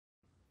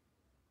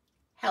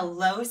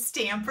Hello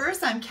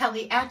Stampers, I'm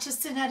Kelly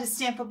Acheson at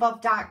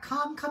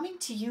AStampAbove.com coming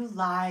to you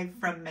live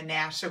from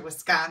Menasha,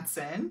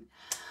 Wisconsin.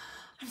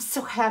 I'm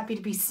so happy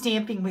to be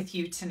stamping with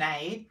you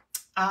tonight.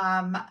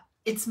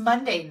 It's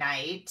Monday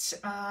night,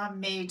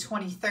 May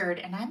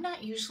 23rd, and I'm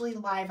not usually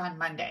live on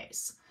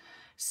Mondays.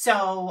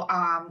 So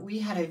we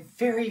had a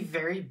very,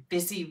 very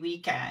busy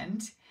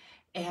weekend.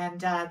 And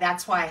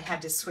that's why I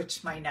had to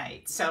switch my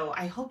night. So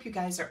I hope you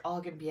guys are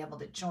all going to be able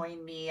to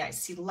join me. I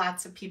see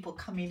lots of people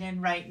coming in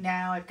right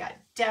now. I've got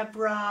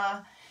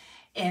Deborah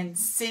and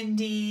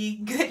Cindy.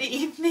 Good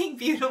evening,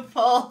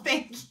 beautiful.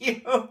 Thank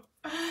you.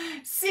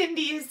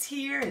 Cindy is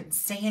here and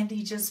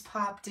Sandy just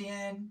popped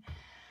in.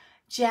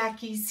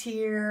 Jackie's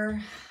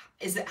here.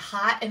 Is it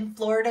hot in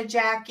Florida,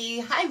 Jackie?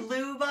 Hi,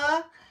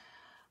 Luba.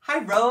 Hi,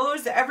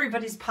 Rose.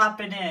 Everybody's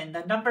popping in.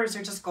 The numbers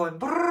are just going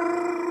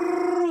brrrr.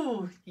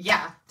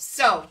 Yeah,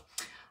 so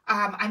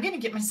I'm going to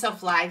get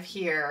myself live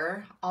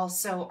here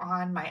also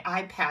on my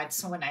iPad,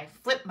 so when I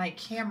flip my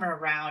camera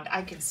around,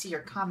 I can see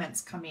your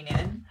comments coming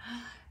in.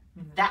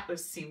 That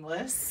was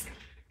seamless.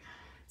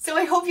 So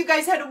I hope you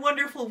guys had a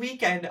wonderful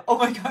weekend. Oh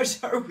my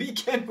gosh, our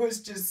weekend was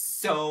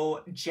just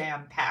so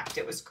jam-packed.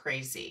 It was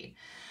crazy.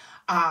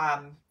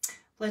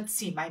 Let's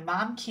see, my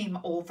mom came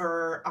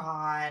over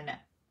on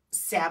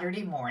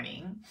Saturday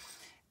morning.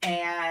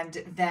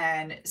 And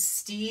then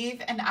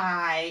Steve and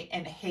I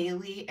and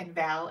Haley and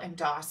Val and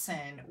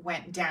Dawson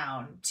went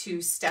down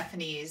to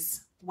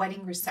Stephanie's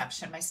wedding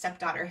reception. My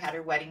stepdaughter had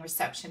her wedding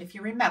reception. If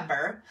you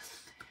remember,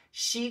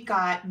 she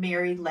got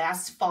married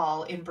last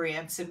fall in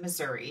Branson,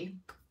 Missouri.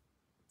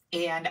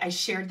 And I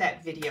shared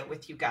that video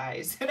with you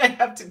guys. And I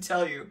have to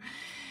tell you,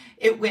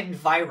 it went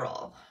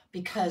viral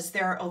because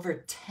there are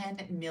over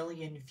 10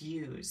 million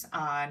views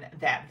on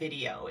that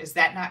video. Is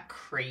that not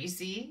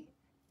crazy?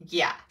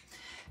 Yeah.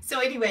 So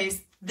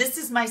anyways, this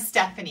is my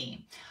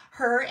Stephanie.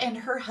 Her and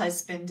her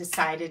husband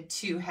decided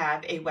to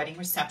have a wedding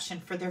reception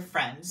for their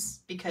friends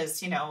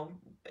because, you know,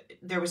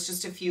 there was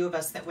just a few of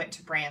us that went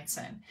to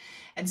Branson.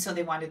 And so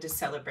they wanted to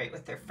celebrate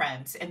with their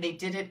friends. And they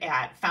did it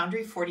at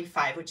Foundry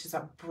 45, which is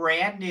a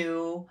brand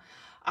new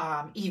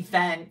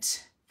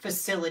event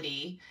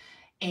facility.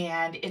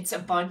 And it's a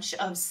bunch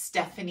of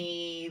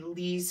Stephanie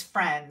Lee's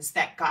friends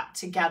that got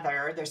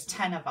together. There's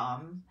 10 of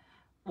them.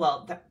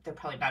 Well, they're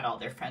probably not all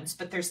their friends,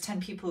 but there's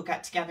 10 people who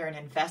got together and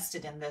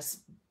invested in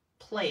this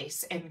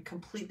place and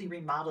completely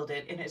remodeled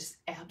it. And it's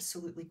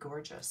absolutely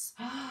gorgeous.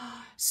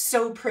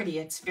 So pretty.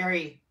 It's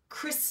very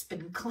crisp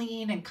and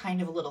clean and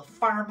kind of a little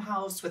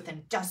farmhouse with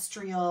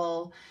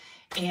industrial.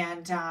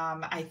 And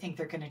I think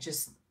they're going to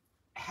just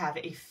have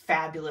a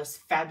fabulous,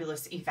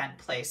 fabulous event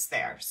place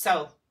there.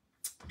 So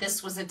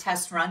this was a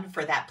test run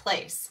for that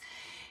place.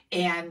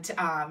 And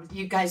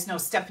you guys know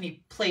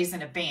Stephanie plays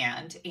in a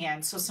band,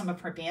 and so some of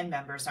her band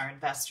members are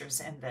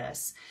investors in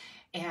this.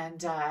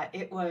 And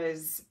it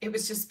was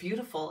just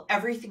beautiful.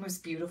 Everything was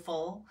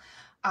beautiful.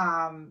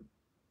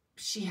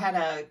 She had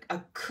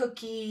a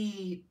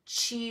cookie,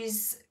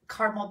 cheese,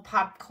 caramel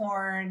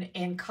popcorn,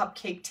 and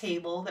cupcake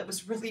table that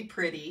was really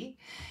pretty.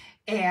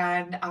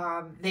 And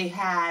they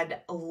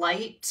had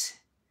light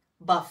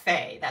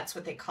buffet. That's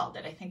what they called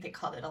it. I think they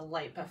called it a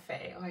light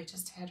buffet. Oh, I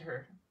just had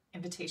her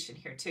invitation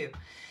here too.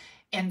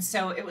 And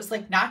so it was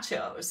like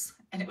nachos,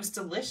 and it was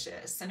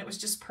delicious, and it was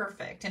just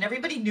perfect. And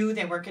everybody knew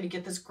they weren't going to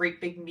get this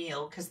great big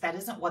meal because that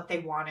isn't what they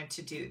wanted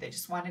to do. They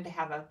just wanted to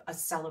have a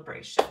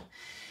celebration.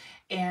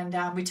 And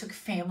we took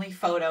family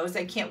photos.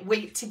 I can't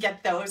wait to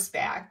get those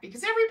back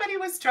because everybody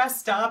was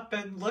dressed up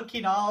and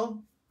looking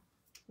all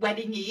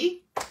wedding-y.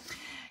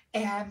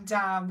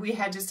 And we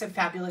had just a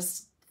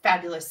fabulous,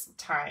 fabulous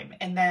time.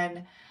 And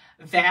then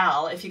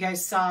Val, if you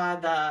guys saw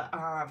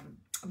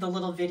the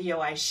little video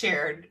I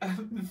shared,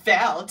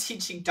 Val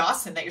teaching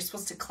Dawson that you're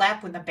supposed to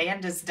clap when the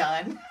band is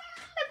done.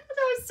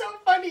 That was so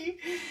funny.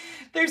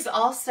 There's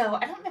also,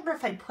 I don't remember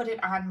if I put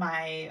it on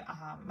my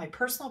my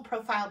personal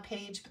profile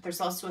page, but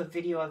there's also a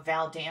video of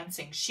Val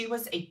dancing. She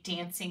was a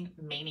dancing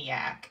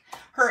maniac,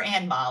 her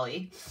and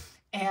Molly,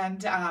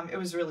 and it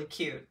was really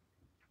cute.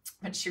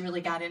 But she really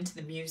got into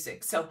the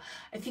music. So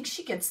I think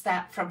she gets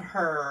that from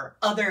her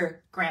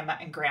other grandma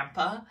and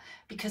grandpa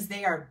because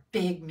they are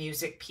big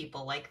music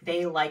people. Like,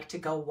 they like to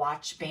go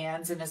watch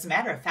bands. And as a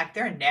matter of fact,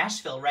 they're in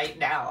Nashville right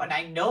now. And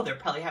I know they're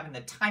probably having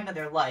the time of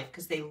their life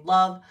because they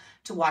love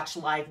to watch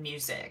live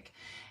music.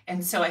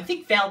 And so I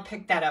think Val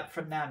picked that up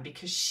from them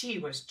because she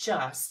was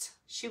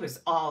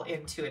all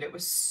into it. It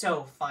was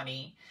so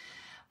funny.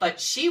 But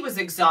she was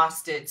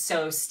exhausted,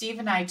 so Steve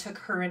and I took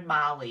her and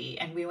Molly,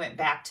 and we went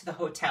back to the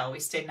hotel. We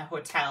stayed in a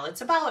hotel.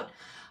 It's about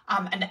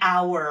an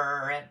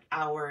hour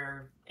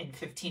and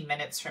 15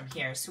 minutes from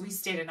here, so we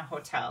stayed in a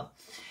hotel.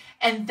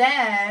 And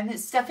then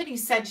Stephanie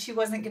said she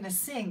wasn't going to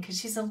sing because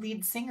she's a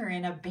lead singer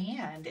in a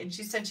band, and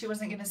she said she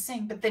wasn't going to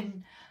sing, but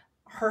then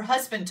her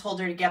husband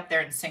told her to get up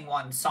there and sing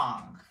one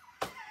song.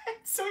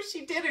 So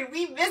she did, and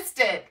we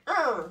missed it.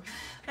 I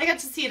got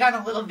to see it on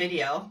a little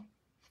video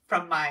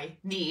from my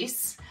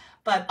niece.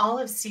 But all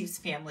of Steve's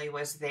family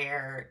was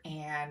there,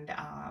 and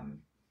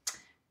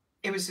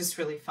it was just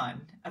really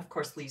fun. Of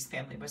course, Lee's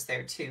family was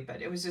there too,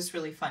 but it was just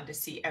really fun to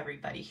see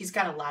everybody. He's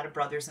got a lot of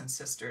brothers and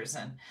sisters,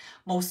 and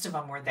most of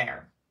them were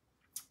there.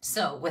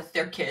 So with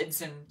their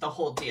kids and the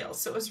whole deal.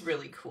 So it was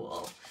really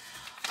cool.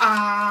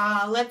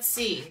 Let's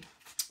see.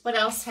 What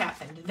else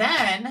happened?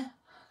 Then,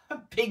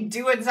 big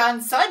doings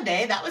on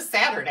Sunday. That was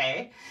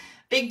Saturday.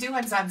 Big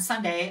doings on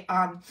Sunday.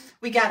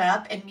 We got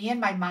up, and me and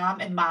my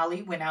mom and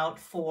Molly went out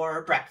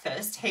for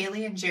breakfast.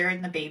 Haley and Jared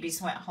and the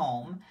babies went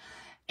home.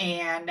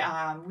 And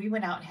we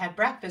went out and had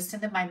breakfast.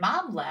 And then my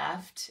mom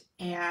left,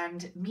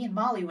 and me and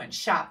Molly went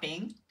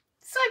shopping.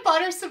 So I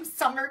bought her some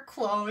summer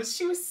clothes.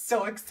 She was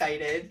so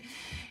excited.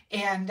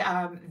 And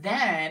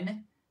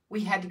then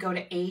we had to go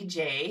to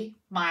AJ.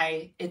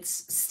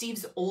 It's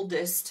Steve's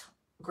oldest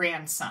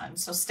grandson.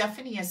 So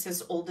Stephanie is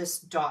his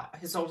oldest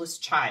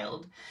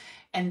child.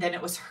 And then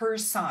it was her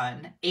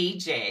son,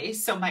 AJ.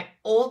 So my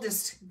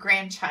oldest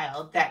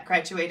grandchild that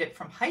graduated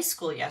from high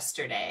school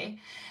yesterday.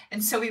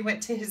 And so we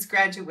went to his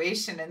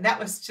graduation, and that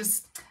was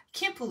just, I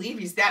can't believe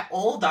he's that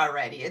old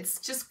already.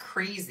 It's just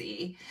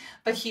crazy.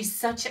 But he's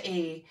such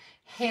a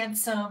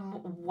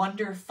handsome,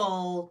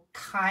 wonderful,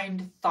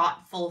 kind,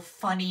 thoughtful,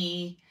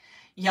 funny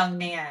young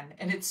man.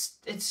 And it's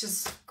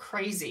just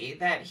crazy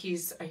that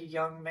he's a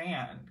young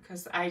man,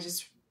 because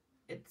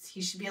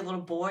he should be a little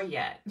boy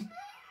yet.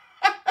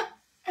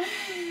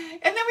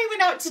 And then we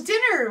went out to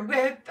dinner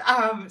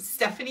with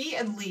Stephanie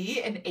and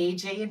Lee and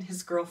AJ and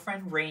his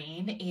girlfriend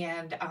Rain,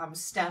 and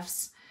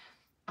Steph's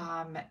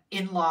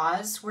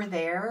in-laws were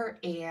there,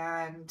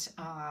 and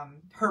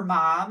her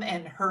mom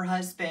and her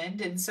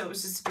husband. And so it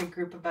was just a big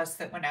group of us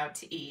that went out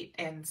to eat.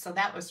 And so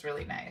that was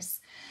really nice.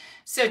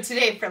 So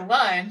today for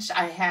lunch,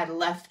 I had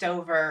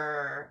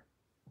leftover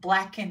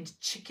blackened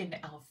chicken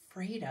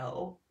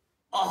Alfredo.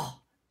 Oh,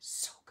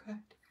 so good.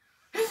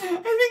 I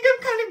think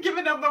I'm kind of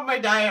giving up on my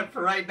diet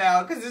for right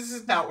now, because this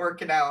is not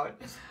working out.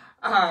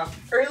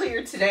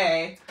 Earlier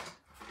today,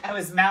 I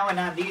was mowing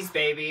on these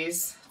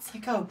babies. It's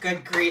like, oh,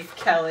 good grief,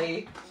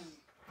 Kelly.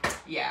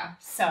 Yeah,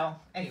 so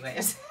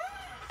anyways,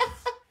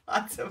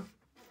 lots of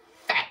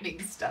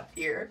fattening stuff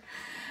here.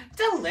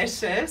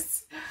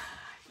 Delicious.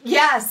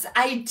 Yes,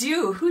 I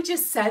do. Who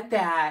just said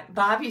that?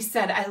 Bobby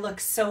said I look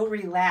so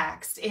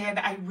relaxed, and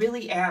I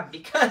really am,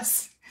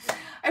 because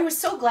I was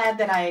so glad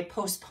that I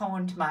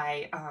postponed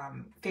my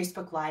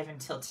Facebook Live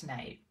until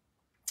tonight,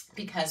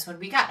 because when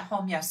we got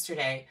home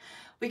yesterday,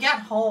 we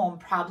got home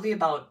probably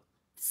about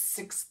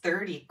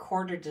 6:30,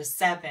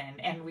 6:45,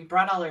 and we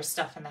brought all our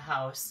stuff in the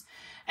house,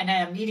 and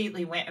I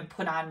immediately went and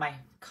put on my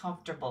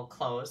comfortable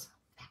clothes.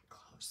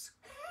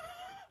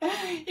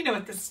 You know,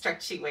 with the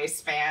stretchy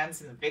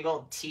waistbands and the big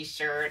old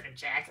t-shirt and a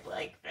jacket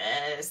like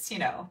this, you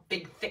know,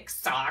 big thick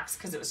socks,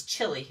 because it was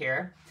chilly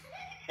here.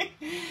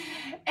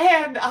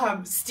 And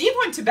Steve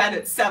went to bed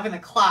at 7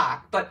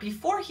 o'clock, but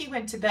before he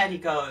went to bed, he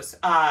goes,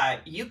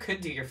 you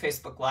could do your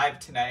Facebook Live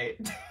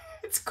tonight.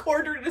 It's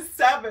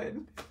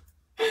 6:45,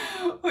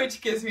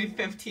 which gives me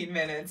 15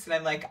 minutes. And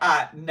I'm like,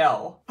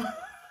 no.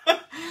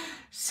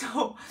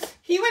 So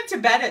he went to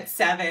bed at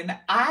 7.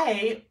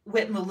 I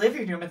went in the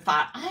living room and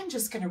thought, I'm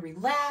just going to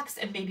relax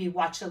and maybe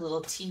watch a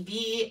little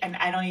TV. And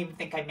I don't even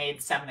think I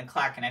made 7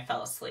 o'clock, and I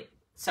fell asleep.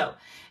 So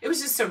it was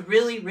just a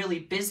really, really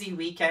busy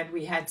weekend.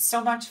 We had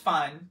so much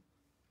fun.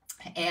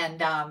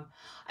 And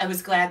I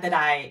was glad that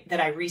I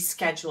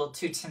rescheduled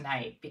to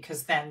tonight,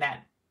 because then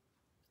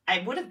I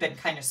would have been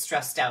kind of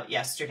stressed out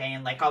yesterday,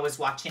 and like always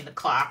watching the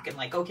clock and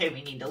like, okay,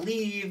 we need to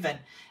leave. And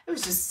it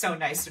was just so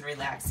nice and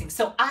relaxing.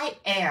 So I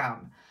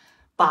am,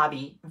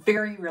 Bobby,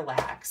 very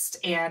relaxed,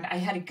 and I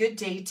had a good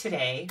day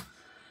today.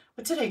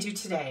 What did I do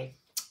today?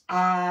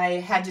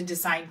 I had to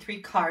design 3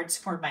 cards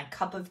for my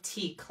cup of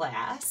tea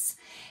class,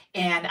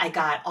 and I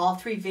got all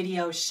 3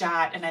 videos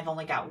shot, and I've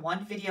only got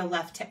 1 video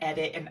left to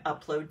edit and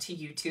upload to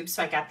YouTube,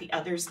 so I got the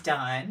others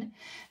done.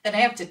 Then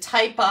I have to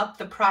type up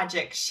the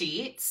project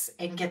sheets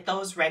and get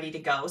those ready to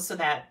go, so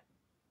that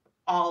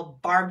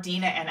Barb,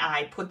 Dina, and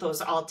I put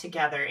those all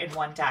together in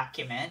one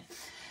document.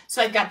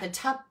 So I've got the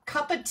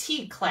cup of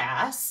tea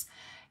class,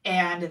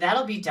 and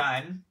that'll be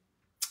done.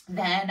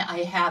 Then I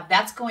have,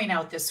 that's going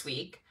out this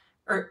week,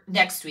 or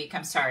next week,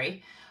 I'm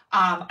sorry.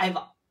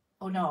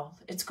 Oh no,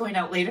 it's going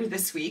out later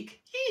this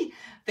week.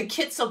 The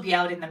kits will be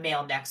out in the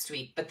mail next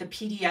week, but the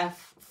PDF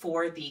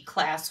for the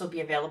class will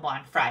be available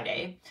on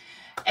Friday.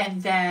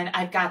 And then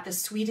I've got the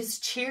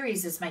Sweetest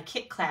Cherries as my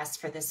kit class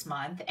for this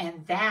month,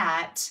 and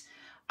that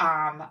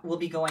will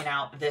be going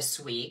out this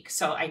week.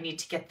 So I need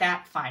to get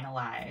that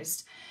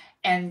finalized.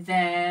 And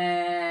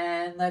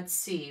then, let's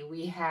see,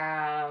 we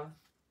have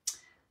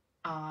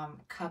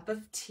cup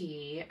of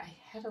tea. I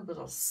had a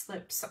little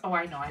slip. So, oh,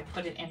 I know, I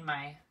put it in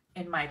my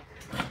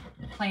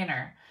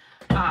planner.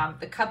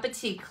 The cup of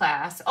tea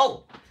class.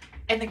 Oh,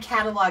 and the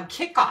catalog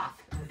kickoff.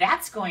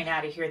 That's going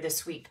out of here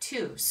this week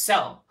too.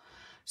 So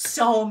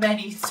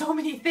many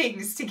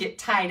things to get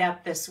tied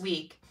up this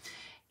week.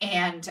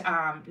 And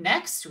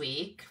next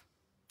week,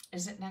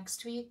 is it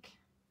next week?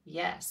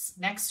 Yes,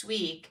 next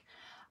week.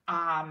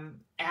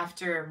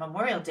 After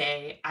Memorial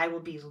Day, I will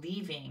be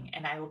leaving,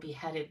 and I will be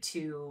headed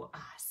to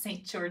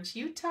St. George,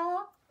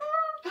 Utah.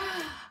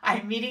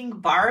 I'm meeting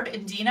Barb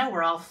and Dina.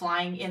 We're all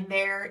flying in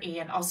there,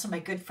 and also my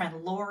good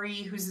friend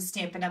Lori, who's a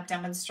Stampin' Up!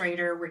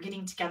 Demonstrator. We're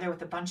getting together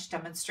with a bunch of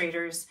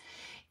demonstrators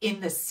in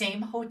the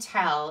same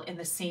hotel in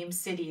the same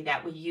city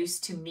that we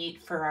used to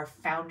meet for our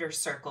Founder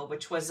Circle,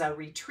 which was a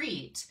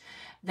retreat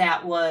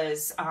that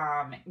was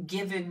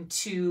given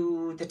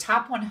to the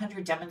top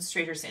 100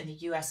 demonstrators in the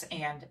US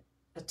and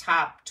the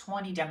top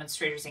 20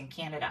 demonstrators in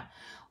Canada.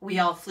 We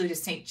all flew to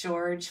St.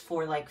 George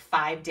for like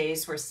 5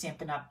 days where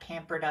Stampin' Up!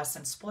 Pampered us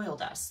and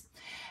spoiled us.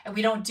 And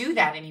we don't do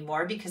that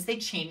anymore because they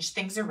changed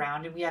things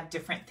around and we have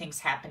different things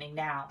happening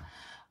now.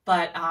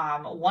 But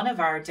one of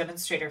our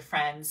demonstrator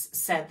friends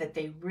said that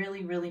they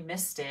really, really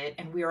missed it.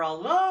 And we were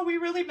all, oh, we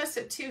really miss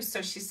it too.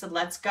 So she said,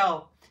 let's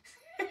go.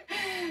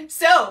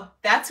 So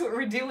that's what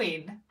we're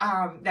doing.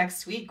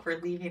 Next week, we're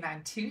leaving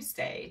on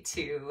Tuesday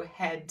to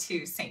head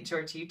to St.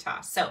 George, Utah.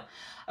 So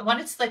I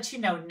wanted to let you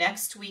know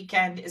next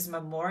weekend is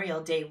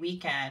Memorial Day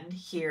weekend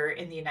here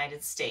in the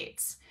United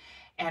States.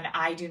 And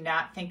I do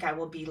not think I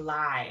will be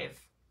live.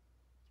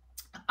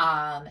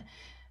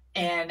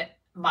 And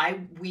my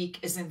week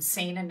is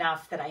insane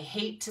enough that I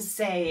hate to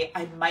say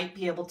I might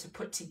be able to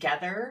put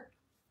together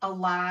a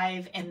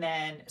live and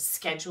then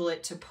schedule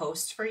it to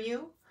post for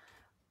you.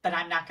 But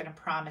I'm not going to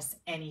promise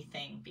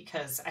anything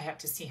because I have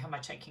to see how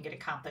much I can get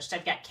accomplished.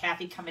 I've got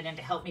Kathy coming in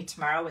to help me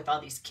tomorrow with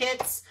all these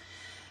kits.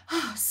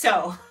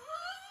 So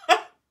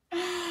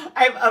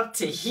I'm up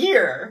to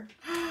here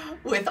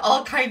with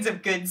all kinds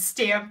of good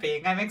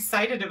stamping. I'm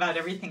excited about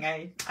everything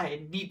I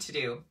need to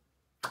do.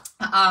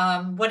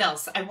 What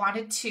else?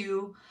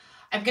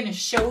 I'm going to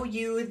show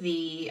you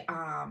the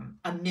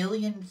A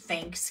Million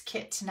Thanks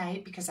kit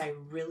tonight because I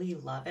really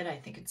love it. I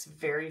think it's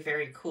very,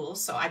 very cool.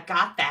 So I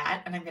got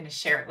that and I'm going to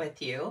share it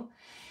with you.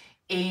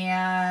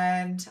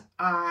 And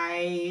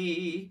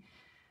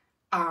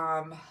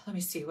let me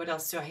see, what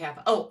else do I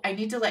have? Oh, I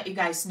need to let you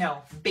guys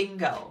know,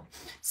 bingo.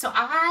 So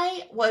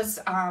I was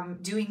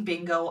doing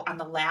bingo on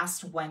the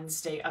last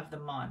Wednesday of the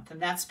month, and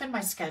that's been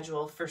my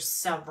schedule for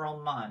several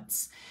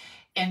months.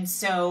 And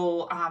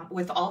so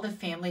with all the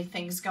family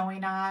things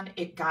going on,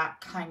 it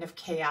got kind of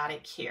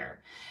chaotic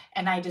here.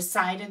 And I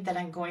decided that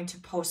I'm going to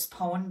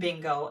postpone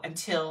bingo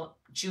until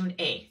June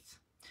 8th.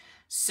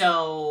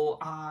 So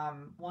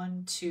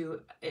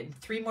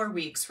 3 more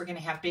weeks, we're going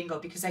to have bingo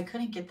because I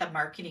couldn't get the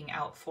marketing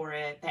out for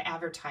it, the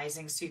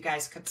advertising, so you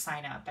guys could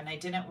sign up. And I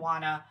didn't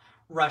want to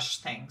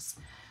rush things.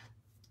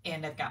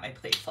 And I've got my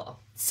plate full.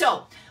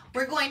 So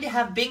we're going to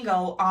have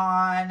bingo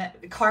on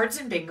cards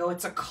and bingo.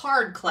 It's a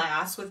card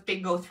class with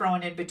bingo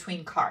thrown in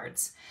between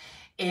cards.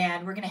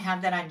 And we're going to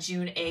have that on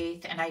June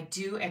 8th. And I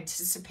do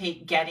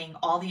anticipate getting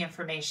all the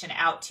information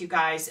out to you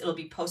guys. It'll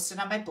be posted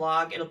on my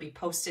blog. It'll be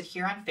posted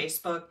here on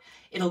Facebook.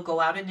 It'll go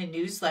out in a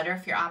newsletter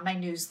if you're on my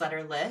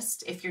newsletter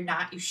list. If you're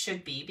not, you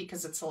should be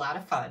because it's a lot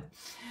of fun.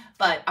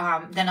 But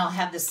then I'll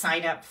have the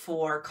sign up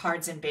for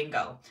cards and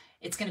bingo.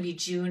 It's going to be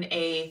June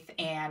 8th,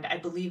 and I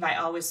believe I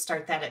always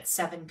start that at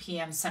 7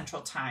 p.m.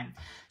 Central Time.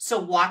 So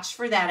watch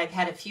for that. I've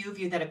had a few of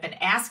you that have been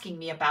asking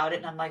me about it,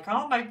 and I'm like,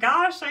 oh my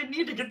gosh, I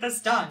need to get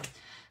this done.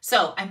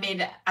 So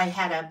I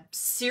had a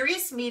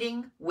serious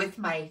meeting with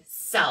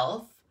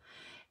myself,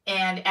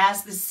 and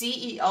as the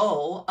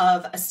CEO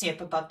of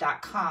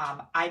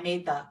AStampAbove.com, I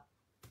made the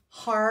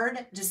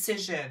hard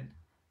decision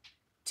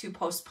to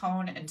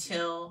postpone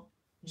until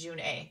June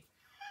 8th.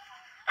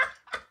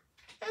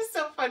 That's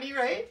so funny,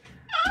 right?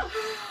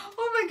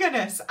 Oh my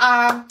goodness.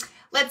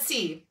 Let's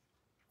see.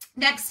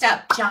 Next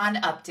up, John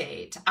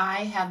update.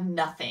 I have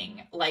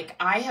nothing. Like,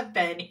 I have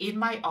been in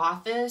my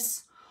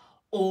office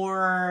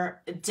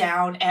or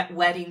down at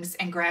weddings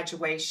and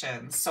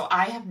graduations. So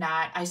I have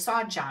not, I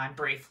saw John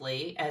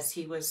briefly as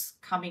he was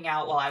coming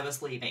out while I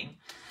was leaving.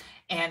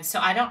 And so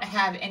I don't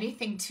have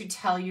anything to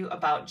tell you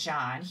about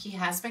John. He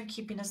has been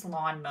keeping his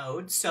lawn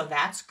mowed, so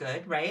that's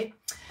good, right?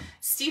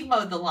 Steve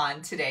mowed the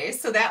lawn today,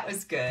 so that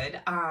was good.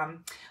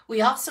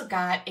 We also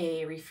got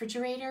a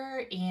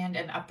refrigerator and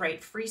an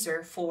upright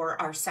freezer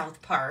for our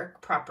South Park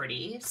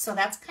property, so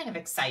that's kind of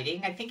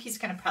exciting. I think he's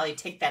going to probably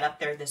take that up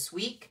there this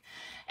week,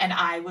 and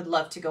I would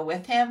love to go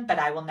with him, but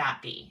I will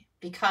not be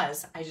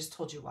because I just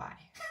told you why.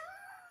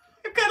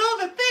 I've got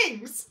all the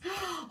things.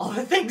 All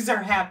the things are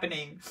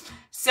happening.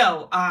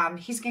 So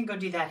he's going to go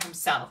do that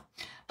himself.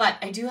 But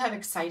I do have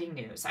exciting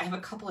news. I have a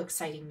couple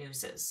exciting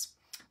newses.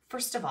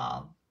 First of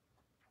all,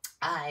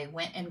 I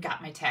went and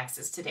got my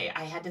taxes today.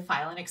 I had to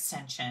file an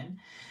extension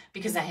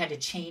because I had to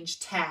change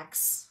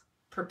tax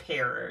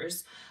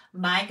preparers.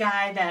 My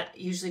guy that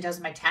usually does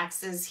my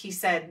taxes, he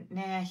said,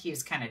 nah, he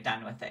was kind of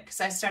done with it.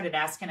 Because I started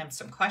asking him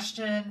some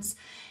questions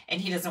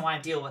and he doesn't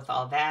want to deal with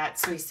all that.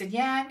 So he said,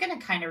 yeah, I'm going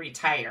to kind of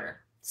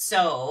retire.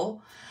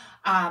 So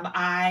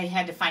I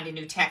had to find a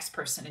new tax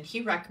person and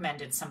he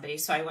recommended somebody.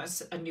 So I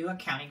was a new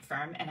accounting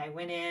firm and I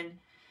went in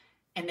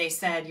and they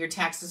said, your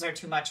taxes are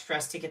too much for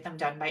us to get them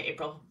done by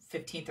April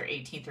 15th or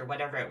 18th or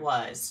whatever it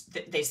was.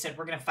 They said,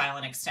 we're going to file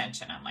an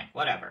extension. I'm like,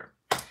 whatever.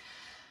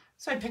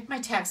 So I picked my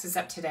taxes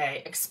up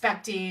today,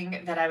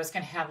 expecting that I was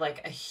going to have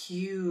like a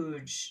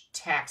huge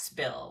tax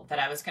bill, that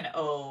I was going to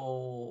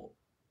owe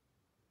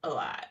a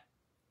lot.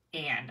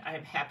 and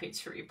I'm happy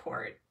to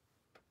report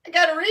I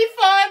got a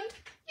refund.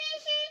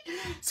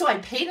 So I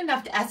paid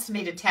enough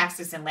estimated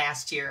taxes in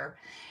last year,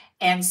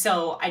 and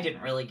so I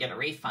didn't really get a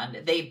refund.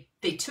 They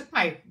took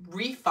my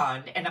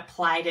refund and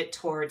applied it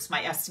towards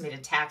my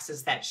estimated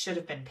taxes that should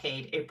have been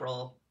paid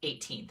April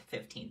 18th,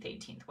 15th,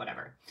 18th,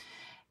 whatever.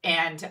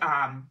 And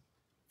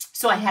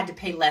so I had to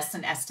pay less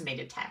than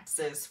estimated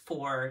taxes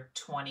for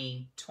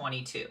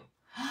 2022.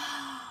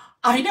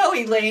 I know,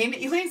 Elaine.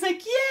 Elaine's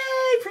like,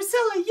 yay,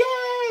 Priscilla,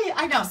 yay.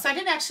 I know. So I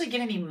didn't actually get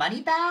any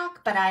money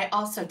back, but I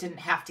also didn't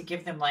have to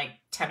give them like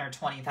 $10,000 or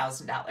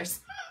 $20,000.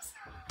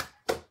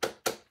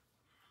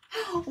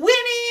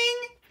 Winning!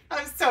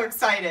 I was so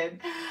excited.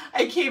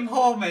 I came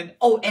home and,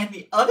 oh, and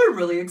the other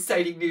really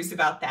exciting news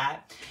about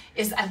that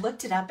is I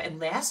looked it up,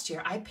 and last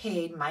year I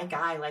paid my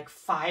guy like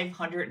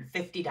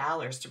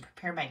 $550 to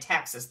prepare my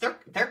taxes.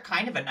 They're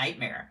kind of a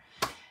nightmare.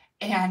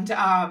 And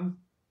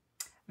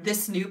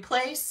this new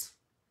place,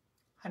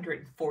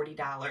 $140.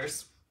 I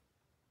was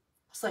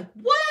like,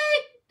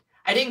 what?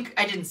 I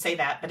didn't say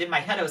that, but in my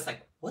head I was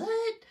like, what?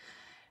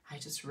 I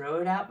just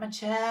wrote out my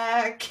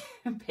check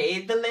and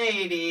paid the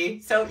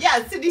lady. So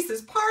yeah, Cindy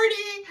says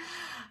party.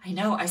 I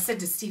know. I said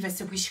to Steve, I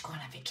said, we should go on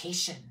a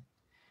vacation.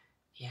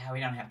 Yeah, we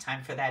don't have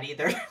time for that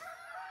either.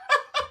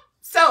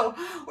 So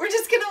we're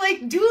just going to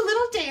like do a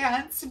little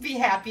dance and be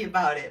happy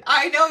about it.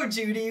 I know,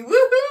 Judy.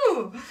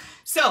 Woohoo!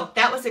 So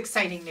that was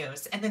exciting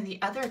news. And then the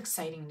other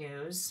exciting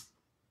news,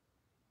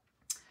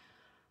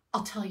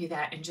 I'll tell you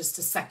that in just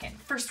a second.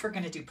 First, we're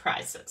going to do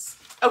prizes.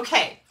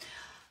 Okay.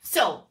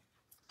 So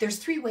there's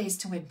 3 ways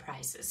to win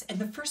prizes. And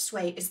the first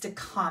way is to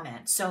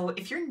comment. So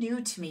if you're new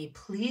to me,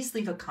 please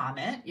leave a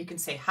comment. You can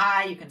say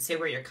hi. You can say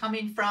where you're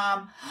coming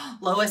from.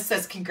 Lois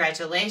says,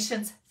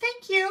 congratulations.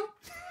 Thank you.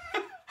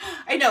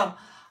 I know.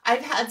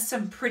 I've had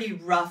some pretty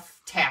rough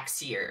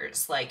tax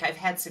years. Like I've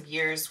had some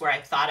years where I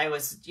thought I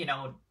was, you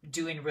know,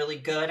 doing really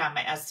good on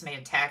my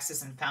estimated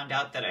taxes and found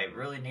out that I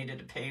really needed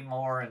to pay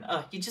more. And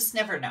you just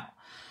never know.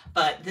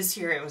 But this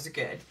year it was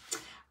good.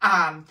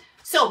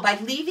 So by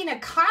leaving a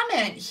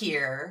comment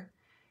here,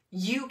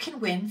 you can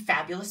win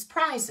fabulous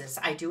prizes.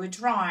 I do a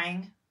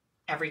drawing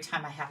every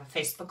time I have a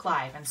Facebook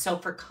Live. And so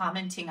for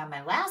commenting on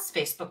my last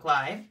Facebook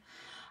Live,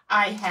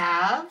 I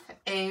have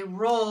a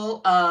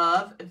roll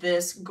of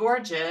this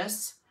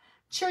gorgeous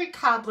cherry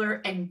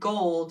cobbler and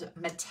gold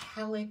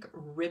metallic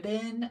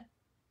ribbon.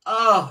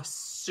 Oh,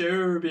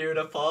 so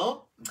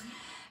beautiful.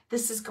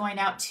 This is going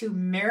out to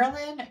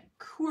Marilyn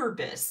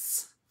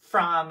Courbis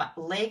from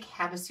Lake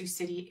Havasu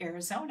City,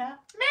 Arizona.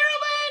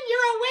 Marilyn, you're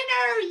a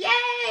winner.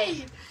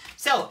 Yay!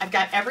 So I've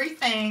got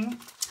everything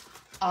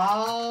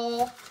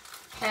all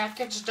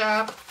packaged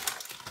up.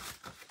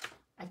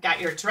 I've got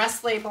your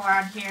address label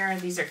on here.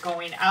 These are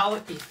going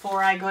out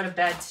before I go to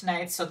bed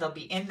tonight, so they'll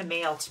be in the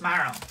mail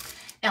tomorrow.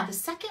 Now, the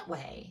second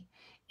way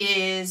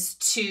is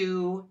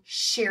to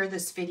share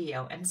this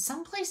video. And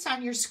someplace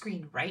on your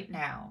screen right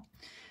now,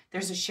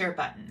 there's a share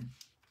button.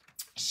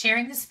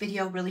 Sharing this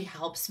video really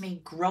helps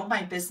me grow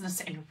my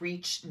business and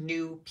reach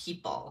new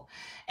people.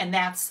 And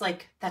that's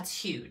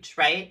huge,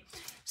 right?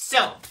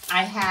 So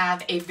I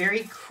have a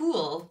very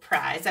cool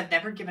prize. I've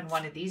never given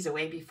one of these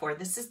away before.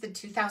 This is the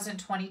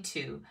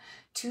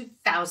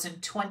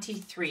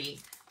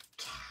 2022-2023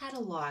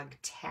 catalog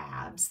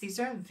tabs. These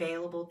are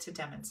available to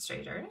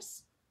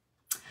demonstrators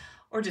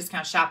or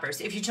discount shoppers.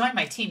 If you join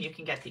my team, you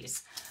can get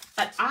these.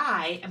 But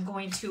I am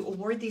going to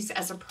award these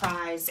as a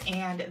prize,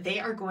 and they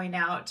are going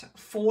out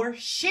for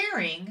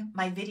sharing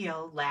my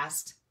video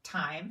last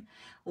time.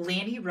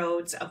 Lanny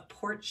Rhodes of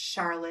Port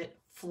Charlotte,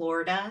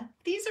 Florida.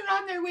 These are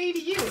on their way to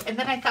you. And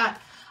then I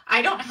thought,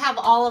 I don't have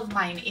all of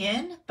mine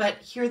in, but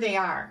here they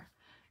are.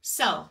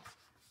 So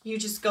you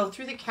just go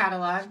through the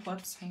catalog.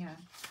 Whoops, hang on.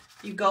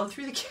 You go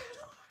through the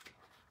catalog.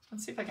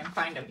 Let's see if I can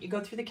find them. You go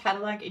through the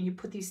catalog and you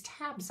put these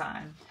tabs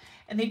on.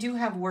 And they do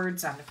have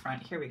words on the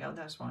front. Here we go.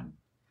 There's one.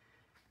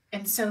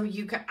 And so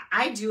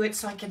I do it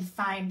so I can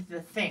find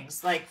the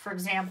things. Like, for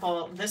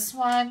example, this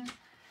one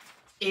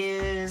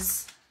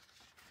is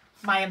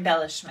my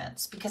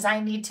embellishments, because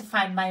I need to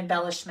find my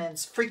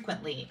embellishments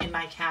frequently in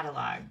my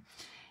catalog.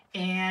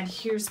 And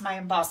here's my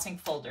embossing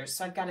folders.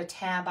 So I've got a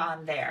tab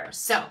on there.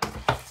 So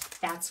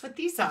that's what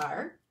these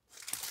are.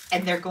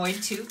 And they're going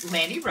to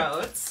Lanny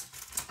Rhodes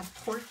of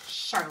Port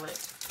Charlotte,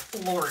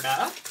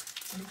 Florida.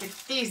 Let me get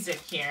these in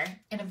here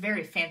in a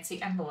very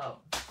fancy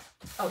envelope.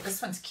 Oh,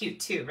 this one's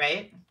cute too,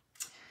 right?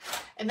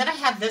 And then I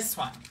have this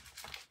one.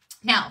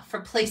 Now, for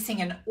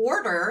placing an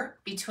order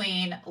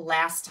between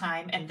last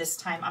time and this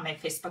time on my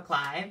Facebook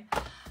Live,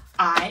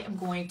 I am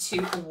going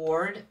to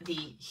award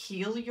the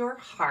Heal Your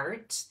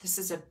Heart. This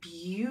is a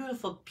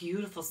beautiful,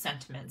 beautiful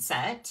sentiment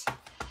set.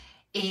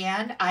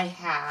 And I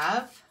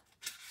have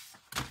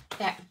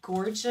that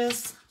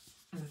gorgeous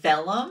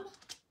vellum.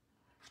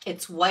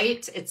 It's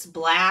white, it's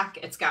black,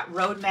 it's got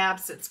road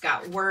maps, it's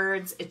got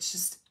words. It's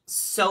just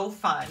so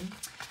fun.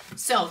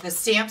 So the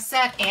stamp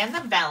set and the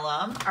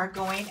vellum are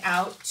going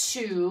out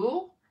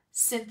to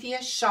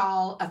Cynthia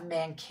Shaw of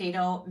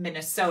Mankato,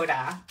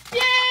 Minnesota. Yay!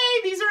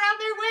 These are on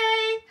their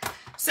way.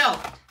 So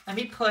Let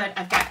me put,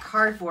 I've got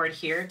cardboard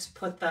here to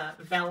put the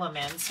vellum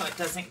in so it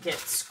doesn't get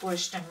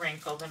squished and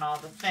wrinkled and all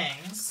the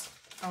things.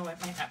 Oh, it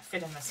might not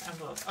fit in this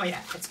envelope. Oh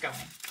yeah, it's going.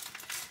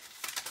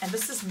 And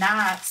this is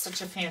not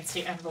such a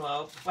fancy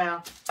envelope.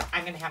 Well,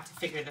 I'm going to have to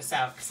figure this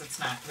out because it's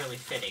not really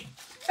fitting.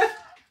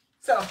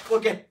 So we'll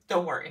get,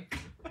 don't worry.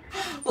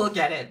 We'll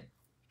get it.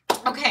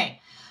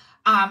 Okay.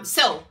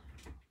 So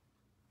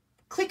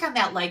click on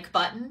that like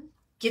button.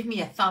 Give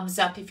me a thumbs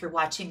up if you're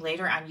watching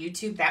later on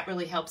YouTube. That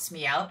really helps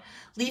me out.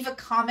 Leave a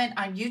comment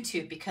on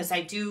YouTube because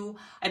I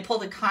pull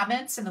the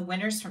comments and the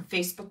winners from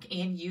Facebook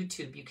and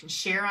YouTube. You can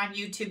share on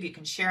YouTube. You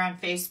can share on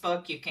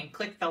Facebook. You can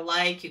click the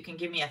like. You can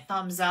give me a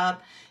thumbs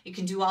up. You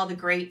can do all the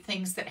great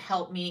things that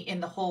help me in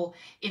the whole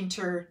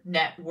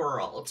internet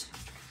world,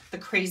 the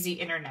crazy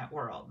internet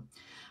world.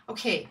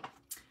 Okay,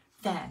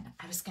 then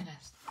I was going to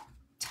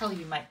tell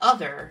you my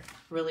other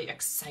really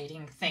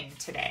exciting thing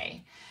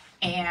today.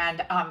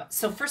 And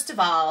so first of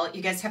all,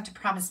 you guys have to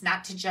promise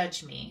not to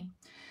judge me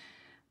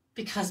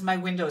because my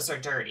windows are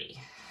dirty,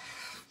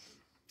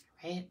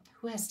 right?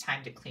 Who has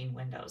time to clean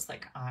windows,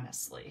 like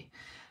honestly?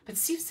 But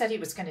Steve said he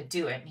was going to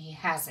do it and he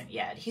hasn't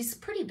yet. He's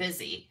pretty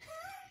busy.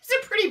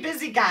 He's a pretty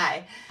busy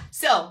guy.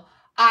 So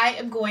I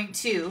am going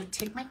to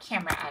take my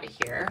camera out of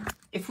here.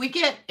 If we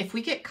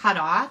get cut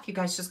off, you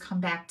guys just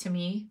come back to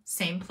me,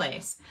 same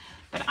place.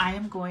 But I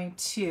am going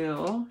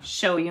to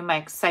show you my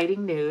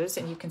exciting news,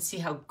 and you can see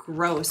how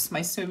gross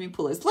my swimming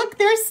pool is. Look,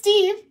 there's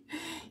Steve.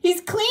 He's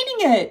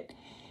cleaning it.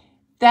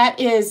 That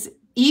is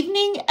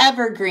evening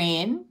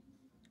evergreen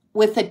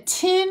with a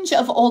tinge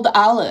of old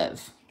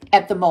olive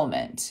at the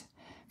moment.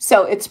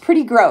 So it's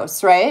pretty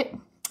gross, right?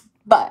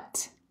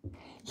 But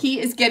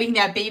he is getting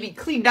that baby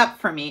cleaned up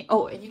for me.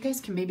 Oh, and you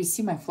guys can maybe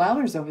see my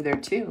flowers over there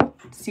too.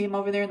 See them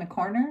over there in the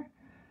corner?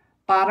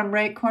 Bottom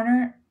right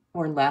corner.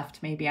 Or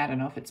left, maybe. I don't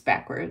know if it's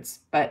backwards.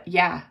 But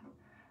yeah,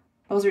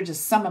 those are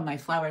just some of my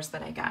flowers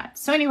that I got.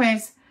 So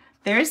anyways,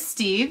 there's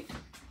Steve.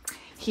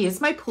 He is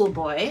my pool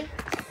boy.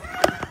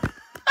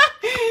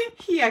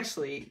 He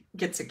actually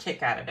gets a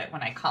kick out of it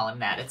when I call him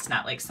that. It's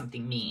not like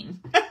something mean.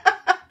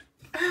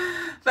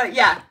 But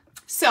yeah,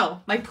 so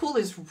my pool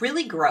is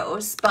really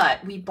gross,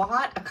 but we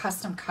bought a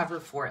custom cover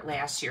for it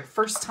last year.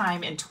 First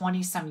time in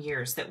 20 some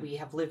years that we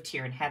have lived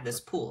here and had this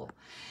pool.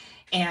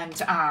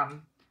 And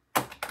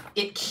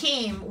it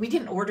came, we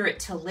didn't order it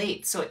till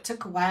late, so it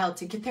took a while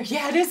to get there.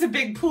 Yeah, it is a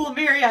big pool,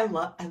 Mary. I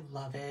love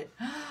it.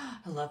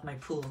 I love my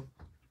pool.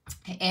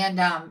 And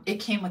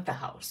it came with the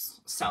house.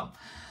 So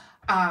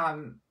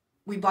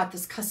we bought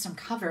this custom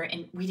cover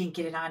and we didn't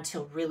get it on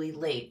till really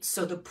late.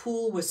 So the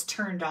pool was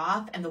turned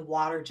off and the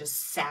water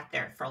just sat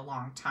there for a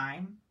long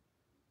time.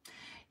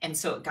 And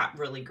so it got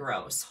really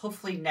gross.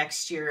 Hopefully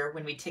next year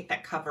when we take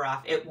that cover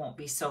off, it won't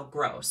be so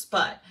gross.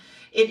 But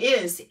it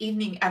is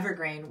evening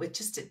evergreen with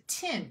just a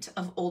tint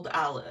of old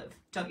olive,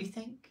 don't you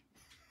think?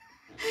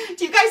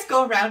 Do you guys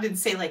go around and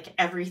say like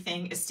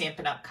everything is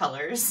Stampin' Up!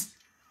 Colors?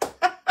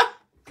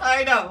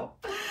 I know.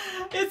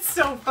 It's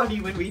so funny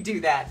when we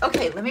do that.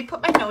 Okay, let me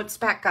put my notes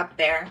back up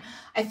there.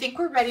 I think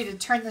we're ready to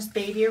turn this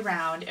baby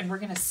around and we're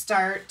going to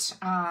start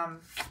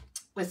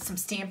with some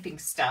stamping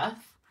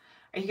stuff.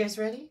 Are you guys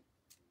ready?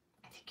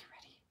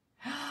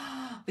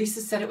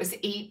 Lisa said it was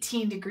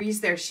 18 degrees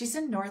there. She's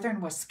in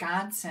northern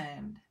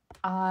Wisconsin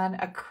on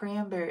a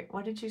cranberry.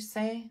 What did you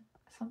say?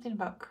 Something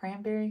about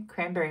cranberry?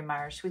 Cranberry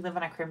marsh. We live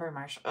on a cranberry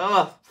marsh.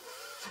 Oh,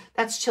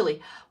 that's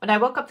chilly. When I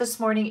woke up this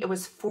morning, it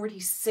was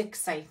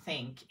 46, I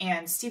think.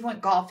 And Steve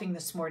went golfing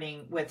this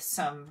morning with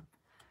some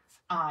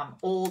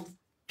old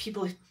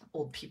people.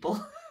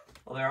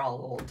 Well, they're all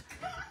old.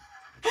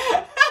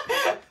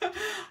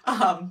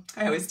 I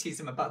always tease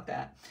him about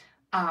that.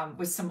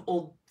 With some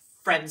old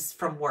friends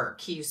from work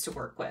he used to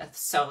work with.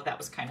 So that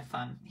was kind of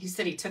fun. He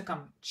said he took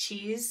them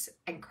cheese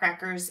and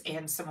crackers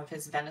and some of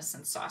his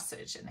venison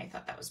sausage, and they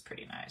thought that was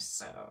pretty nice.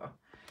 So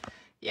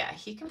yeah,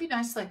 he can be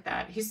nice like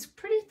that. He's a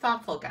pretty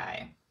thoughtful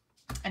guy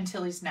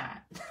until he's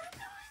not.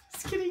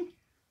 Just kidding.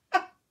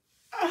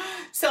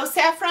 So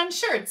saffron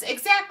shirts.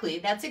 Exactly.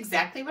 That's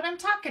exactly what I'm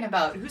talking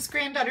about. Whose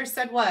granddaughter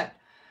said what?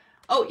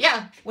 Oh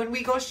yeah, when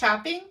we go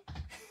shopping.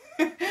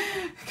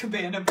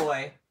 Cabana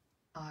boy.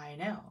 I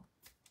know.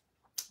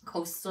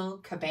 Coastal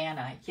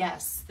Cabana.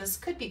 Yes, this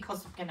could be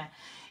Coastal Cabana.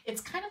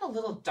 It's kind of a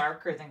little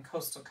darker than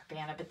Coastal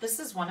Cabana, but this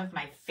is one of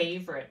my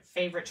favorite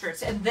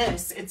shirts. And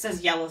this, it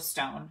says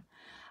Yellowstone.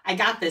 I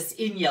got this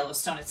in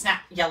Yellowstone. It's not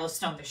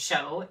Yellowstone the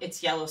show.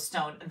 It's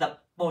Yellowstone, the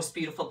most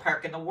beautiful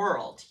park in the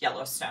world,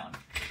 Yellowstone.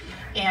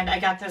 And I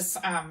got this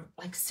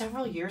like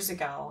several years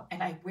ago,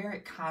 and I wear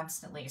it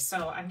constantly.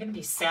 So I'm going to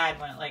be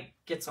sad when it like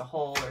gets a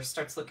hole or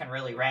starts looking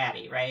really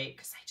ratty, right?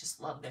 Because I just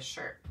love this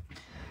shirt.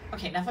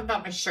 Okay, enough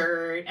about my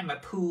shirt and my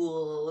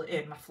pool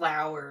and my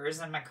flowers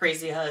and my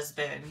crazy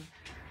husband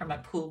or my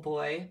pool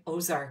boy.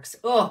 Ozarks.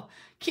 Oh,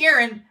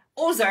 Karen,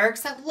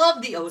 Ozarks. I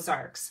love the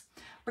Ozarks.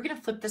 We're going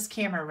to flip this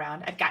camera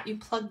around. I've got you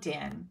plugged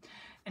in,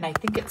 and I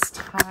think it's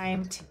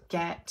time to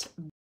get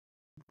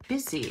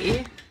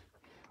busy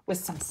with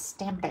some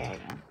stamping.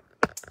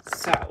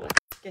 So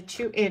get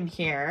you in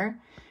here.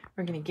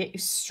 We're going to get you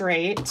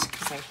straight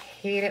because I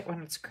hate it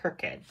when it's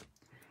crooked.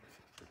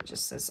 It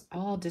just says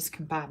all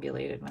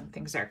discombobulated when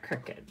things are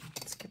crooked.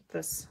 Let's get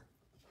this.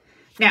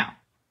 Now,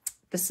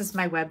 this is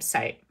my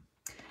website.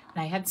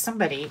 And I had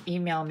somebody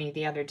email me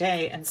the other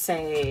day and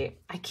say,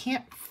 I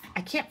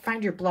can't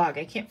find your blog.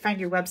 I can't find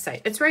your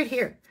website. It's right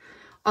here.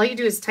 All you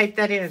do is type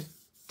that in.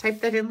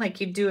 Type that in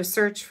like you do a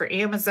search for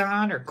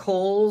Amazon or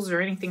Kohl's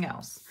or anything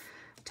else.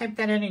 Type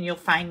that in and you'll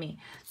find me.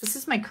 This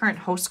is my current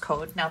host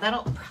code. Now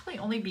that'll probably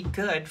only be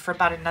good for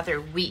about another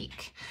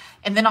week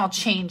and then I'll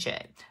change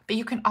it. But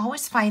you can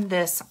always find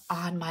this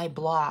on my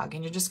blog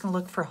and you're just going to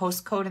look for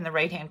host code in the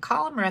right-hand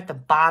column or at the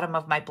bottom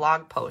of my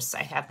blog posts.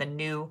 I have the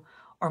new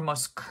or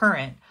most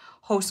current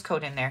host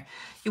code in there.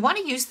 You want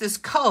to use this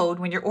code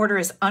when your order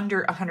is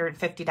under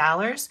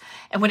 $150.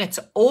 And when it's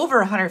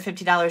over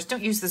 $150,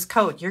 don't use this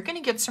code. You're going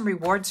to get some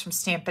rewards from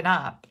Stampin'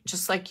 Up,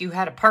 just like you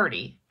had a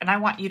party, and I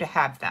want you to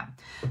have them.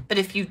 But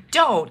if you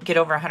don't get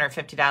over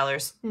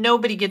 $150,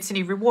 nobody gets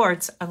any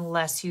rewards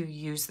unless you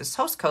use this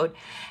host code.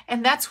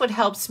 And that's what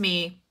helps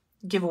me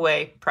give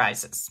away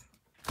prizes.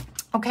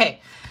 Okay,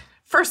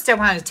 first I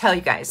wanted to tell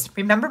you guys,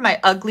 remember my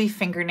ugly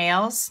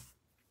fingernails?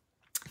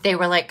 They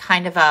were like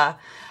kind of a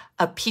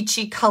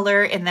peachy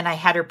color, and then I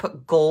had her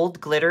put gold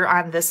glitter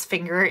on this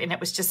finger, and it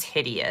was just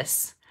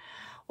hideous.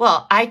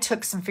 Well, I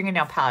took some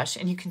fingernail polish,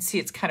 and you can see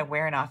it's kind of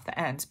wearing off the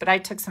ends, but I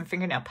took some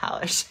fingernail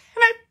polish,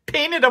 and I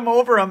painted them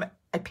over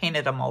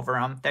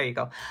them. There you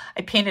go.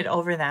 I painted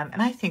over them,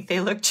 and I think they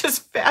look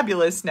just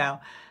fabulous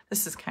now.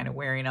 This is kind of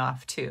wearing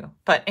off, too.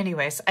 But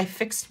anyways, I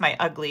fixed my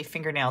ugly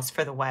fingernails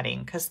for the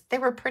wedding because they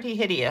were pretty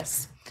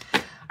hideous.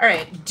 All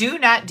right, do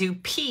not do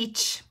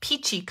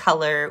peachy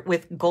color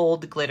with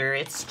gold glitter.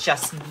 It's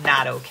just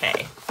not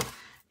okay.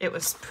 It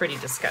was pretty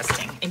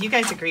disgusting. And you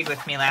guys agreed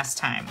with me last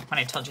time when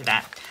I told you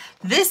that.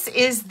 This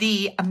is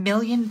the A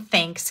Million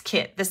Thanks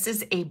kit. This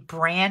is a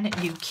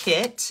brand new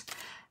kit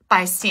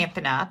by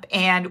Stampin' Up.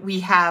 And we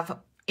have,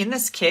 in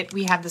this kit,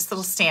 we have this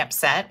little stamp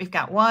set. We've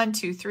got 1,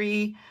 2,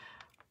 3,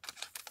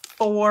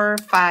 4,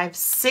 5,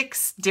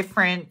 6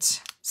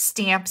 different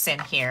stamps in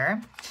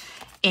here.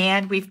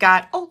 And we've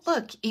got, oh,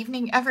 look,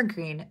 Evening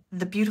Evergreen,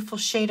 the beautiful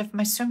shade of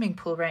my swimming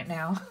pool right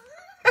now.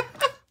 But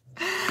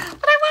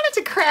I wanted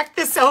to crack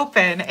this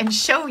open and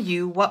show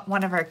you what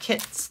one of our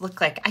kits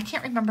look like. I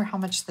can't remember how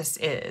much this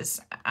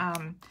is,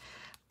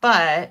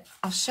 but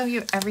I'll show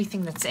you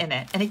everything that's in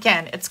it. And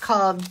again, it's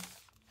called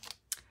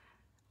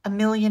A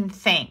Million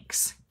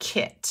Thanks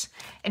Kit.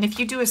 And if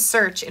you do a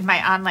search in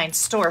my online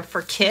store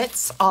for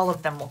kits, all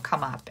of them will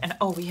come up. And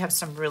oh, we have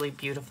some really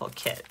beautiful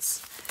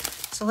kits.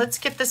 So let's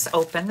get this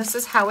open. This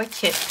is how a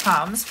kit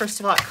comes. First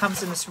of all, it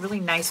comes in this really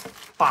nice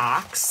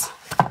box.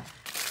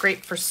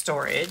 Great for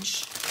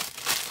storage.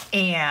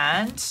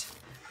 And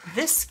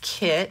this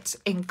kit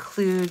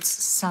includes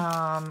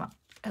some,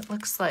 it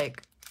looks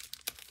like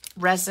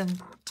resin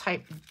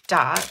type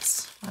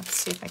dots. Let's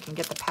see if I can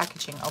get the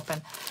packaging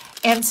open.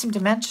 And some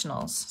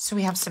dimensionals. So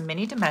we have some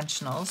mini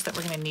dimensionals that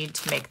we're going to need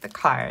to make the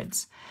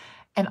cards.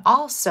 And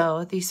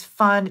also these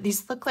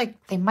these look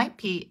like they might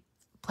be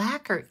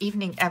black or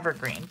Evening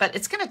Evergreen, but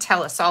it's going to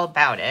tell us all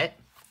about it.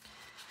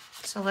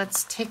 So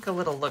let's take a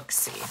little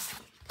look-see.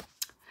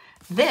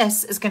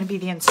 This is going to be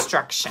the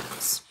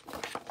instructions.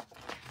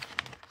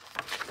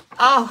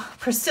 Oh,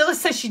 Priscilla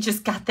says she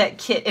just got that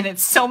kit, and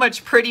it's so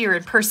much prettier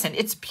in person.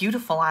 It's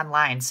beautiful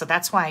online, so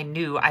that's why I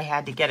knew I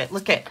had to get it.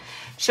 Look, it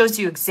shows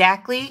you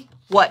exactly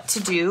what to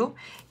do.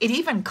 It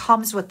even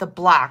comes with the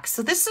block.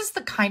 So this is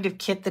the kind of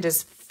kit that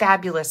is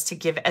fabulous to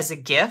give as a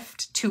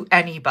gift to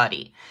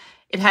anybody.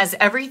 It has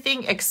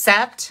everything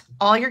except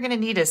all you're going to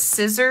need is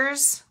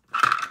scissors,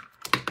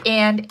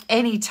 and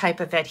any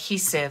type of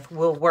adhesive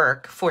will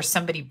work for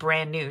somebody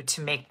brand new to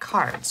make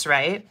cards,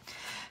 right?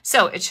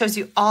 So it shows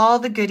you all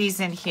the goodies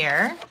in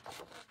here.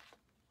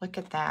 Look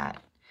at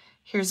that.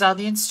 Here's all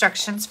the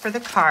instructions for the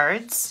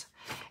cards,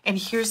 and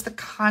here's the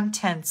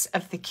contents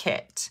of the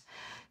kit.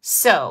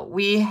 So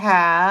we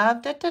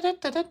have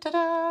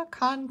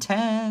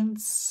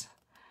contents.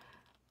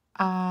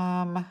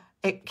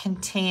 It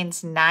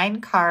contains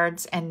 9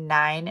 cards and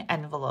 9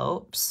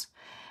 envelopes.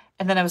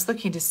 And then I was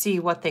looking to see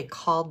what they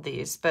called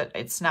these, but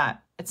it's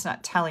not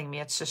telling me.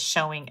 It's just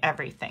showing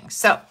everything.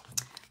 So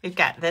we've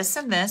got this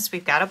and this.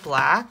 We've got a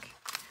block.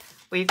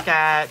 We've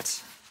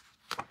got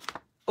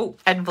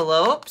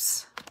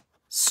envelopes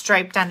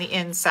striped on the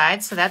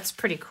inside. So that's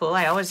pretty cool.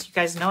 You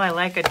guys know I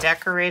like a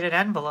decorated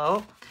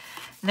envelope.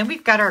 And then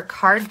we've got our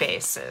card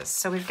bases.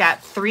 So we've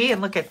got 3,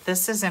 and look at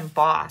this is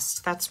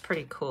embossed. That's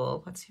pretty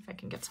cool. Let's see if I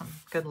can get some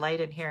good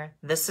light in here.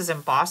 This is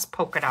embossed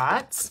polka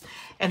dots,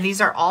 and these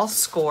are all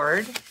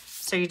scored.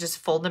 So you just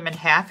fold them in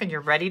half and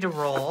you're ready to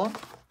roll.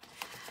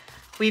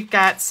 We've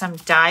got some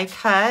die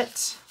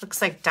cut,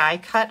 looks like die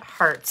cut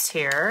hearts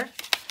here.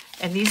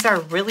 And these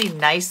are really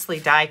nicely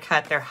die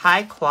cut. They're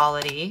high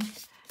quality,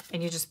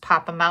 and you just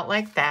pop them out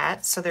like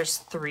that. So there's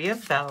 3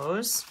 of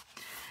those.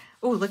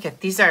 Oh, look at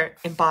these are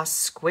embossed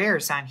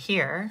squares on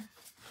here.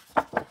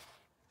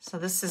 So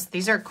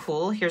these are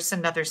cool. Here's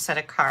another set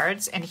of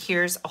cards, and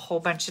here's a whole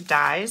bunch of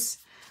dies.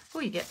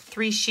 Oh, you get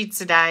 3 sheets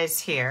of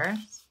dies here.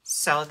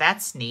 So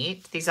that's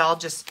neat. These all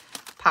just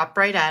pop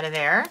right out of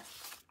there.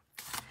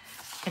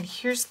 And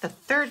here's the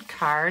third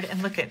card.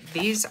 And look at,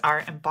 these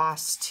are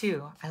embossed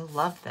too. I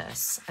love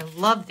this. I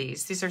love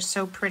these. These are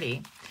so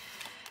pretty.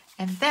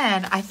 And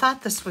then I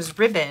thought this was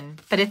ribbon,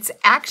 but it's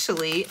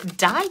actually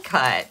die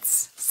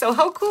cuts. So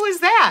how cool is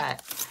that?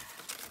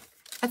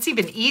 That's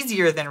even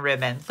easier than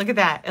ribbon. Look at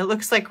that. It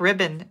looks like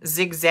ribbon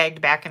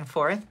zigzagged back and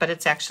forth, but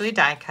it's actually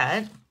die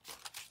cut.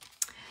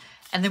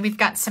 And then we've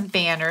got some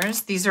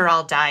banners. These are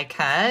all die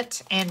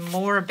cut. And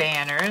more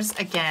banners.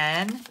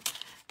 Again,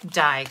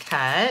 die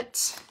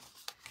cut.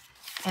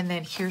 And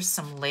then here's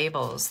some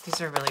labels.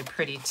 These are really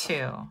pretty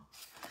too.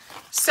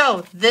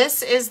 So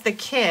this is the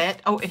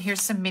kit. Oh, and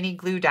here's some mini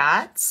glue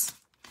dots.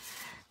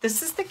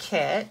 This is the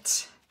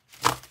kit.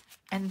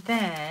 And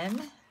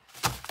then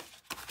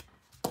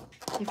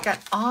you've got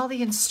all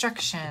the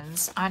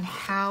instructions on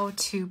how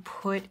to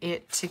put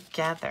it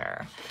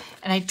together.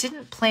 And I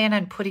didn't plan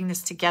on putting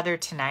this together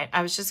tonight.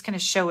 I was just going to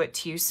show it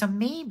to you. So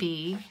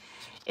maybe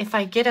if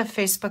I get a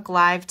Facebook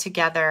Live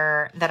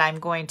together that I'm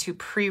going to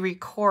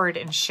pre-record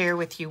and share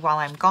with you while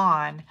I'm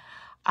gone,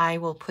 I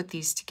will put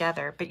these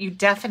together. But you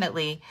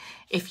definitely,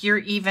 if you're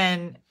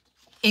even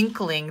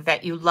inkling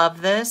that you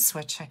love this,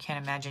 which I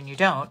can't imagine you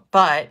don't,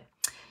 but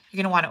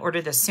you're going to want to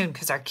order this soon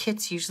because our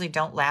kits usually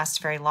don't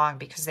last very long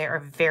because they are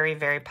very,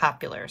 very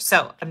popular.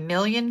 So, A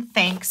Million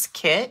Thanks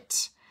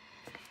kit.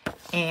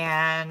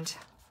 And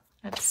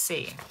let's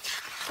see.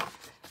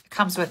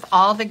 Comes with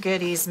all the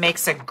goodies,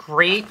 makes a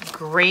great,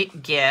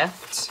 great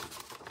gift.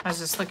 I was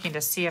just looking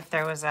to see if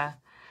there was a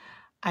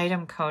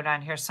item code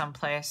on here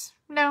someplace.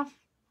 No.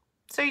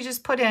 So you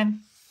just put in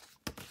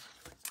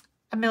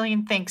A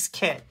Million Thanks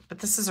kit. But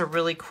this is a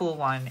really cool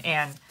one,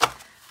 and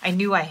I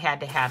knew I had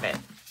to have it.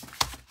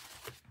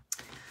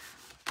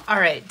 All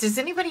right. Does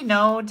anybody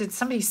know? Did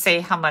somebody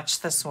say how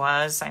much this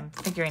was? I'm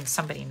figuring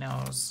somebody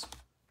knows.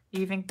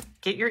 You even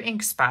get your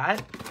ink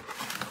spot.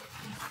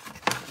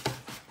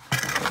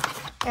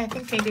 I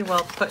think maybe we'll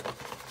put,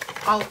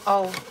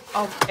 I'll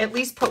at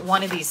least put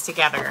one of these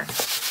together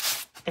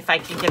if I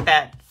can get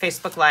that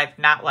Facebook Live,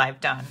 not live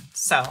done.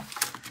 So,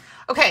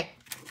 okay.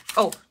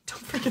 Oh,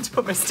 don't forget to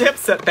put my stamp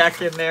set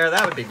back in there.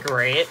 That would be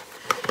great.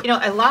 You know,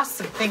 I lost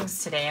some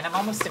things today and I'm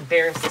almost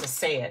embarrassed to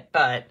say it,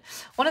 but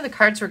one of the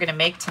cards we're going to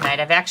make tonight,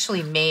 I've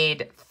actually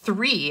made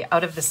 3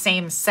 out of the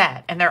same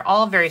set, and they're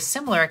all very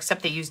similar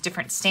except they use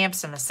different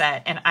stamps in the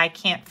set, and I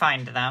can't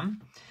find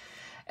them.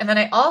 And then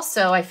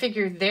I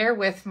figured there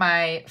with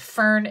my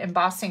Fern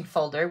embossing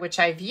folder, which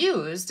I've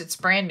used, it's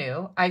brand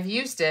new. I've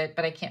used it,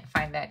 but I can't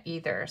find that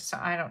either. So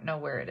I don't know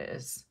where it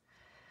is.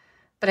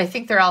 But I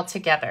think they're all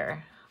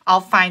together. I'll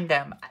find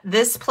them.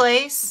 This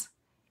place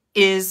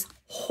is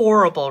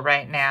horrible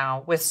right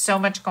now with so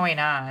much going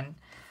on.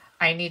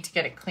 I need to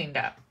get it cleaned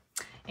up.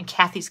 And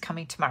Kathy's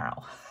coming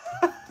tomorrow.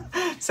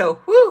 So,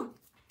 whoo!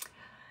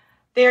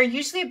 They're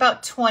usually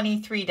about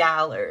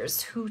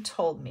 $23. Who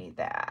told me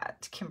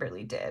that?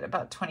 Kimberly did.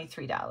 About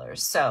 $23.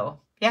 So,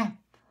 yeah.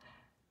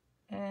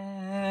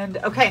 And,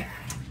 okay.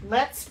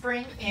 Let's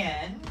bring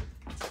in,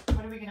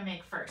 what are we going to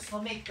make first?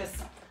 We'll make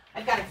this.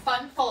 I've got a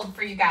fun fold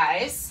for you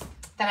guys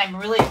that I'm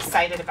really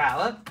excited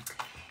about.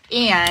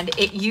 And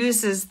it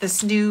uses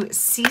this new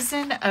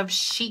Season of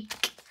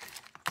Chic.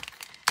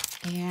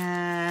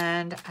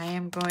 And I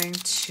am going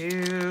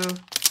to...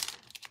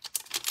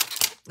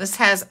 This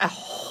has a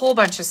whole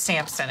bunch of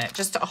stamps in it,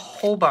 just a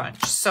whole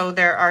bunch. So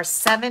there are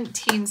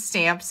 17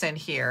 stamps in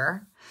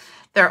here.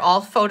 They're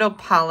all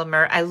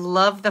photopolymer. I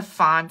love the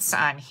fonts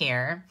on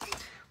here.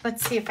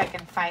 Let's see if I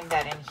can find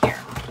that in here.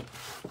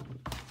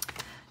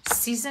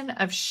 Season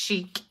of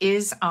Chic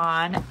is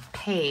on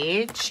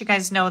page. You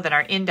guys know that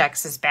our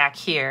index is back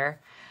here.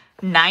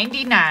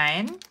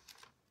 99.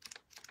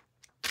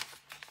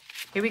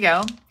 Here we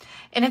go.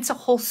 And it's a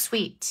whole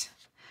suite.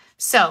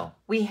 So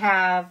we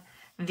have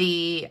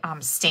the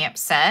stamp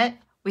set.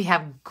 We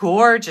have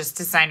gorgeous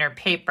designer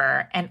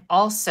paper, and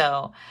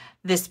also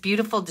this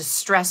beautiful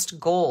distressed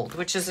gold,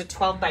 which is a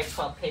 12 by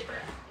 12 paper.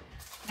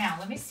 Now,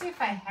 let me see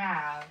if I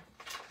have,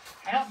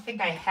 I don't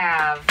think I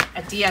have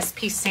a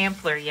DSP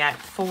sampler yet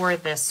for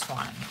this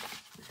one.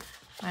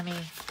 Let me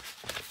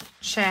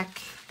check,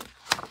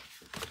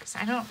 because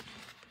I don't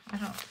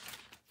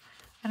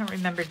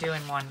remember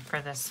doing one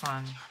for this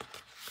one.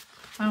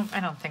 Oh,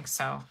 I don't think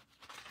so.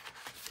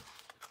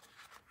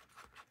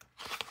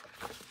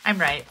 I'm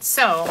right.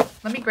 So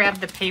let me grab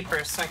the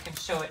paper so I can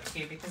show it to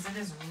you because it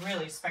is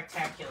really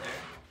spectacular.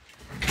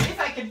 If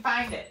I can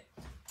find it.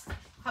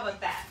 How about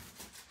that?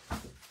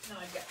 No,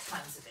 I've got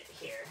tons of it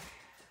here.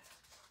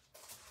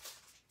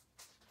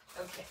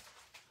 Okay.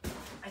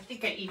 I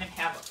think I even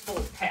have a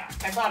full pack.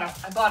 I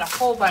bought a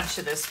whole bunch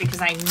of this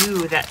because I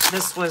knew that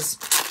this was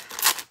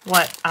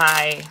what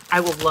I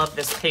will love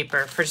this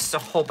paper for just a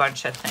whole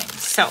bunch of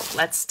things. So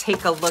let's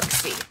take a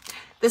look-see.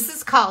 This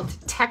is called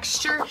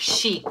Texture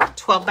Chic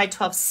 12 by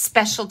 12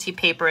 specialty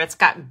paper. It's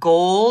got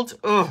gold,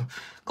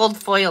 gold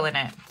foil in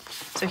it.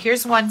 So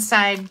here's one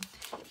side,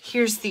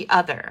 here's the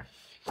other.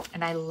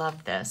 And I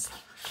love this.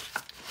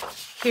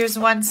 Here's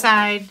one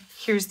side,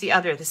 here's the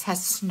other. This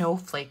has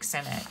snowflakes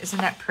in it. Isn't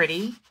that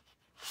pretty?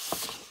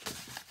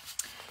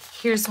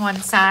 Here's one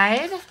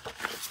side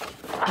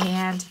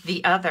and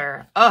the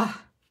other.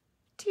 Oh,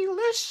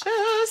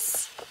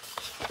 delicious.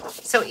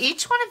 So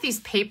each one of these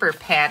paper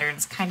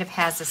patterns kind of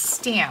has a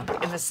stamp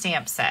in the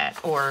stamp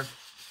set, or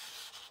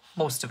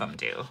most of them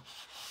do.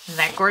 Isn't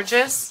that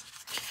gorgeous?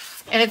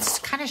 And it's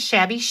kind of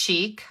shabby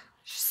chic.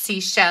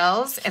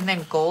 Seashells and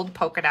then gold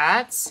polka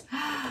dots.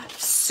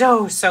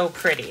 So, so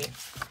pretty.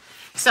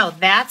 So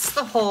that's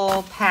the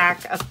whole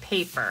pack of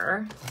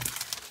paper.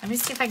 Let me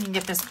see if I can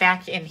get this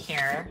back in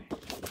here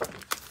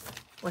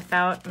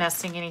without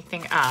messing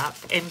anything up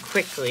and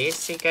quickly,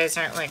 so you guys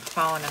aren't like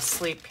falling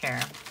asleep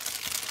here.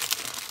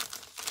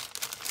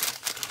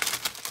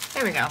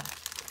 There we go.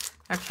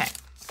 Okay.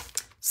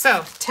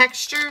 So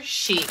texture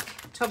chic.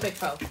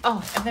 Tobacco.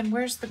 Oh, and then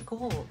where's the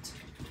gold?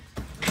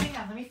 Hang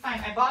on, let me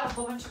find. I bought a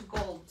whole bunch of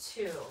gold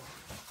too.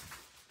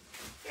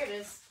 Here it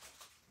is.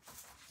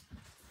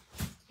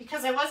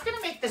 Because I was going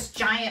to make this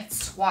giant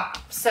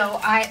swap. So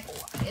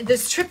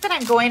this trip that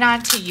I'm going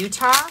on to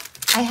Utah,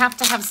 I have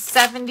to have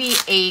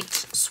 78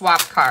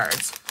 swap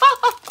cards.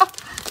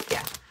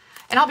 Yeah.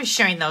 And I'll be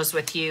sharing those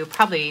with you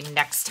probably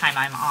next time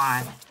I'm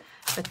on.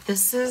 But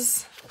this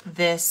is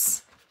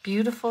this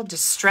beautiful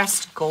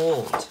distressed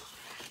gold.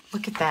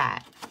 Look at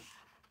that.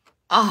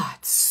 Oh,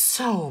 it's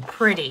so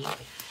pretty.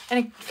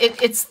 And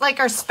it's like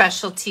our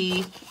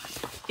specialty.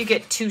 You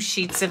get 2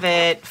 sheets of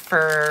it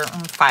for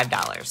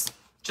 $5.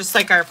 Just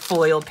like our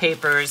foil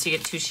papers, you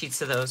get 2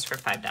 sheets of those for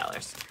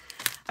 $5.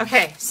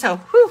 Okay, so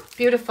whew,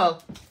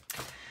 beautiful.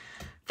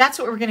 That's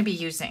what we're going to be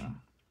using.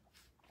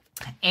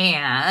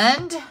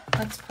 And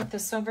let's put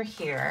this over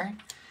here.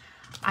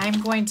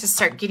 I'm going to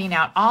start getting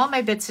out all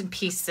my bits and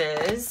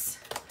pieces.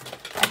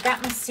 I've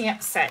got my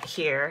stamp set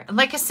here. And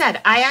like I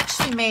said, I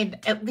actually made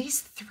at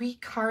least 3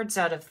 cards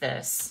out of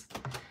this.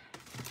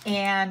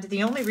 And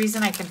the only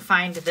reason I can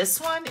find this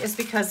one is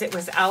because it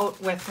was out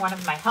with one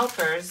of my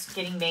helpers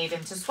getting made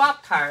into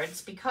swap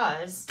cards,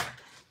 because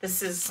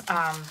this is,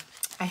 I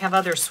have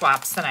other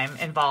swaps that I'm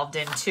involved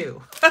in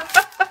too.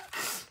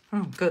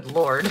 Oh, good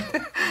Lord.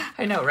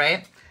 I know,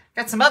 right?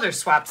 Got some other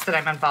swaps that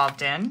I'm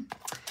involved in.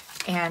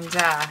 And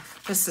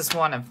this is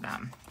one of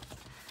them.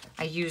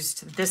 I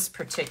used this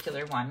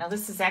particular one. Now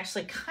this is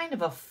actually kind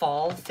of a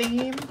fall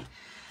theme.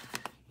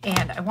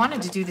 And I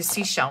wanted to do the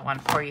seashell one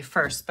for you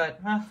first,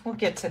 but well, we'll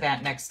get to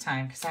that next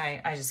time because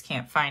I just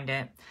can't find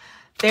it.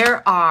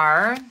 There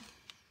are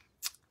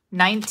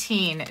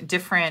 19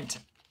 different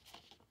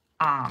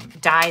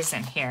dies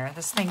in here.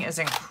 This thing is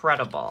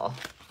incredible.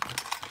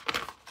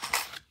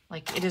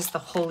 Like, it is the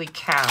holy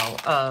cow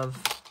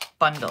of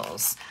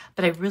bundles.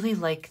 But I really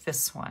like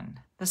this one.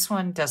 This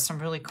one does some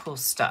really cool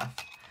stuff.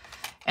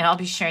 And I'll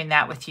be sharing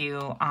that with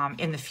you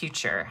in the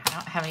future. I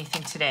don't have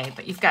anything today,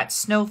 but you've got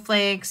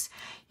snowflakes,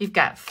 you've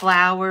got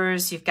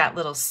flowers, you've got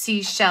little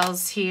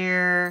seashells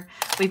here,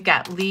 we've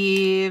got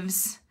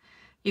leaves,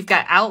 you've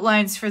got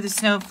outlines for the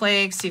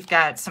snowflakes, you've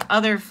got some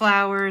other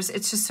flowers.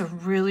 It's just a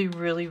really,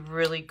 really,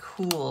 really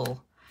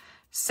cool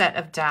set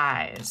of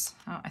dies.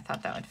 Oh, I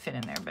thought that would fit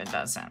in there, but it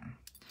doesn't.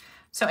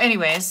 So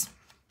anyways,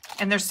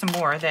 and there's some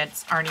more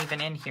that aren't even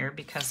in here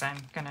because I'm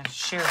gonna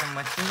share them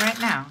with you right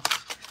now.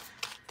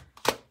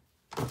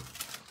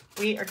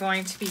 We are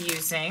going to be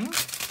using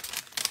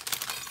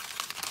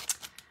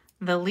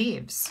the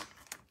leaves.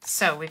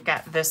 So we've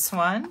got this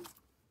one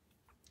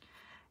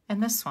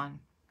and this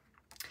one.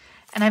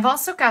 And I've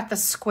also got the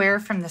square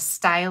from the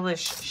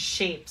Stylish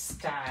Shapes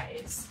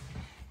dies.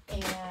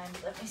 And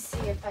let me see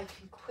if I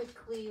can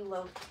quickly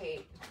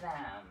locate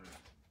them.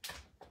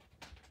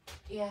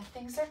 Yeah,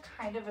 things are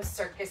kind of a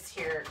circus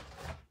here.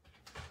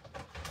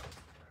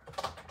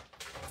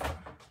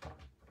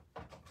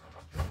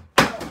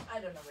 Oh, I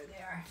don't know where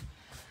they are.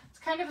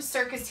 Kind of a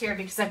circus here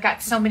because I've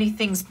got so many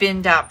things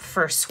binned up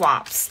for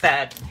swaps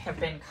that have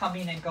been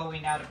coming and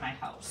going out of my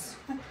house.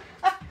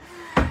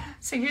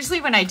 So usually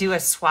when I do a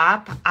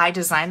swap, I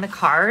design the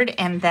card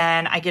and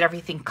then I get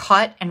everything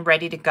cut and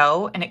ready to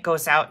go, and it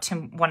goes out to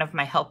one of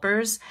my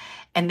helpers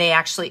and they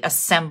actually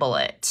assemble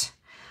it,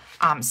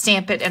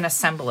 stamp it and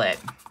assemble it.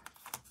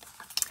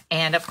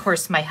 And of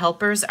course my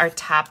helpers are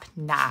top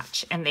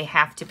notch, and they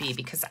have to be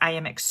because I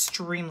am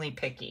extremely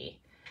picky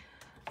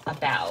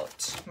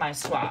about my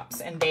swaps,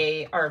 and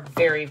they are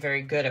very,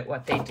 very good at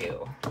what they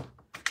do.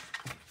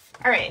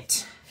 All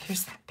right,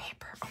 here's that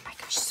paper. Oh my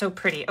gosh, so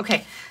pretty.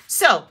 Okay,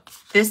 so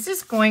this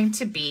is going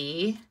to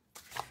be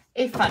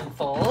a fun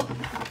fold,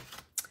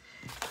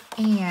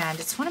 and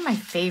it's one of my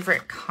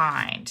favorite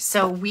kind.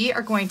 So we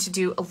are going to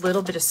do a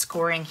little bit of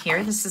scoring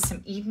here. This is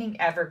some Evening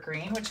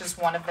Evergreen, which is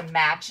one of the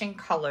matching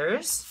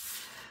colors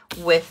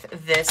with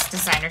this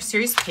designer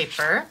series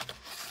paper.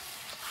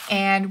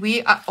 And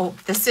we,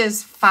 this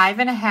is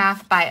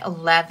 5.5 by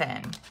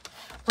 11.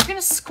 We're gonna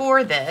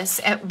score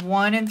this at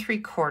 1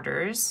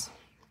 3/4.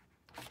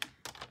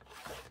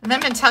 And then I'm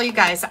gonna tell you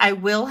guys, I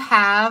will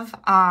have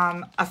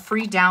a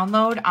free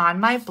download on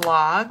my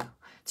blog.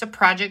 It's a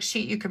project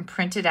sheet. You can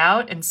print it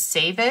out and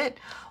save it,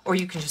 or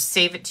you can just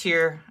save it to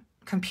your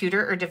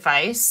computer or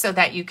device so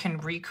that you can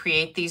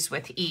recreate these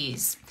with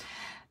ease.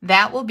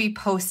 That will be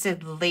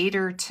posted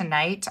later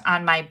tonight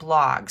on my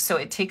blog. So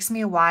it takes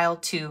me a while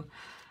to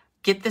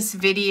get this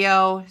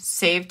video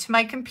saved to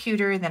my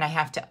computer, then I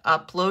have to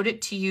upload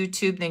it to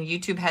YouTube. Then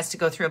YouTube has to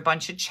go through a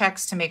bunch of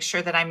checks to make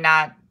sure that I'm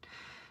not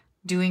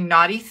doing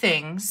naughty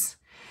things.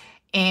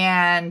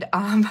 And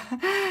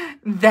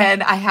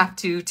then I have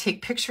to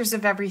take pictures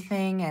of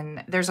everything,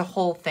 and there's a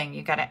whole thing.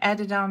 You got to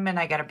edit them, and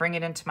I got to bring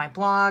it into my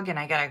blog, and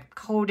I got to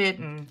code it,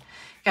 and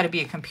got to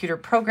be a computer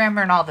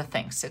programmer and all the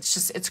things.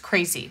 It's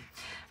crazy.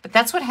 But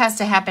that's what has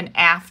to happen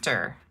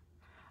after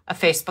a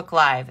Facebook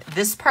Live.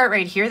 This part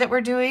right here that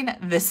we're doing,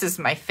 this is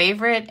my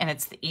favorite, and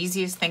it's the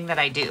easiest thing that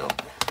I do.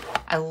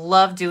 I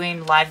love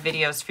doing live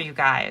videos for you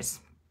guys,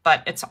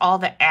 but it's all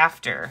the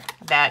after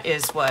that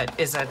is what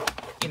is a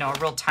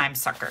real time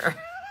sucker.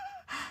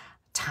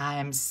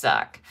 Time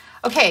suck.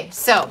 Okay,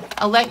 so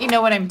I'll let you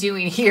know what I'm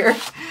doing here.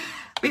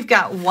 We've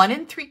got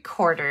 1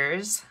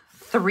 3/4,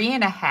 3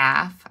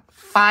 1/2,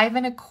 5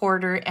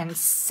 1/4, and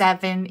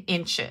 7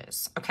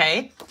 inches.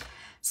 Okay,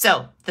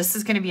 so this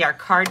is going to be our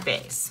card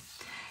base.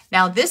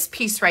 Now this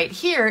piece right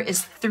here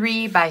is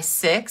 3 by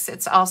 6.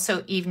 It's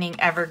also evening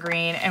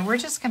evergreen, and we're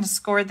just going to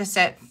score this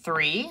at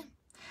 3.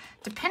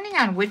 Depending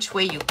on which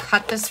way you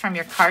cut this from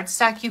your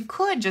cardstock, you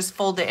could just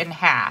fold it in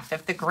half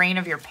if the grain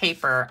of your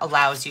paper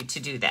allows you to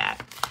do that.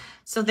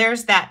 So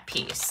there's that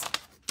piece.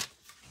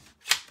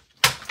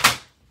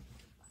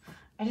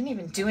 I didn't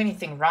even do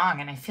anything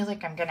wrong, and I feel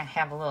like I'm going to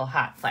have a little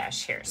hot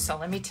flash here. So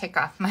let me take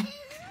off my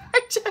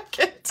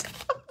jacket.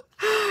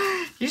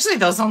 Usually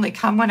those only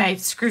come when I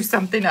screw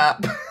something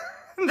up.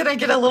 Then I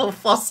get a little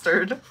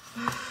flustered.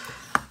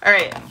 All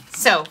right,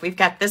 so we've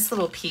got this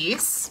little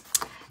piece.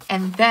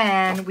 And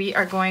then we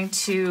are going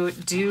to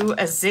do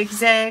a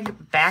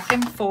zigzag back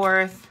and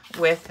forth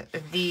with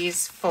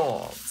these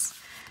folds.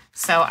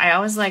 So I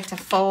always like to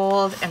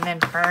fold and then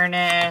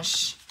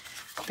burnish.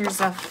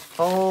 Here's a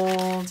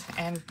fold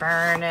and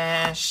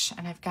burnish.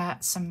 And I've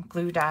got some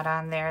glue dot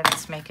on there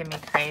that's making me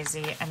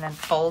crazy. And then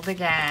fold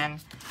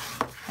again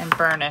and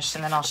burnish.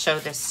 And then I'll show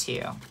this to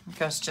you. It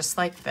goes just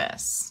like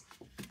this.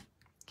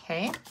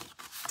 Okay.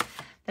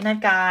 Then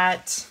I've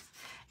got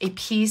a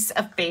piece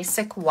of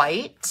basic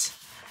white.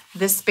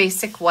 This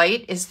basic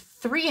white is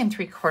 3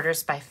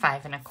 3/4 by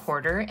 5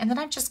 1/4, and then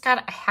I've just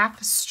got a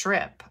half a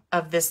strip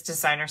of this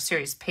designer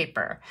series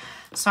paper.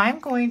 So I'm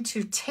going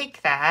to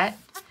take that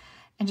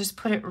and just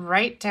put it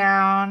right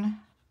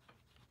down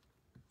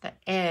the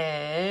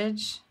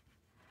edge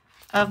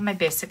of my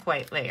basic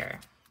white layer.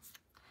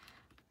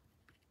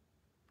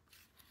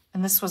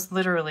 And this was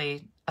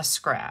literally a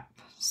scrap.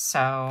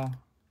 So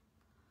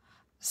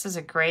this is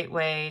a great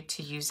way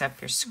to use up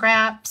your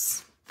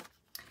scraps.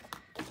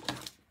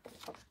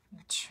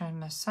 Trim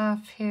this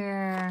off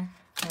here.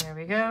 There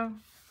we go.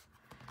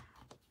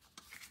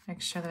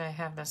 Make sure that I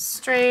have this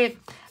straight.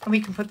 And we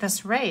can put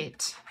this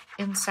right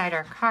inside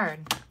our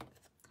card.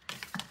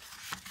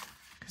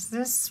 Because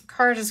this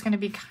card is going to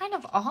be kind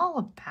of all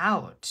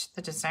about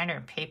the designer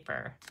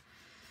paper.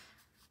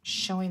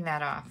 Showing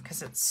that off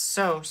because it's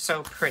so,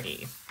 so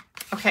pretty.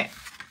 Okay,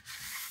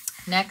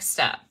 next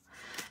up.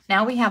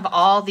 Now we have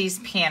all these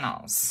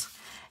panels.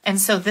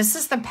 And so this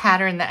is the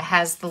pattern that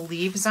has the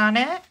leaves on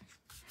it.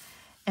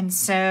 And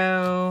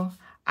so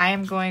I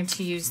am going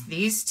to use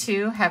these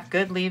two, have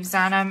good leaves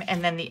on them,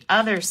 and then the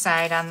other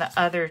side on the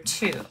other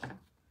two.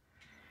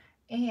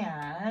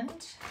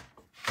 And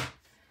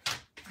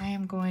I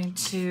am going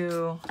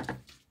to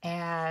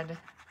add,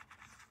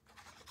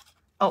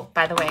 oh,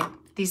 by the way,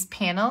 these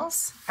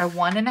panels are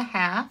 1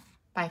 1/2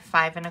 by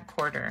 5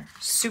 1/4.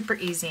 Super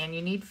easy, and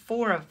you need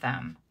 4 of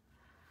them.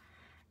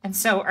 And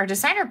so our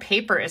designer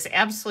paper is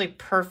absolutely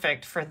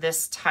perfect for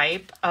this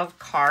type of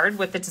card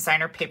with the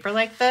designer paper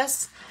like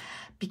this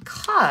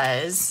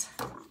because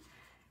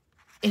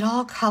it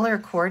all color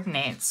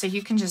coordinates. So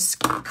you can just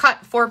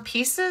cut 4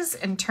 pieces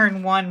and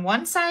turn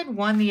one side,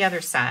 one the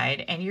other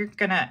side, and you're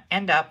gonna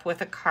end up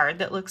with a card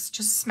that looks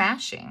just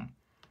smashing.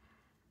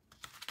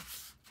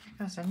 There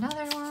goes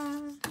another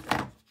one.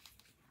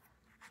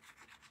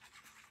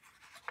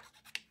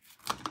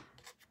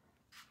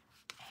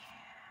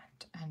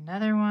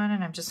 Another one,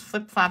 and I'm just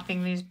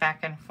flip-flopping these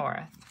back and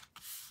forth.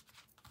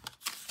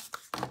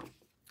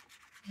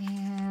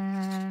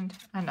 And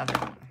another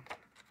one.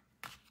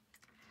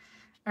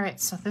 All right,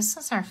 so this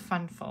is our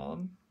fun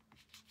fold.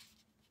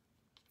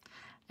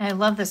 And I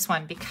love this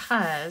one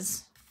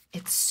because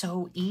it's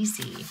so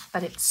easy,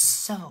 but it's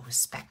so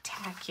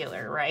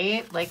spectacular,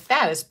 right? Like,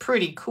 that is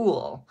pretty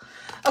cool.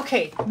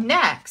 Okay,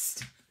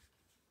 next,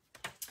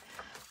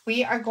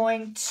 we are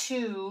going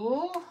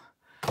to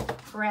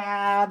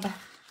grab...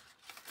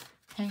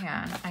 Hang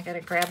on, I gotta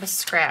grab a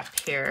scrap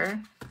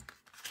here.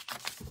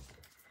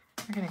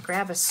 We're gonna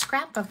grab a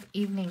scrap of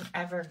evening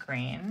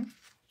evergreen.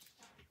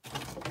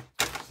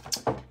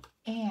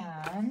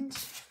 And,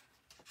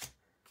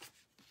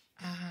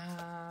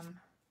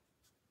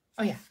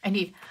 oh yeah,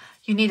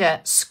 you need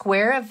a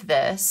square of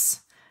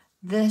this.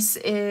 This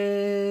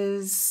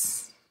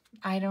is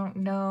I don't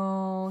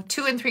know,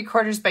 2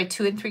 3/4 by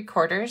 2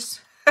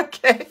 3/4.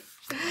 Okay,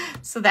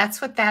 so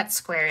that's what that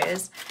square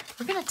is.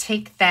 We're going to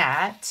take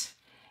that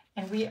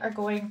and we are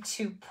going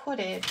to put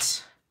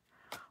it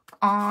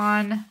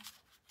on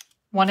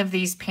one of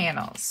these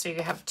panels. So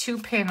you have 2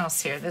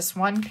 panels here. This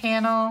one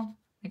panel,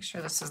 make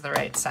sure this is the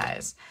right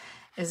size,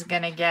 is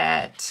going to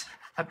get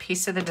a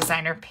piece of the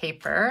designer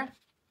paper.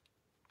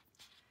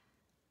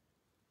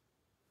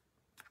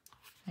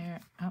 There,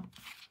 oh,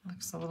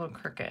 looks a little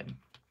crooked.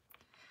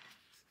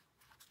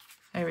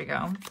 There we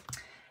go.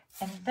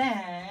 And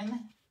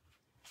then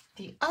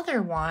the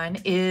other one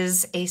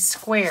is a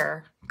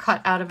square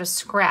cut out of a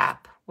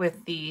scrap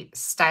with the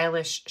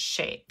stylish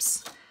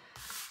shapes.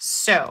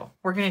 So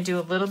we're going to do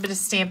a little bit of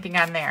stamping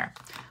on there.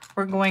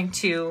 We're going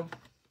to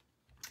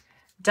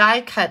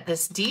die cut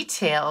this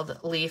detailed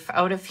leaf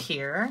out of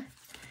here,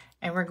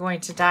 and we're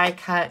going to die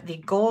cut the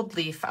gold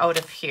leaf out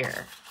of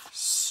here.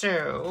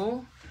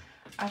 So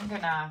I'm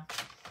gonna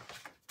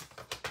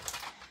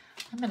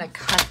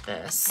cut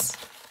this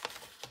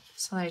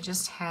so I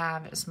just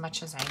have as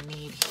much as I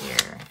need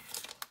here.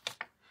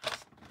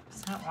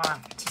 I don't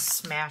want to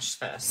smash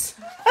this.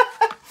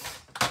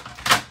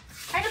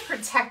 Kind of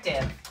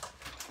protective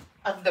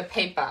of the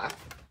paper.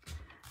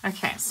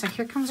 Okay, so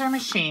here comes our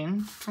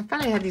machine. I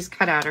thought I had these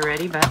cut out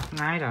already,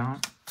 but I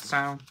don't.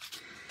 So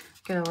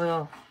get a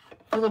little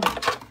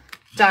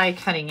die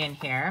cutting in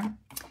here.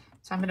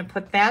 So I'm going to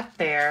put that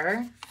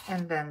there,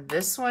 and then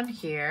this one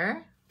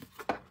here.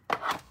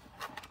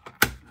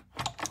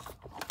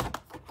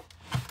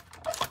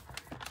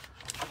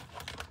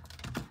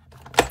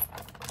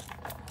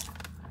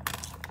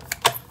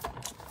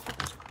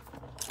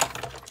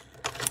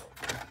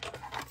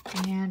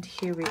 And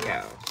here we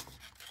go.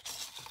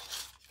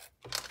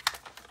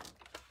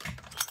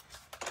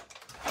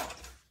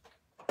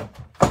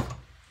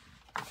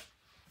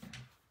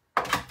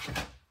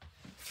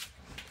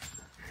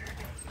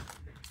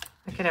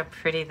 Look at how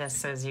pretty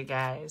this is, you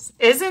guys.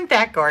 Isn't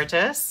that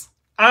gorgeous?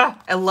 Oh,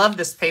 I love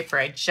this paper.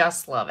 I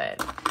just love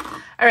it.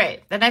 All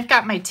right, then I've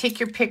got my Take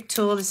Your Pick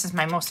tool. This is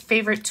my most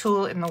favorite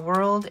tool in the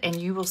world, and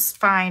you will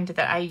find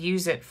that I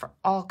use it for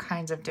all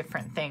kinds of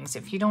different things.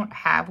 If you don't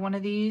have one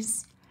of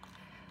these,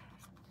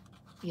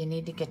 you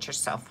need to get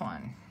yourself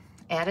one.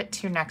 Add it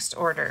to your next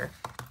order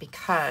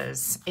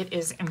because it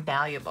is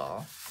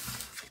invaluable.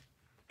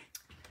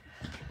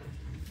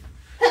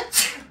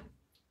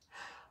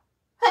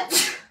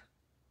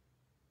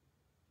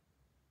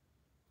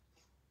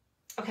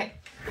 Okay,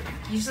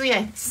 usually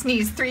I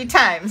sneeze 3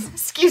 times,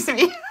 excuse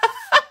me,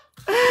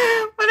 but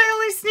I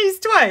only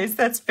sneezed twice.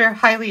 That's very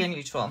highly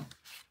unusual.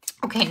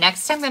 Okay,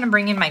 next I'm gonna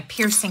bring in my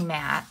piercing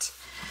mat.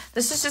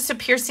 This is just a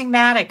piercing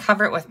mat. I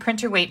cover it with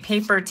printer weight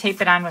paper,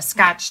 tape it on with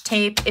Scotch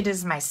tape. It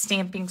is my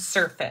stamping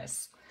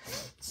surface.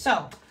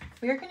 So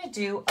we're gonna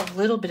do a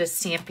little bit of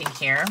stamping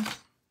here.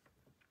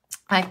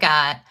 I've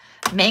got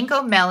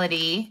Mango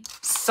Melody,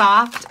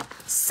 Soft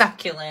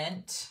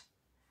Succulent,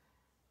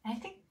 I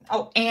think,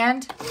 oh,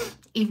 and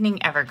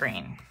Evening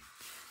Evergreen.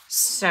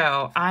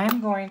 So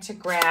I'm going to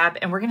grab,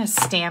 and we're gonna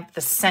stamp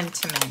the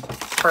sentiment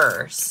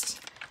first.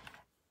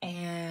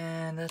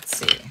 And let's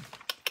see.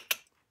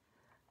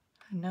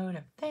 Note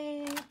of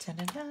fate. Da,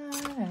 da, da,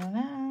 da, da,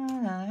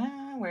 da,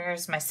 da.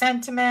 Where's my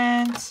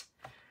sentiment?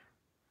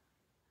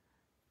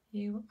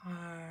 You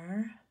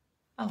are,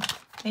 oh,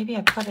 maybe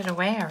I put it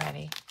away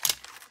already.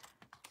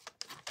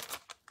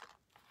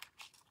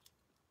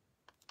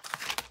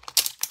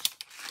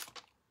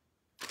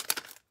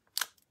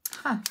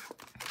 Huh.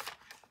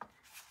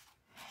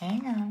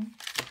 Hang on.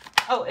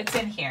 Oh, it's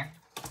in here.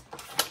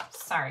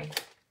 Sorry.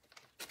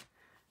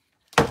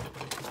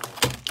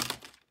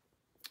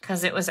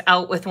 Because it was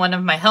out with one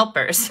of my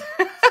helpers.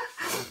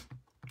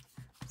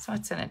 So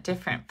it's in a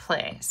different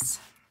place.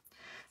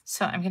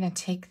 So I'm going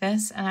to take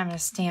this and I'm going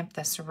to stamp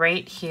this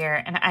right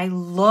here. And I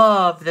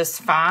love this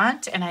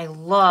font, and I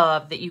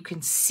love that you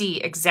can see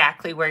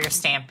exactly where you're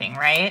stamping,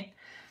 right?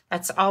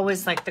 That's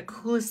always like the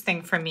coolest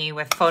thing for me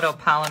with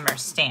photopolymer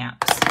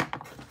stamps.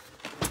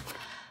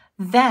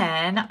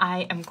 Then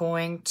I am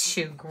going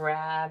to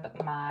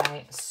grab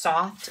my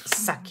Soft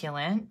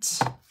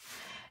Succulent,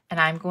 and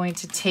I'm going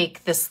to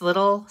take this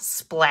little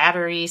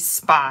splattery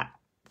spot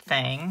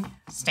thing,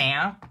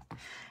 stamp,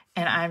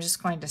 and I'm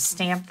just going to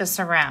stamp this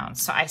around.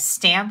 So I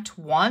stamped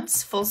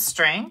once, full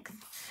strength,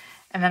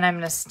 and then I'm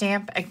going to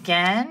stamp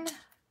again,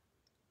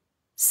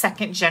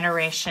 second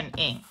generation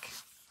ink.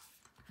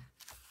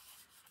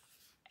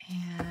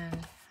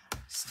 And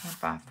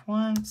stamp off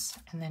once,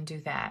 and then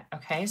do that.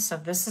 Okay, so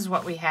this is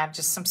what we have,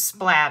 just some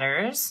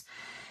splatters.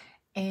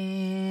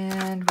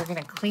 And we're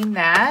going to clean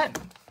that.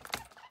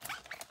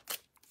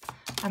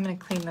 I'm going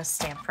to clean this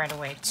stamp right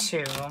away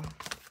too.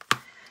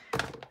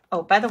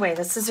 Oh, by the way,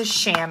 this is a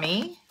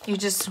chamois. You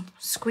just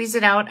squeeze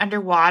it out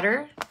under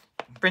water,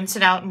 rinse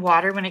it out in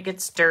water when it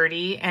gets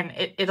dirty, and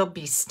it'll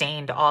be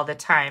stained all the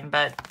time,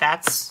 but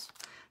that's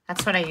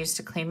what I use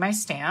to clean my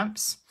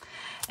stamps.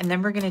 And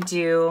then we're going to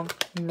do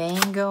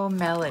Mango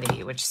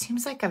Melody, which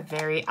seems like a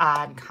very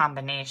odd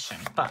combination,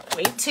 but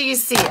wait till you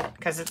see it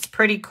because it's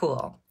pretty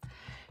cool.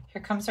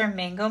 Here comes our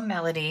Mango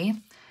Melody.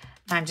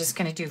 I'm just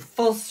going to do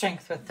full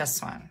strength with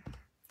this one.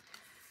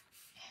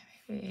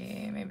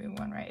 Maybe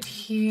one right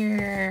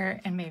here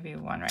and maybe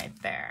one right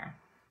there.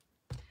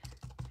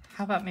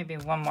 How about maybe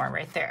one more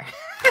right there?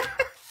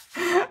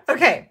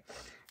 Okay,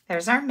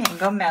 there's our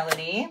Mango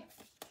Melody.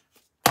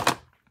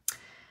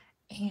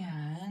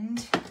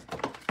 And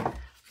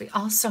we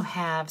also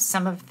have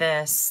some of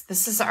this.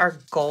 This is our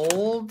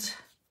gold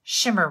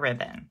shimmer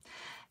ribbon.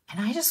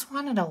 And I just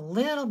wanted a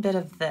little bit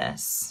of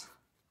this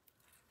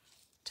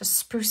to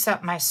spruce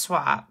up my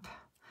swap.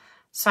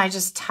 So I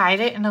just tied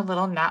it in a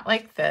little knot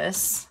like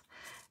this,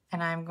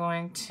 and I'm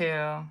going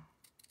to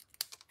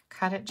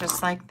cut it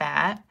just like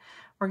that.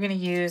 We're going to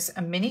use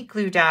a mini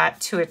glue dot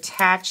to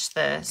attach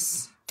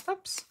this,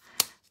 oops,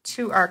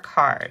 to our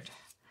card.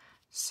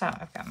 So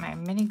I've got my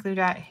mini glue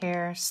dot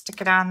here,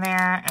 stick it on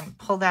there and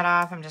pull that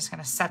off. I'm just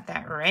going to set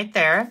that right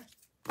there.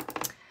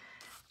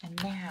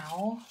 And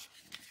now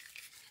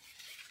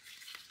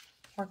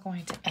we're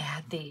going to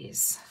add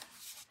these.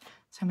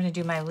 So I'm going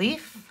to do my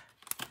leaf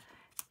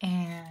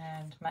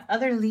and my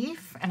other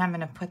leaf, and I'm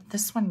going to put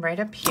this one right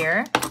up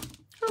here.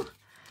 Whew.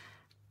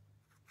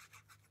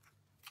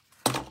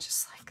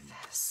 Just like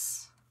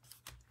this.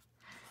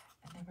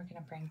 And then we're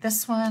going to bring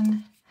this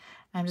one.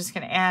 I'm just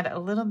going to add a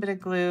little bit of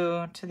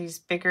glue to these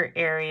bigger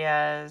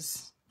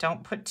areas.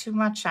 Don't put too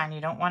much on.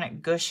 You don't want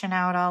it gushing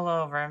out all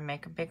over and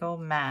make a big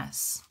old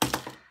mess. And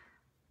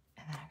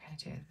then I'm going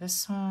to do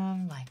this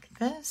one like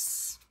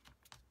this.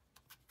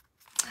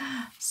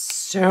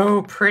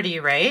 So pretty,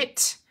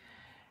 right?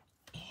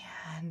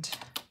 And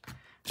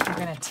we're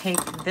going to take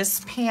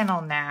this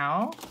panel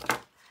now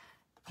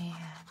and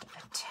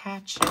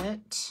attach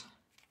it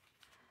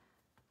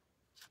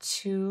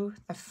to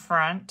the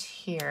front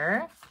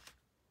here,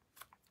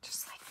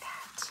 just like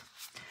that.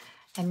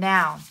 And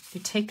now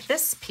you take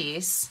this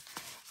piece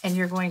and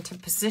you're going to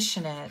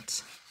position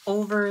it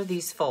over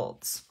these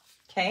folds,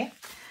 okay?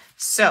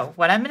 So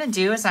what I'm going to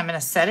do is I'm going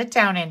to set it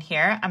down in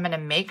here. I'm going to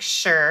make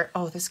sure,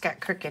 oh, this got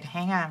crooked.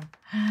 Hang on,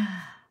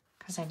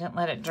 because I didn't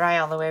let it dry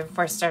all the way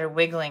before I started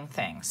wiggling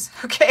things.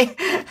 Okay,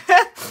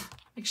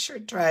 make sure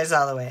it dries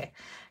all the way.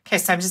 Okay,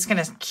 so I'm just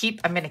going to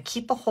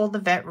keep a hold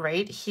of it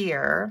right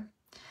here.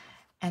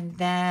 And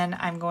then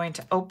I'm going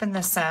to open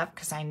this up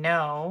because I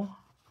know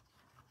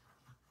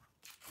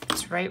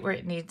it's right where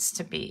it needs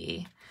to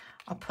be.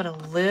 I'll put a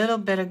little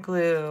bit of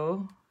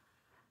glue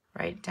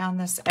right down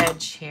this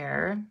edge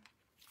here.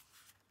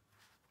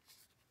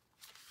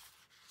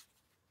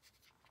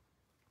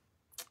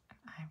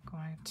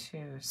 Going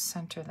to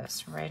center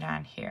this right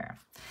on here.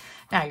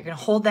 Now you're going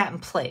to hold that in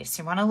place.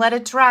 You want to let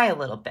it dry a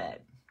little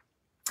bit.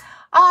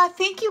 Oh,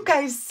 thank you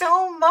guys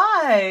so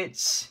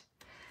much.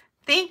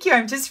 Thank you.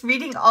 I'm just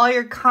reading all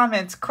your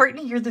comments.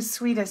 Courtney, you're the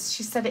sweetest.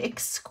 She said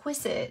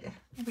exquisite.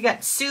 We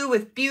got Sue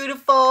with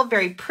beautiful,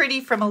 very pretty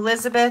from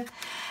Elizabeth.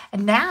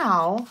 And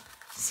now,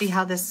 see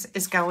how this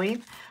is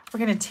going?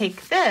 We're going to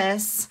take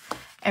this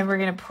and we're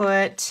going to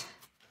put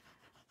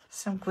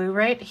some glue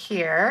right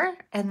here,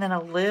 and then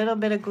a little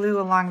bit of glue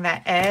along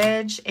that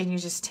edge, and you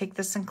just take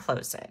this and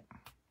close it.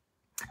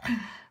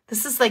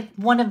 This is like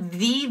one of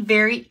the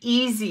very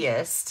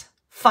easiest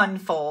fun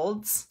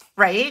folds,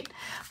 right?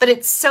 But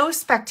it's so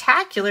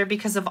spectacular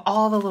because of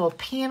all the little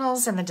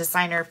panels and the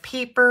designer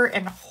paper,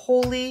 and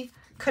holy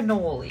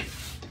cannoli.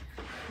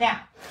 Now,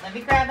 let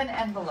me grab an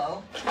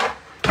envelope.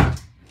 You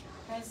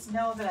guys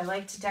know that I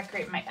like to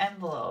decorate my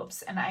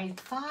envelopes, and I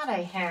thought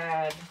I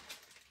had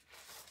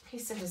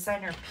piece of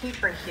designer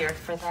paper here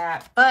for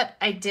that, but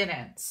I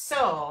didn't.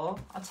 So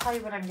I'll tell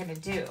you what I'm going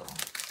to do.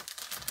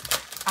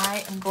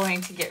 I am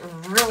going to get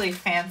really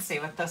fancy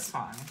with this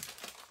one.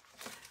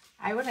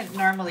 I wouldn't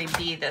normally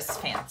be this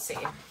fancy,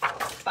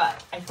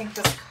 but I think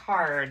this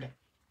card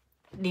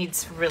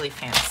needs really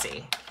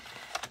fancy.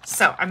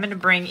 So I'm going to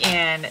bring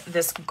in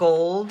this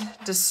gold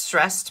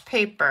distressed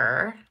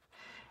paper,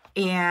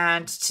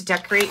 and to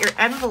decorate your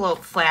envelope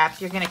flap,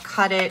 you're going to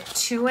cut it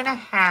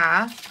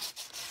 2.5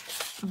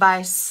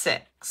 by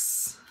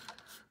 6.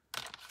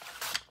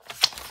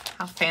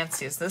 How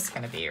fancy is this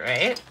going to be,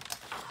 right?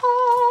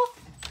 Oh,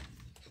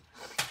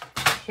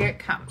 here it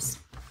comes.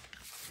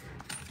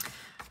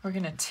 We're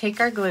going to take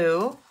our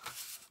glue.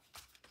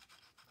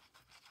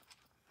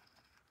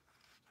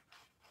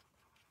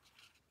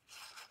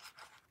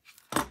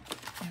 And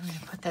we're going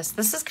to put this.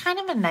 This is kind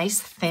of a nice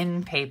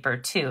thin paper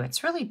too.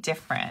 It's really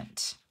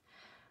different.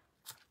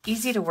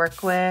 Easy to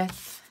work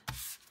with.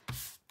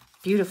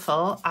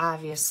 Beautiful,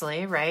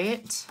 obviously,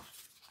 right?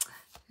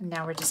 And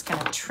now we're just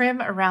going to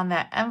trim around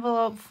that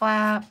envelope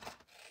flap.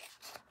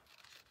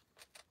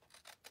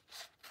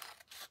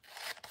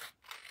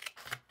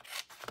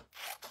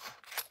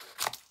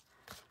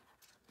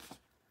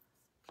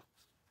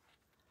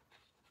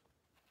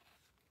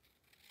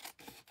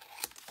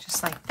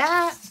 Just like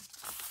that.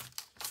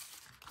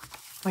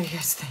 What do you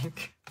guys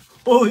think?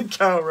 Holy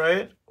cow,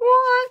 right?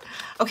 What?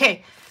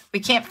 Okay, we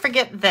can't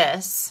forget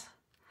this.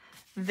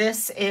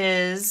 This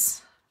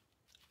is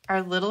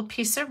our little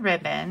piece of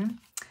ribbon.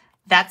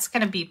 That's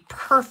going to be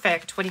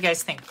perfect. What do you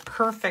guys think?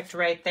 Perfect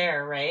right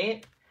there,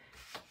 right?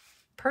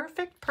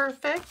 Perfect,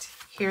 perfect.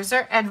 Here's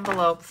our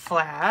envelope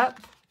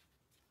flap.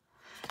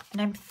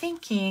 And I'm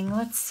thinking,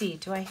 let's see,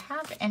 do I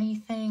have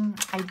anything?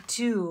 I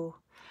do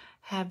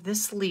have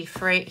this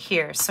leaf right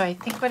here. So I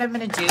think what I'm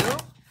going to do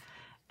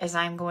is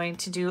I'm going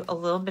to do a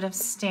little bit of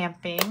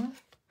stamping.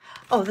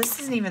 Oh, this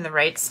isn't even the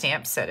right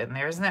stamp set in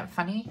there. Isn't that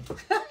funny?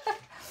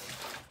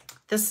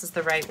 This is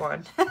the right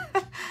one.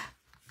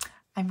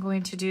 I'm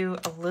going to do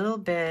a little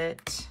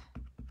bit.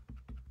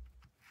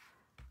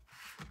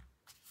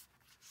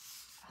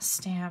 I'll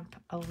stamp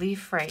a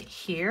leaf right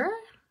here.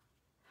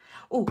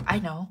 Oh, I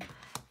know.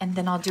 And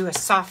then I'll do a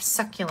soft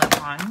succulent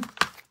one.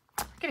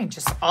 I'm getting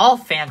just all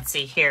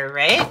fancy here,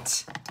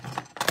 right?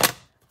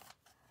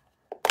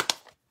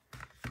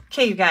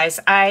 Okay, you guys,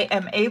 I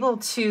am able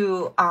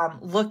to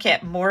look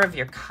at more of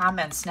your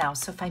comments now.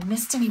 So if I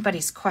missed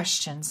anybody's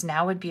questions,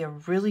 now would be a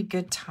really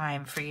good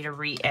time for you to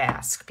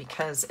re-ask,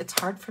 because it's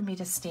hard for me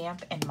to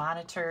stamp and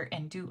monitor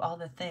and do all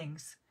the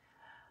things.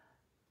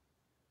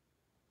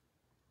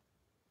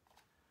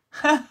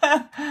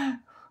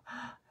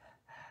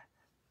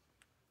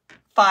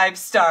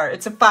 5-star.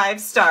 It's a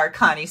 5-star,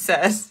 Connie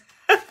says.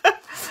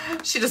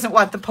 She doesn't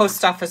want the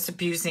post office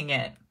abusing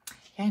it.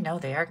 Yeah, I know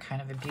they are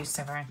kind of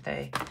abusive, aren't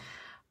they?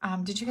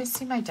 Did you guys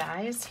see my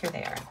dies? Here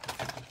they are.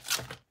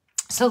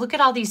 So look at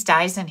all these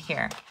dies in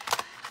here.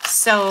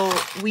 So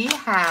we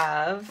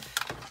have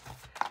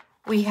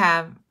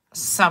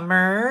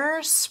summer,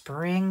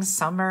 spring,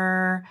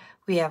 summer.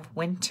 We have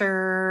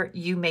winter.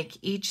 You make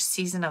each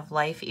season of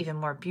life even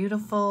more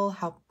beautiful.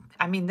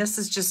 I mean, this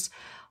is just,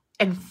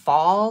 and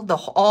fall,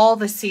 all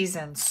the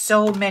seasons.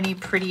 So many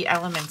pretty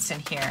elements in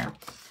here.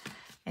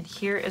 And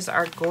here is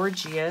our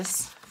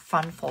gorgeous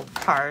fun fold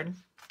card.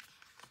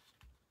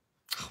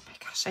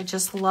 I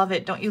just love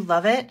it. Don't you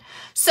love it?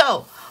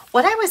 So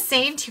what I was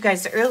saying to you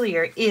guys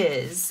earlier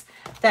is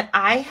that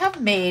I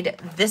have made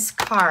this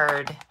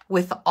card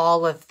with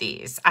all of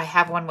these. I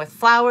have one with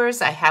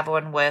flowers. I have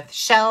one with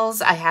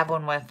shells. I have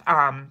one with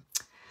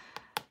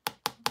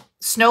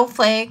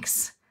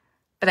snowflakes,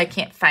 but I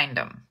can't find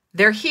them.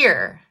 They're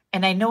here.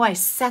 And I know I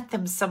set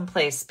them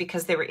someplace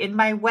because they were in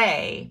my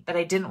way, but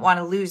I didn't want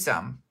to lose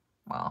them.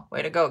 Well,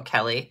 way to go,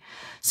 Kelly.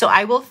 So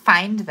I will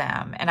find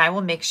them and I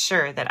will make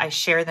sure that I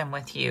share them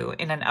with you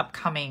in an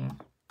upcoming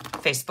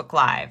Facebook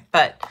Live.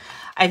 But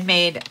I've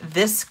made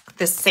this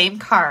same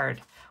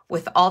card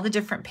with all the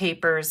different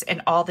papers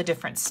and all the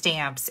different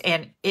stamps.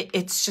 And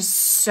it's just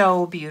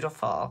so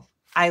beautiful.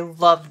 I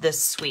love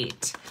this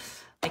suite.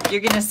 Like,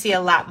 you're going to see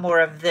a lot more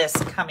of this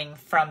coming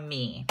from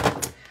me.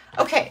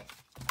 Okay.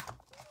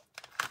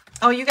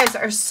 Oh, you guys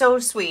are so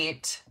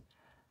sweet.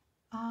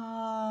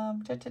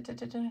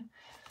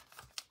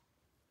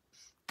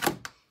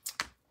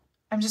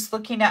 I'm just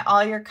looking at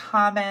all your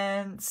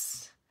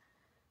comments.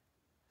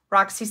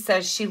 Roxy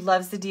says she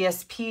loves the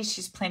DSP.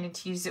 She's planning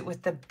to use it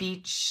with the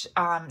beach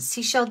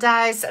seashell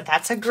dies.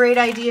 That's a great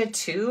idea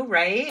too,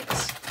 right?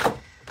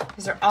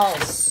 These are all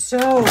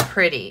so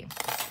pretty.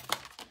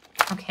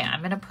 Okay, I'm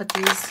going to put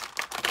these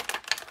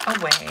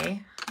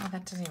away. Oh,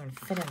 that doesn't even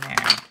fit in there.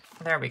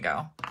 There we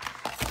go.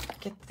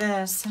 Get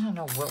this. I don't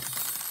know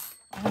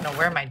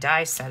where my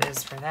die set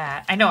is for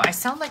that. I know I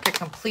sound like a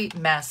complete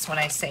mess when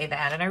I say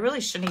that, and I really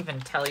shouldn't even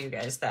tell you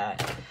guys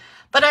that.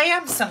 But I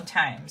am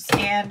sometimes,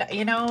 and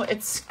you know,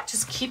 it's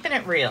just keeping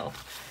it real.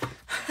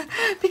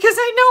 Because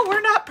I know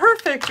we're not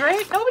perfect,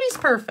 right? Nobody's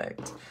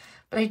perfect.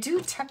 But I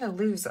do tend to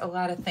lose a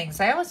lot of things.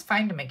 I always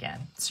find them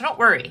again, so don't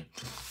worry.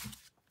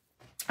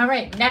 All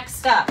right,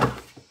 next up,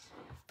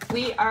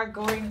 we are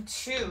going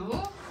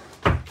to,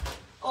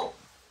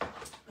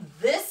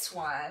 this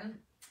one.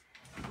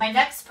 My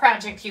next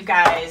project, you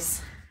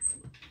guys,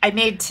 I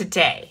made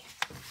today,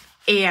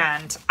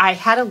 and I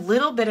had a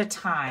little bit of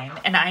time,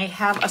 and I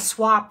have a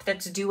swap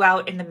that's due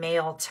out in the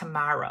mail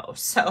tomorrow.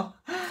 So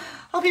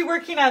I'll be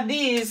working on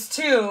these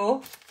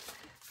too,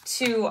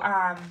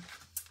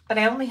 but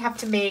I only have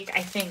to make,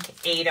 I think,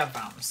 8 of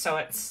them. So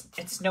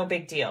it's no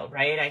big deal,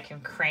 right? I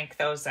can crank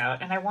those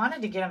out, and I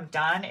wanted to get them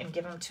done and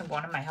give them to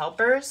one of my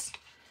helpers.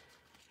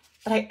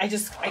 But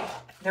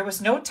there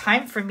was no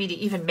time for me to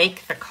even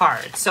make the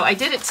card. So I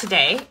did it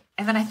today.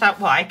 And then I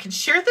thought, well, I can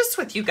share this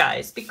with you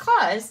guys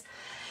because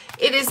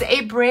it is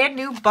a brand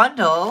new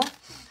bundle.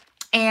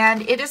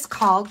 And it is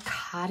called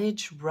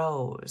Cottage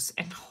Rose.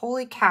 And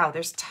holy cow,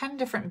 there's 10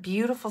 different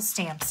beautiful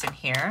stamps in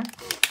here.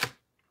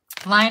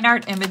 Line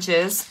art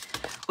images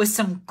with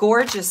some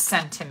gorgeous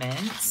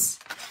sentiments.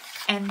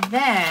 And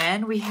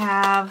then we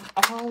have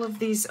all of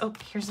these. Oh,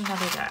 here's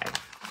another die.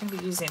 I'm going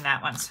to be using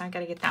that one, so I got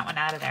to get that one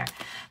out of there.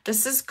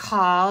 This is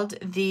called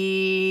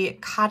the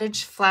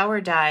Cottage Flower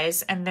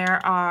Dies, and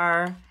there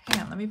are, hang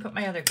on, let me put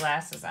my other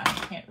glasses on. I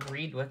can't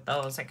read with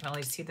those. I can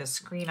only see the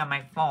screen on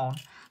my phone.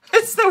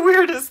 It's the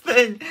weirdest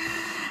thing.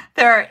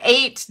 There are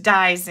 8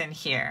 dies in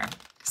here.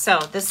 So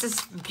this is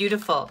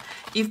beautiful.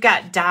 You've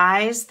got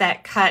dies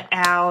that cut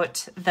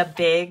out the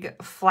big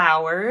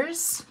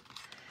flowers.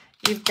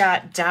 You've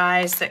got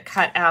dies that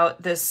cut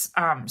out this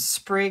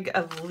sprig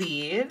of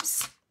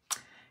leaves.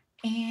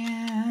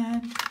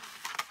 And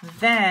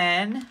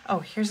Then, oh,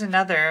 here's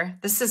another.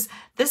 This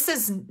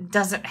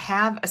doesn't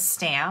have a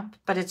stamp,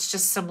 but it's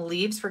just some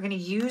leaves. We're going to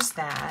use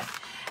that.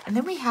 And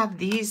then we have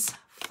these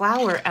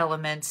flower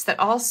elements that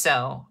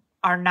also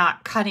are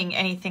not cutting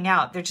anything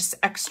out. They're just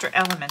extra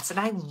elements. And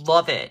I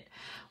love it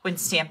when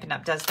Stampin'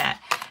 Up! Does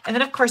that. And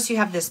then, of course, you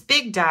have this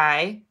big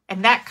die,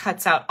 and that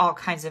cuts out all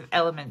kinds of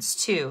elements,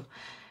 too.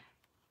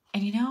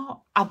 And, you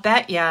know, I'll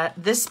bet you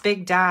this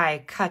big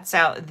die cuts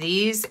out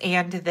these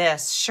and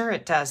this. Sure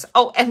it does.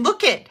 Oh, and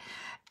look at,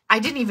 I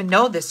didn't even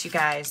know this, you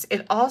guys.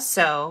 It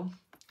also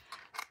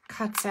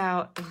cuts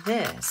out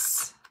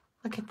this.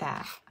 Look at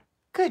that.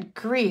 Good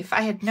grief.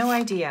 I had no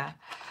idea.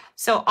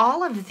 So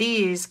all of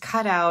these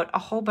cut out a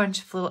whole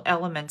bunch of little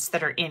elements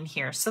that are in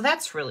here. So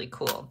that's really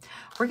cool.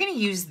 We're going to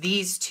use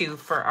these two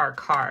for our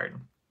card.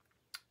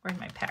 Where'd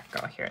my pack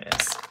go? Here it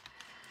is.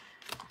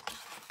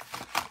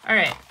 All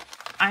right.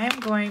 I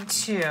am going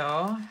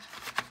to,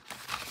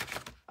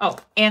 oh,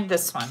 and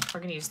this one.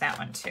 We're going to use that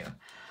one too.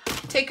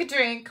 Take a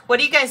drink. What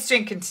are you guys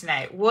drinking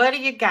tonight? What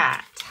do you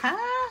got? Huh?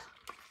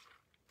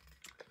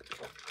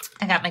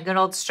 I got my good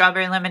old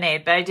strawberry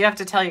lemonade, but I do have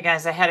to tell you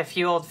guys I had a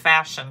few old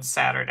fashions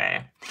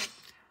Saturday.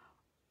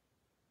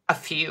 A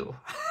few.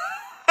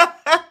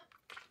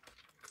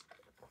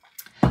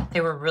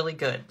 They were really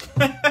good.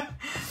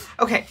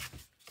 Okay.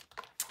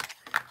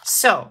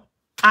 So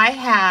I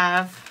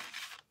have,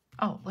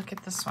 oh, look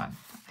at this one.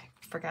 I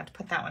forgot to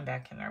put that one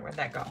back in there. Where'd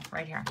that go?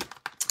 Right here.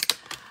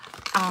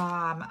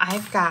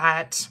 I've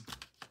got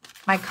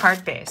my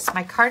card base.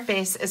 My card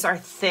base is our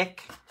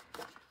thick,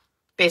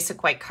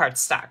 basic white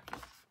cardstock.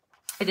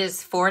 It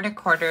is 4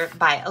 1/4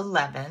 by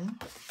 11.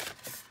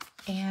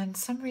 And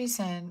some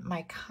reason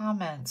my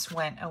comments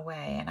went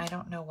away and I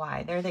don't know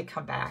why. There they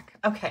come back.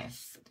 Okay.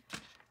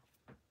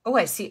 Oh,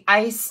 I see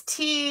iced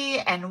tea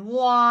and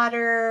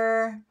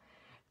water.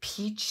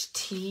 Peach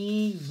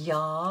tea,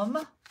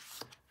 yum.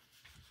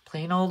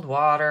 Plain old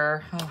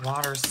water. Oh,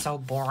 water's so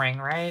boring,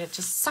 right? It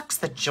just sucks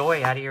the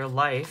joy out of your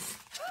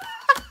life.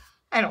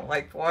 I don't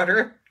like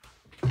water,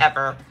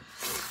 ever.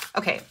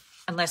 Okay,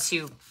 unless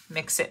you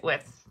mix it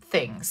with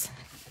things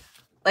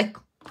like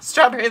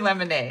strawberry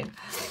lemonade.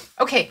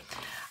 Okay,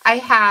 I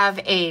have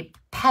a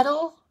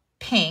petal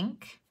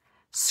pink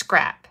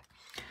scrap.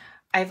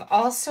 I've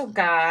also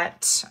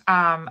got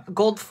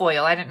gold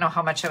foil. I didn't know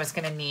how much I was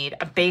going to need.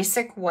 A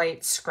basic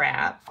white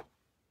scrap.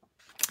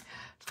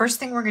 First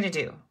thing we're going to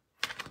do.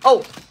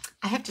 Oh,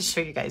 I have to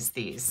show you guys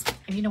these.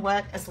 And you know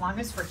what? As long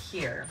as we're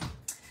here,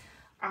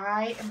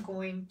 I am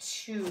going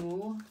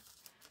to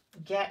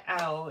get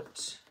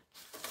out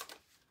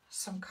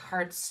some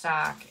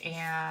cardstock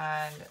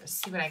and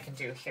see what I can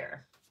do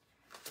here.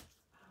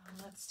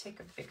 Let's take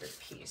a bigger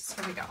piece.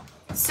 Here we go.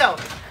 So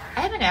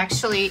I haven't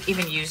actually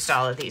even used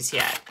all of these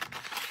yet,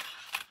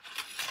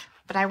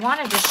 but I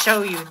wanted to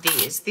show you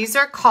these. These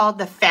are called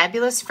the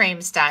Fabulous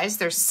Frames dies.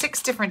 There's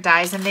 6 different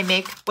dies and they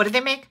make, what do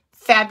they make?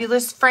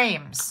 Fabulous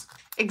frames.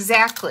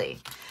 Exactly.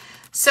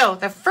 So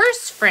the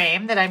first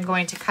frame that I'm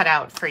going to cut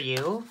out for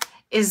you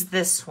is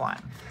this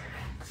one.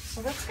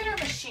 So let's get our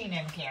machine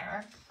in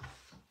here.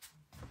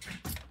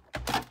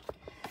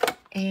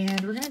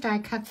 And we're going to die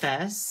cut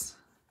this.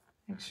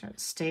 Make sure it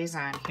stays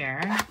on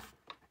here.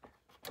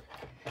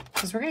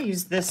 Because we're going to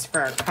use this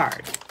for our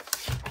card.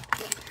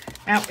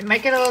 Now, it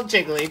might get a little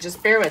jiggly.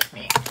 Just bear with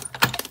me.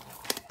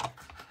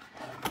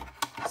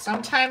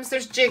 Sometimes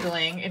there's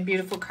jiggling in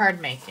beautiful card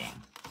making.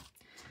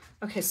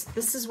 Okay, so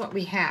this is what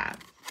we have.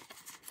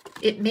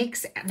 It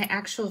makes an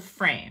actual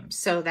frame.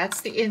 So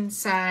that's the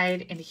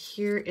inside, and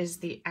here is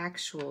the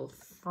actual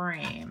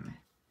frame.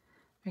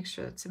 Make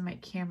sure that's in my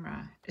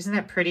camera. Isn't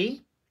that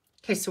pretty?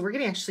 Okay, so we're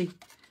going to actually,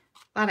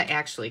 a lot of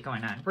actually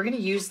going on. We're going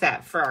to use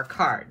that for our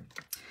card.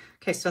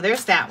 Okay, so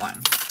there's that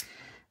one.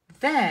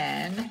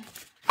 Then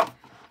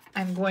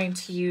I'm going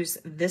to use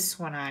this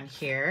one on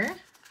here.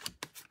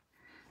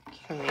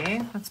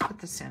 Okay, let's put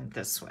this in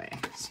this way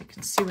so you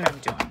can see what I'm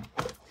doing.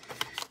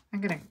 I'm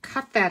going to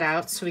cut that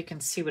out so we can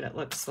see what it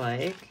looks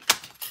like.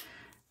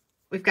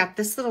 We've got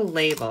this little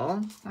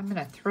label. I'm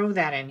going to throw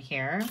that in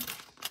here.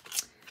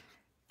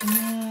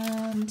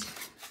 And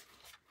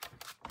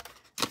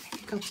I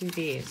think I'll do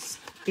these.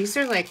 These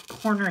are like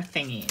corner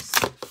thingies.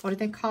 What do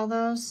they call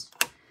those?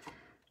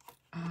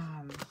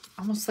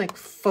 Almost like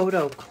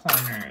photo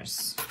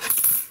corners.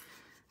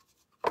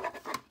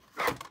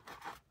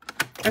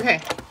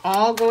 Okay,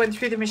 all going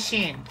through the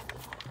machine.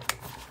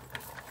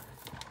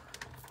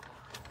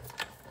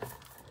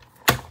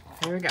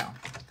 There we go.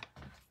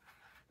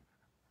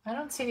 I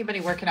don't see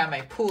anybody working on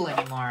my pool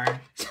anymore.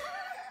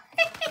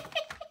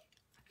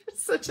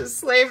 Such a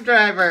slave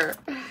driver.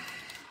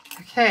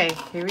 Okay,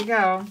 here we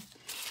go.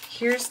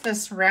 Here's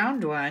this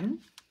round one.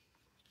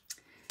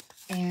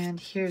 And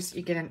here's,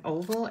 you get an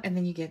oval and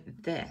then you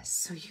get this.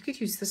 So you could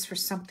use this for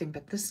something,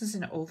 but this is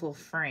an oval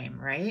frame,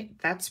 right?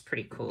 That's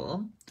pretty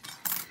cool.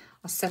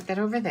 I'll set that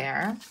over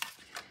there.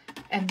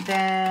 And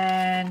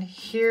then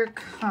here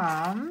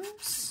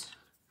comes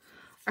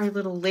our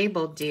little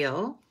label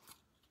deal.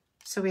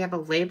 So we have a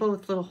label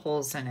with little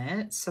holes in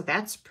it. So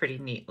that's pretty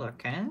neat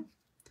looking.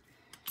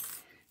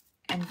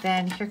 And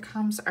then here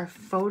comes our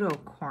photo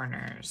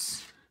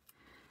corners.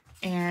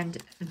 And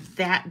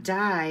that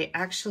die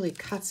actually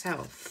cuts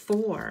out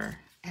 4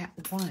 at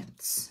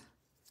once.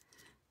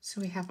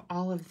 So we have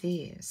all of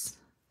these.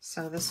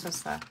 So this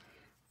was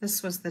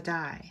the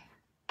die.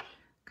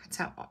 Cuts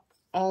out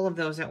all of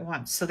those at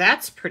once. So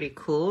that's pretty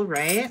cool,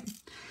 right?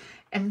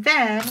 And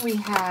then we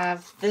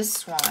have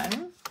this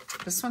one.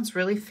 This one's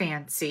really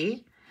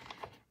fancy.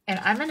 And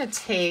I'm going to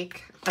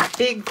take a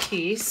big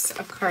piece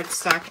of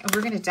cardstock and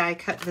we're going to die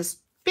cut this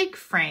big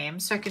frame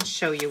so I can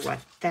show you what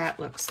that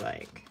looks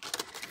like.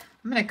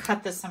 I'm going to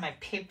cut this on my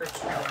paper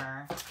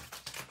trimmer.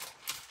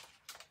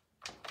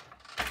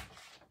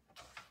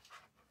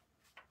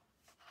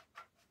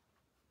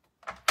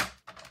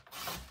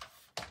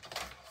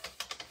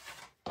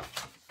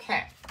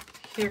 Okay,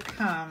 here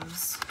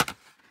comes.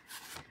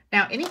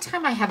 Now,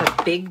 anytime I have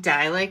a big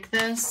die like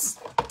this,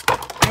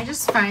 I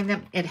just find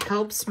that it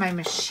helps my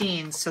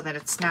machine so that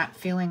it's not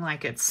feeling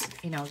like it's,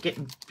 you know,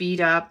 getting beat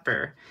up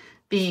or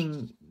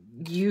being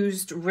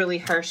used really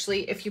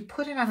harshly. If you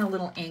put it on a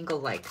little angle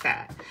like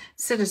that,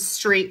 instead of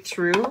straight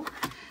through,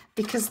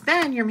 because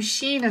then your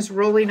machine is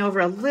rolling over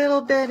a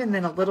little bit and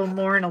then a little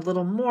more and a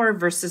little more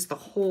versus the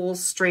whole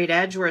straight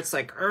edge where it's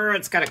like,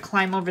 it's got to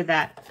climb over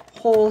that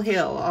whole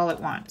hill all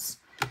at once.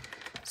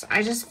 So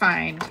I just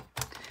find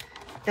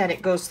that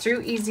it goes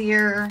through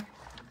easier.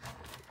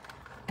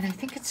 And I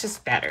think it's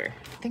just better.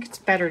 I think it's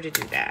better to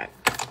do that.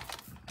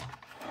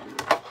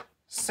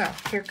 So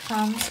here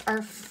comes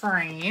our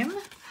frame.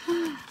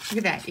 Look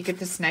at that. You get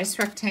this nice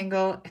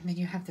rectangle, and then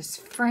you have this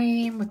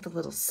frame with the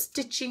little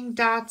stitching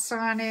dots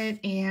on it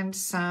and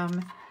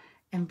some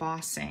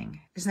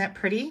embossing. Isn't that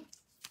pretty?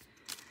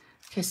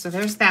 Okay, so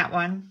there's that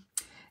one.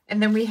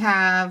 And then we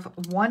have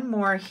one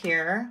more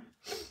here.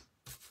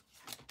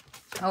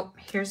 Oh,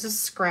 here's a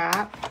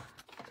scrap.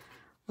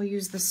 We'll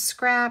use the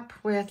scrap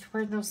with,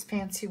 where'd those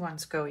fancy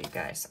ones go, you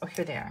guys? Oh,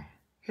 here they are.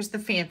 Here's the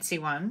fancy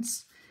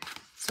ones.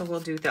 So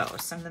we'll do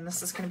those. And then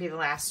this is going to be the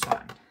last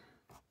one.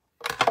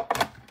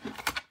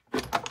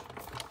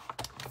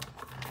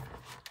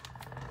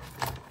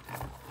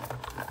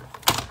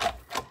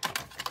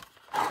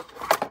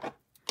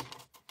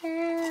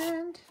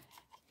 And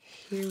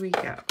here we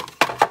go.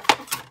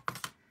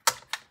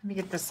 Let me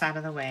get this out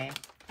of the way.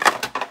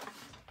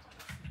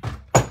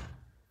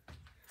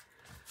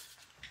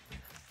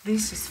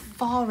 These just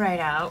fall right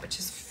out, which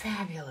is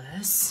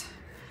fabulous.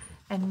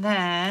 And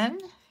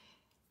then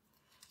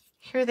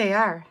here they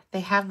are. They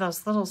have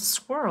those little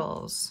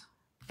swirls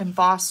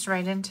embossed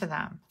right into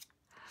them.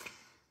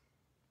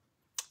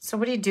 So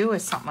what do you do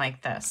with something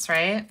like this,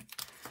 right?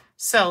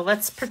 So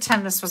let's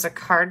pretend this was a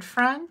card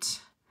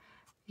front.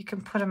 You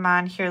can put them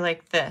on here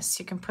like this.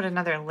 You can put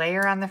another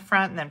layer on the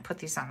front and then put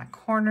these on the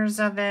corners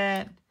of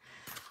it.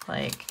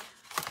 Like,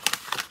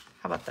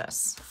 how about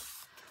this?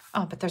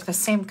 Oh, but they're the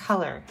same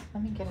color.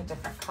 Let me get a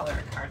different color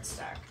of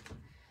cardstock.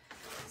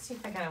 Let's see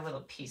if I got a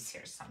little piece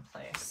here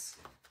someplace.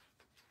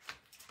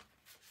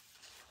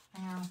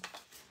 No,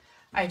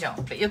 I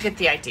don't, but you'll get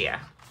the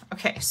idea.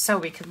 Okay, so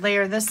we could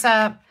layer this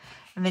up,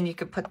 and then you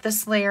could put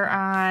this layer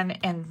on,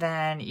 and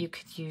then you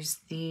could use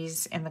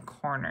these in the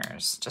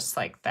corners, just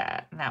like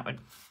that. And that would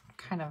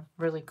kind of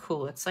really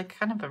cool. It's like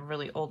kind of a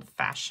really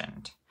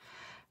old-fashioned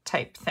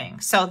type thing.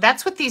 So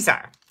that's what these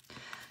are.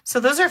 So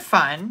those are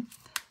fun.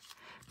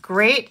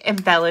 Great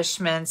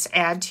embellishments.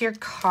 Add to your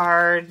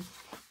card.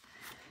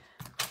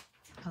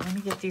 Now, let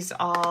me get these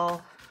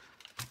all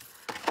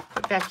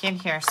put back in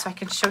here so I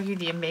can show you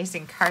the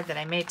amazing card that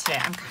I made today.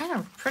 I'm kind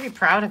of pretty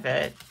proud of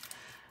it.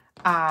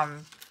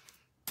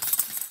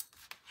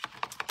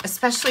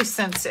 Especially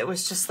since it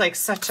was just like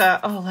such a,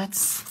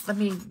 let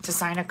me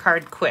design a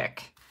card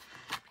quick.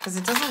 Because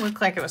it doesn't look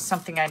like it was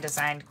something I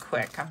designed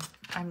quick.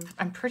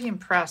 I'm pretty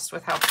impressed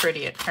with how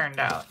pretty it turned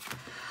out.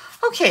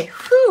 Okay,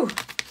 whew.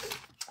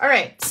 All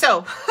right,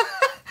 so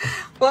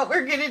what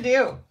we're gonna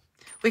do,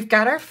 we've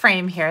got our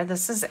frame here.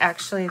 This is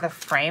actually the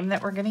frame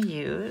that we're gonna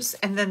use.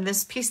 And then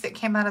this piece that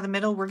came out of the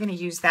middle, we're gonna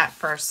use that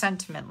for our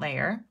sentiment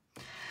layer.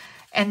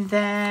 And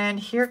then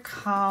here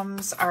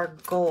comes our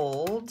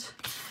gold.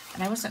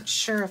 And I wasn't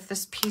sure if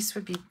this piece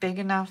would be big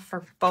enough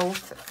for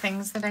both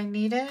things that I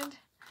needed.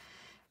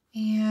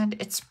 And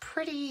it's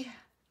pretty,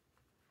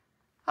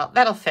 oh,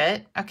 that'll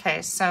fit.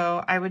 Okay,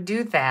 so I would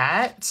do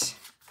that.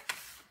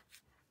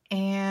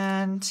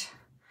 And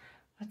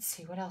let's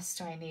see, what else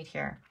do I need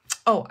here?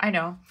 Oh, I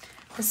know.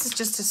 This is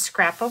just a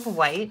scrap of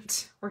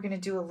white. We're going to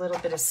do a little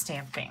bit of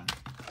stamping.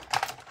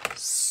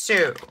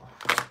 So,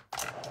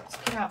 let's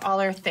get out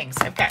all our things.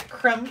 I've got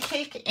crumb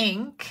cake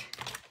ink.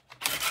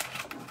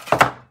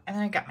 And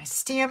then I got my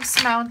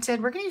stamps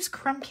mounted. We're going to use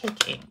crumb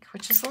cake ink,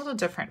 which is a little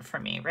different for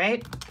me,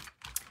 right?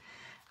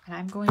 And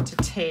I'm going to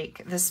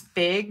take this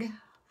big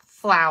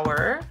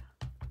flower.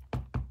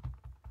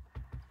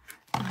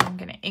 And I'm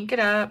going to ink it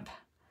up.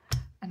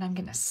 And I'm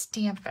going to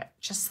stamp it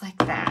just like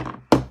that.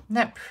 Isn't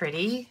that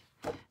pretty?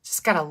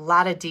 Just got a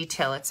lot of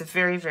detail. It's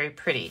very, very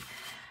pretty.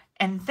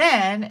 And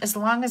then as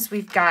long as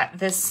we've got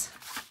this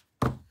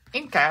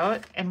ink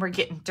out and we're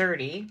getting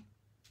dirty,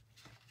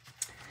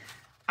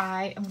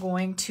 I am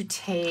going to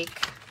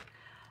take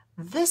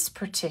this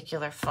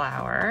particular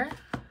flower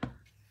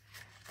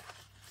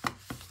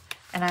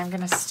and I'm going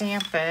to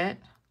stamp it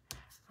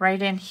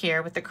right in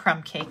here with the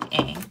crumb cake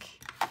ink.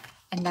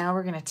 And now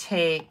we're going to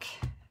take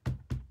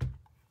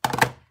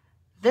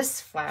this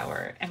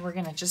flower and we're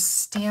going to just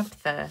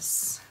stamp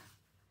this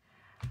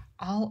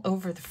all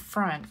over the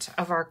front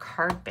of our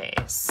card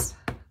base.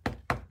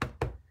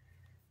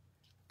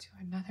 Do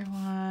another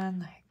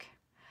one like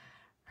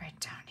right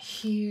down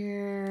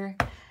here,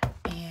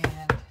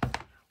 and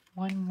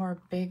one more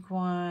big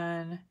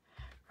one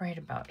right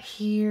about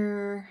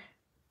here.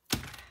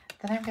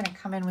 Then I'm going to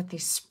come in with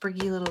these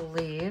spriggy little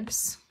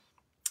leaves.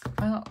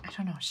 Well, I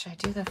don't know. Should I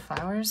do the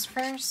flowers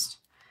first?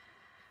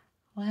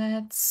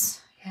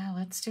 Let's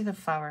do the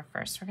flower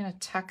first. We're going to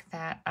tuck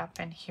that up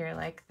in here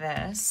like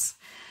this.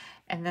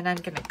 And then I'm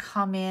going to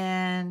come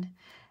in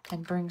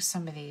and bring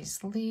some of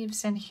these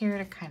leaves in here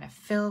to kind of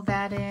fill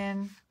that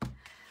in.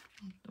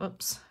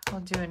 Whoops.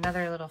 We'll do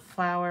another little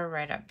flower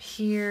right up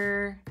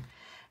here.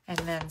 And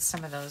then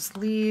some of those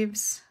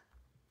leaves.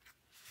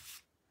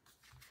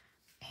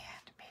 And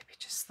maybe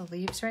just the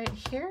leaves right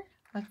here.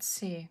 Let's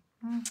see.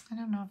 I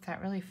don't know if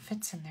that really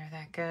fits in there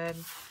that good.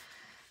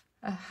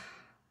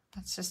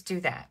 Let's just do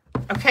that.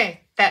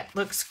 Okay, that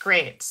looks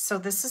great. So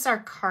this is our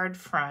card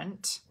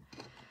front.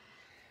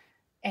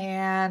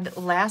 And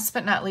last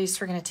but not least,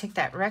 we're going to take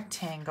that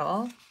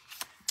rectangle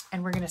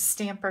and we're going to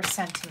stamp our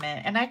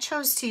sentiment. And I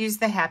chose to use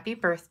the happy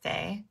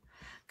birthday.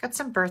 Got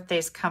some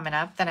birthdays coming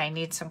up that I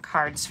need some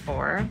cards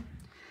for.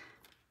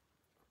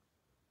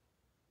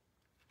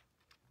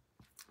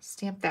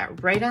 Stamp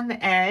that right on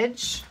the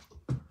edge.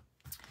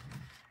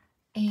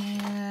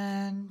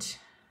 And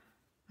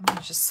I'm going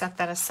to just set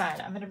that aside.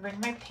 I'm going to bring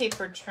my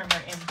paper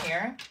trimmer in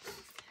here.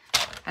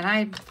 And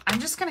I'm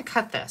just going to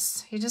cut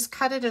this. You just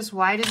cut it as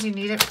wide as you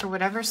need it for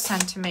whatever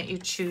sentiment you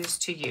choose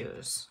to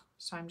use.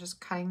 So I'm just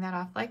cutting that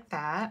off like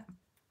that.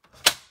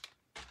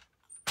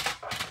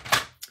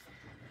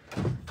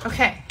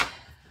 Okay.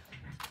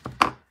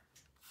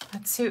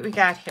 Let's see what we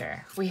got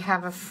here. We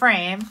have a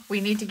frame.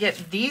 We need to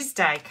get these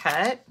die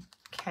cut.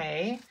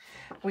 Okay.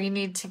 We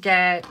need to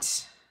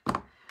get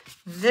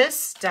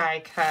this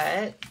die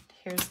cut.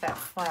 Here's that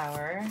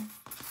flower.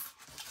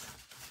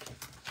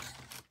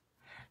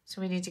 So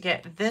we need to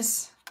get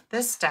this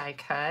die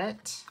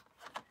cut.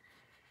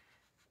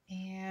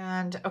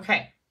 And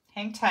okay,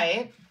 hang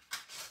tight.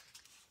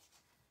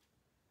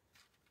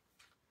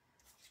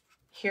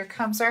 Here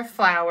comes our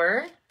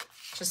flower,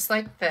 just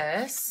like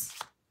this.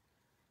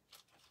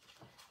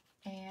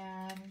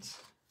 And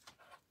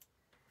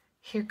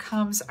here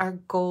comes our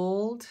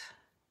gold.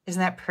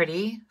 Isn't that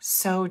pretty?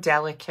 So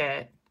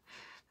delicate.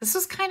 This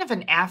was kind of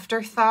an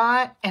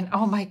afterthought, and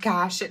oh my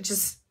gosh, it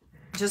just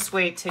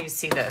wait till you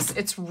see this.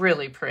 It's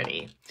really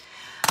pretty.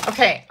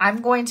 Okay,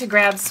 I'm going to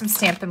grab some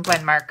Stampin'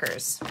 Blend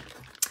markers.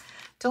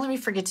 Don't let me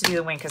forget to do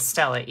the Wink of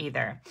Stella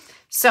either.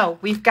 So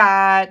we've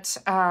got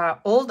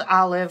Old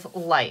Olive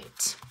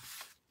Light.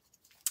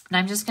 And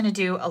I'm just going to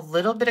do a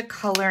little bit of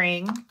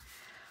coloring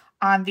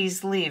on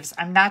these leaves.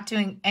 I'm not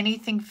doing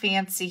anything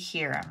fancy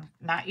here. I'm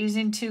not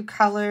using two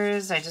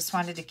colors. I just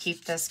wanted to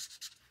keep this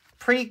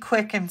pretty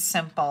quick and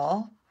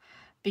simple.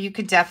 But you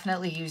could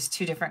definitely use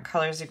two different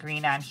colors of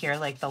green on here,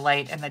 like the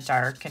light and the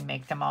dark, and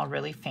make them all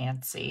really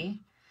fancy.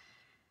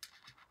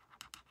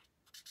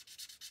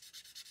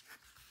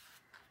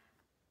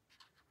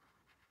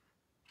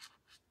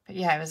 But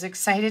yeah, I was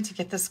excited to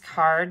get this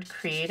card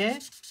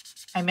created.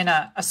 I'm in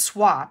a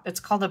swap. It's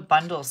called a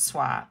bundle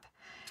swap.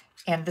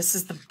 And this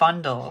is the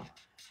bundle.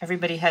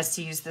 Everybody has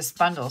to use this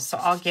bundle. So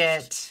I'll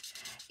get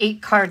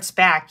 8 cards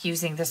back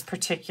using this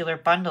particular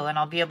bundle, and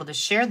I'll be able to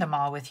share them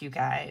all with you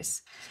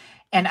guys.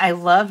 And I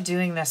love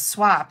doing this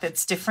swap.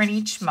 It's different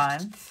each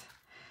month.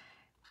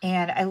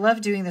 And I love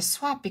doing the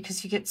swap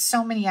because you get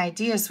so many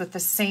ideas with the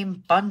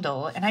same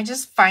bundle. And I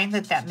just find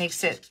that that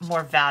makes it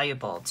more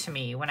valuable to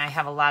me when I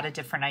have a lot of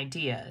different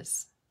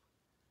ideas.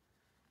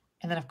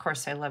 And then, of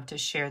course, I love to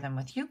share them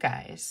with you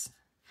guys.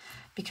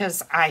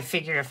 Because I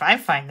figure if I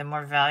find them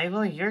more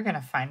valuable, you're going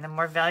to find them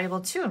more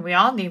valuable too. And we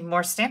all need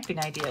more stamping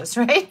ideas,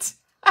 right?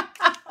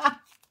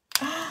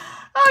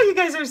 Oh, you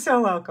guys are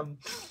so welcome.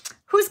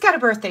 Who's got a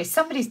birthday?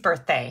 Somebody's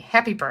birthday.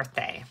 Happy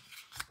birthday.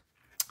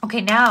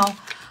 Okay, now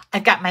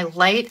I've got my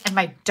light and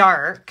my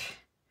dark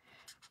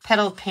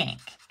petal pink.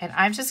 And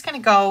I'm just going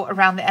to go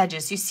around the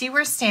edges. You see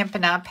where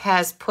Stampin' Up!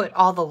 Has put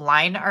all the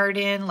line art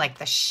in, like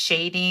the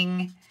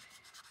shading.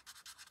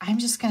 I'm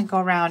just going to go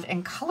around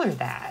and color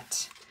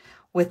that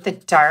with the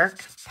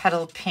dark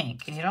petal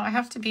pink. And you don't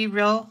have to be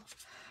real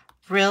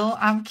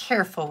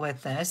careful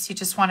with this. You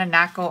just want to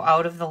not go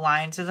out of the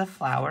lines of the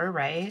flower,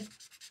 right?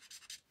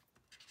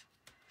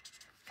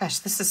 Gosh,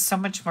 this is so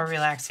much more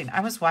relaxing. I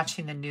was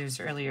watching the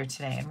news earlier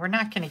today, and we're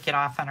not going to get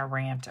off on a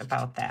rant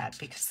about that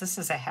because this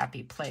is a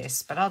happy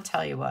place. But I'll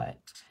tell you what,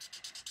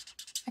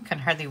 I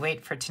couldn't hardly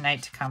wait for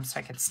tonight to come so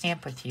I could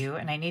stamp with you,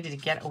 and I needed to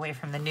get away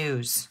from the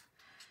news.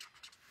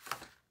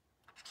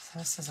 So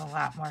this is a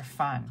lot more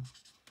fun.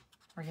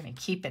 We're going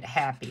to keep it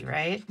happy,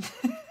 right?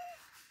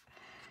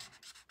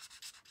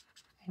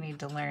 I I need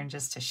to learn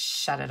just to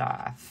shut it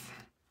off.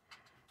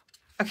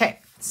 Okay,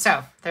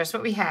 so there's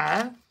what we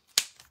have.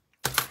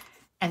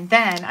 And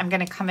then I'm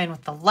going to come in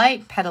with the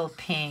light petal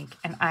pink,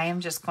 and I am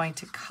just going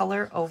to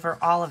color over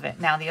all of it.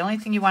 Now, the only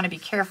thing you want to be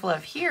careful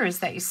of here is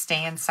that you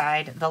stay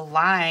inside the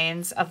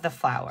lines of the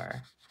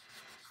flower,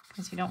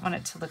 because you don't want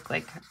it to look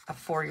like a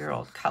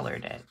 4-year-old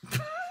colored it.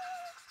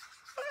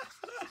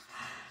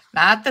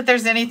 Not that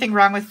there's anything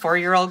wrong with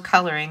 4-year-old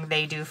coloring.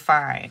 They do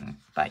fine,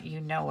 but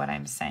you know what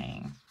I'm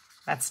saying.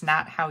 That's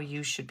not how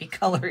you should be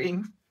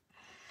coloring,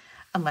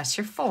 unless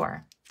you're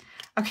 4.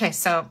 Okay,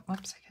 so,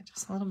 whoops, I got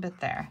just a little bit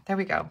there. There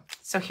we go.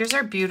 So here's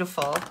our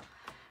beautiful,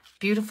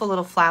 beautiful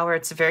little flower.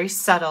 It's very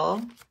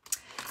subtle.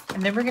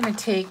 And then we're going to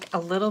take a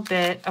little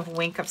bit of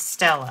Wink of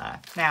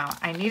Stella. Now,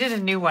 I needed a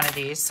new one of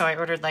these, so I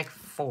ordered like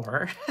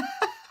 4.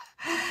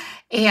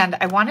 And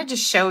I wanted to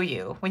show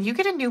you, when you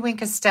get a new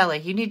Wink of Stella,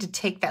 you need to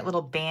take that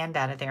little band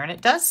out of there. And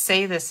it does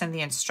say this in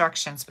the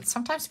instructions, but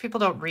sometimes people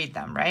don't read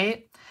them,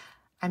 right?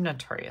 I'm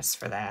notorious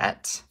for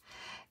that.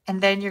 And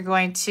then you're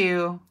going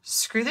to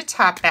screw the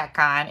top back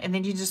on, and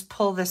then you just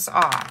pull this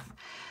off.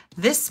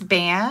 This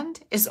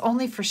band is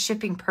only for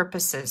shipping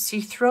purposes, so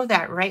you throw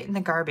that right in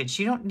the garbage.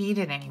 You don't need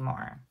it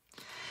anymore.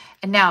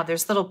 And now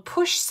there's little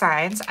push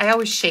signs. I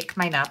always shake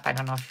mine up. I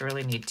don't know if you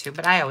really need to,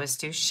 but I always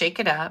do. Shake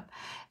it up,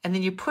 and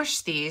then you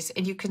push these,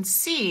 and you can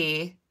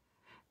see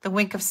the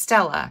Wink of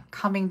Stella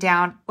coming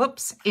down,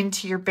 whoops,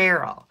 into your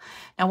barrel.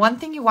 Now, one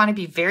thing you want to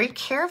be very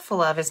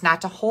careful of is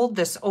not to hold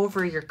this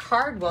over your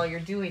card while you're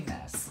doing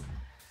this,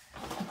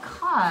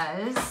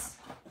 because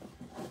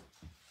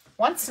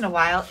once in a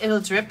while it'll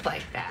drip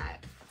like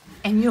that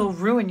and you'll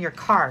ruin your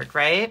card,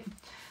 right?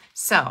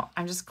 So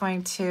I'm just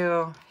going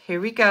to, here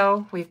we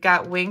go. We've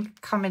got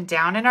Wink coming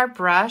down in our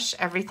brush.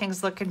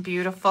 Everything's looking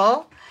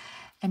beautiful.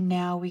 And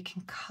now we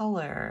can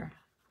color.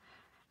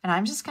 And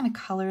I'm just going to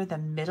color the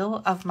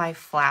middle of my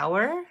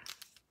flower.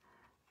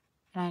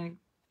 And I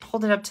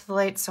hold it up to the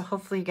light so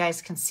hopefully you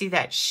guys can see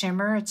that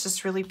shimmer. It's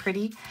just really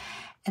pretty.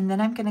 And then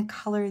I'm going to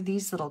color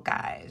these little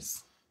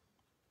guys.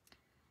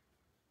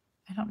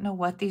 I don't know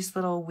what these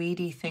little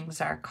weedy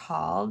things are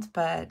called,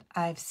 but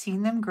I've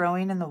seen them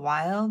growing in the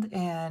wild,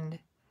 and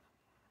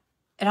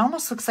it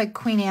almost looks like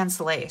Queen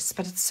Anne's lace,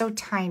 but it's so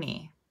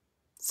tiny.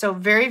 So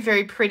very,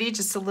 very pretty,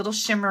 just a little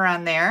shimmer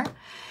on there.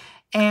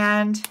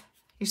 And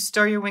you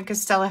store your Wink of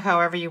Stella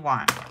however you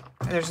want.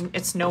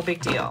 It's no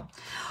big deal.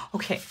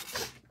 Okay,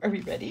 are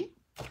we ready?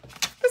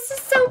 This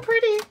is so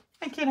pretty.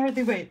 I can't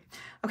hardly wait.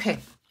 Okay,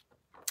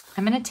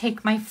 I'm gonna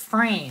take my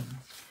frame.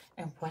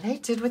 And what I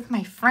did with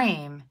my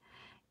frame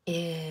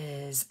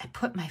is I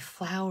put my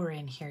flower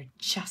in here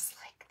just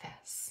like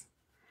this.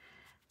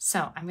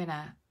 So I'm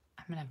gonna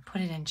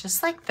put it in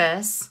just like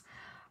this.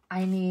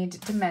 I need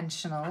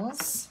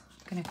dimensionals.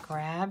 I'm gonna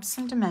grab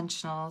some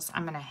dimensionals.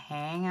 I'm gonna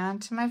hang on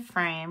to my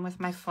frame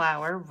with my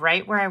flower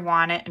right where I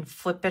want it and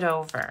flip it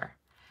over.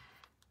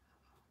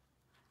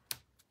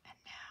 And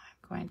now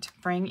I'm going to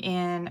bring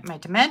in my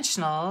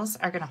dimensionals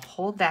are gonna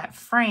hold that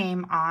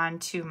frame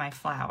onto my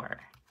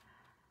flower.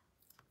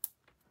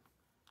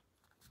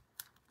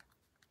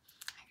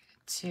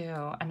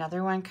 Do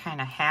another one kind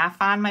of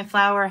half on my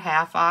flower,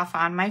 half off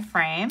on my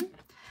frame.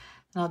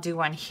 And I'll do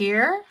one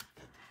here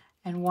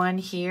and one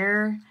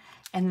here.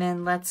 And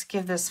then let's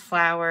give this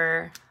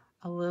flower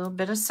a little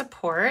bit of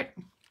support.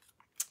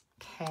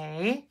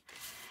 Okay.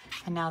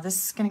 And now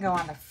this is going to go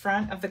on the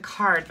front of the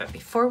card. But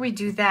before we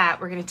do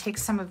that, we're going to take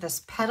some of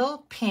this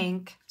petal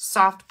pink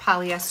soft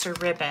polyester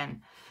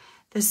ribbon.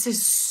 This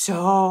is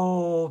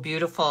so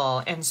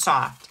beautiful and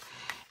soft.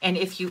 And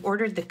if you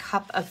ordered the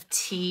cup of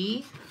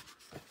tea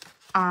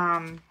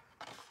online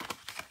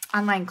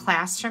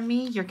class from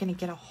me, you're going to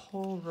get a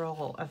whole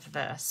roll of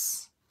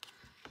this.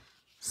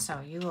 So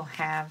you will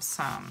have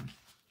some.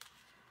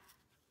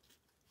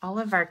 All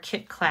of our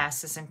kit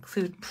classes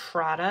include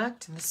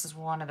product, and this is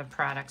one of the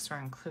products we're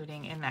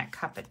including in that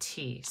cup of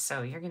tea.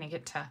 So you're going to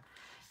get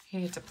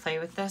to play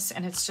with this,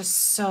 and it's just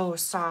so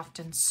soft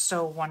and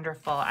so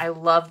wonderful. I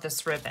love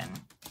this ribbon.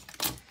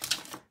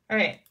 All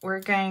right, we're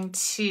going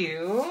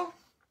to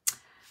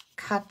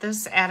cut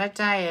this at a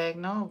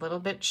diagonal, a little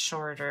bit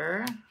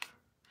shorter.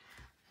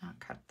 I'll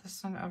cut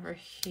this one over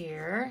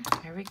here.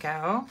 There we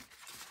go.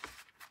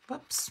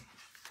 Whoops.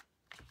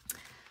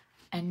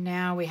 And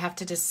now we have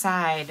to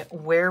decide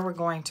where we're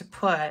going to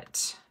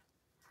put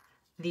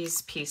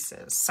these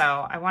pieces.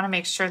 So I want to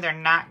make sure they're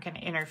not going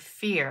to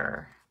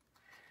interfere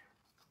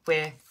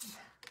with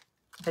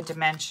the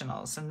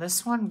dimensionals. And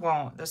this one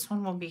won't. This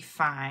one will be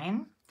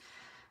fine.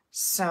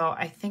 So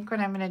I think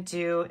what I'm going to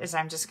do is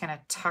I'm just going to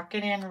tuck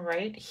it in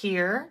right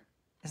here.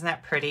 Isn't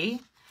that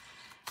pretty?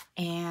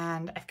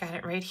 And I've got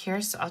it right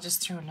here, so I'll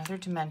just throw another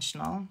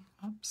dimensional,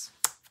 oops,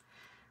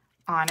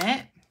 on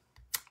it.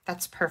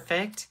 That's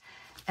perfect.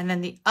 And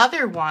then the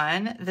other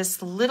one,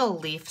 this little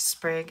leaf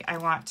sprig, I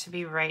want to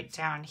be right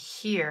down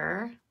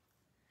here.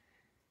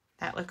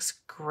 That looks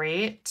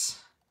great.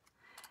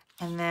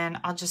 And then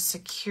I'll just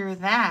secure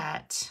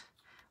that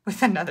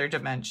with another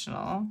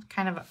dimensional.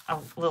 Kind of a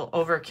little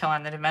overkill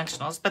on the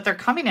dimensionals, but they're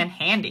coming in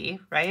handy,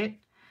 right?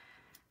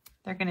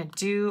 They're going to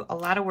do a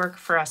lot of work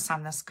for us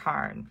on this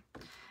card.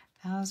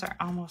 Those are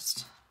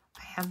almost,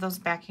 I have those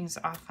backings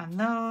off on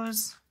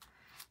those.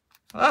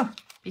 Oh,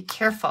 be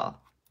careful.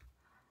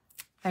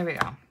 There we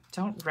go.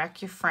 Don't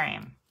wreck your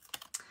frame.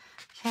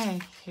 Okay,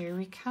 here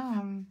we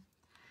come.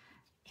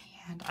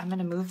 And I'm going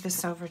to move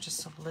this over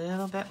just a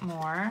little bit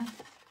more.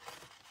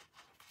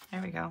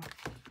 There we go.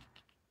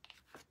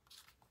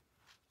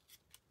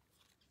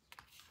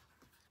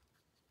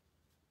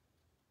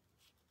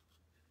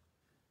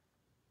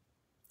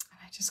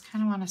 I just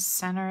kind of want to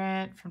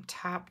center it from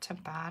top to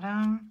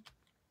bottom.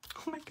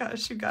 Oh my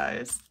gosh, you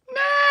guys.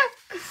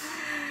 Nah!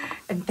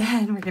 And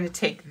then we're going to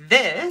take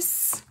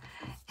this,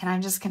 and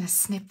I'm just going to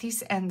snip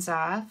these ends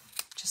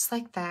off, just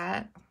like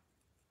that.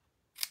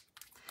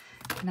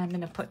 And I'm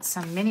going to put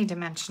some mini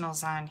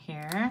dimensionals on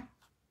here.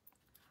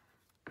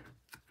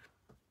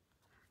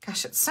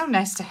 Gosh, it's so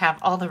nice to have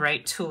all the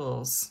right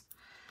tools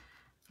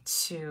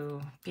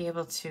to be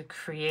able to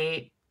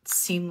create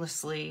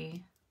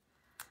seamlessly,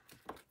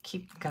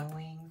 keep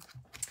going.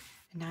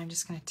 And now I'm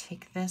just going to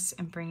take this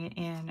and bring it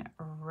in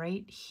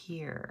right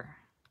here.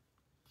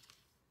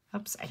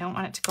 Oops, I don't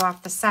want it to go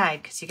off the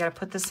side because you got to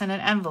put this in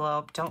an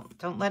envelope.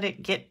 Don't let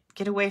it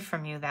get away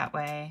from you that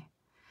way.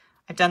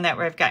 I've done that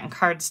where I've gotten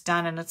cards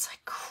done and it's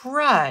like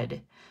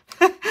crud.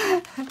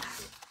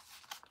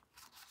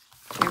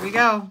 Here we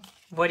go.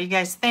 What do you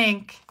guys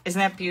think? Isn't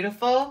that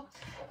beautiful?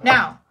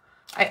 Now,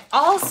 I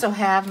also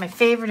have my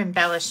favorite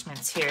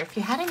embellishments here. If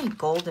you had any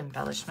gold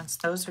embellishments,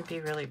 those would be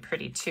really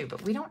pretty too,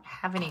 but we don't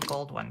have any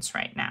gold ones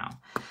right now.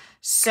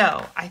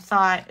 So I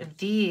thought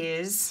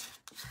these,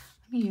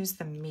 let me use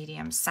the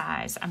medium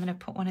size. I'm going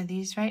to put one of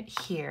these right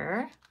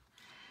here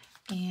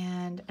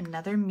and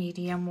another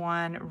medium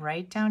one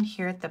right down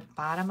here at the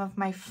bottom of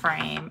my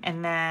frame.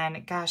 And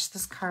then, gosh,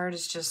 this card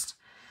is just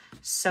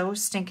so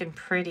stinking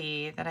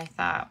pretty that I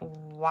thought,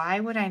 why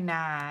would I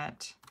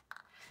not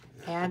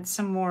add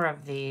some more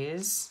of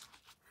these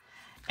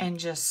and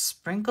just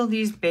sprinkle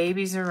these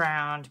babies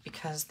around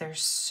because they're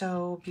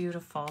so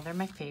beautiful. They're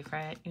my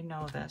favorite. You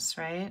know this,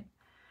 right?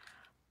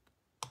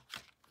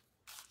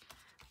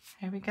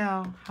 There we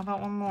go. How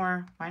about one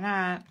more? Why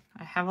not?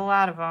 I have a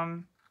lot of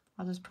them.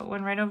 I'll just put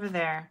one right over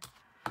there.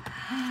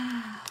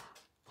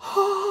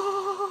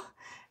 Oh,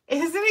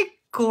 isn't it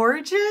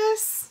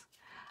gorgeous?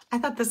 I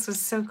thought this was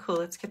so cool.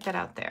 Let's get that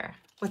out there.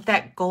 With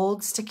that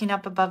gold sticking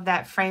up above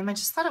that frame, I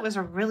just thought it was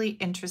a really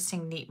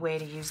interesting, neat way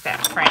to use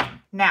that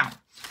frame. Now,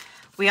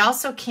 we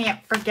also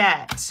can't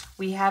forget,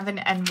 we have an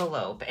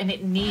envelope and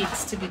it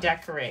needs to be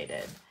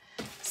decorated.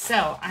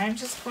 So I'm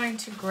just going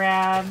to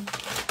grab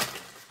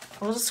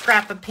a little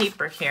scrap of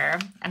paper here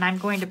and I'm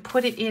going to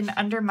put it in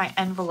under my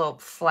envelope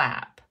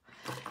flap.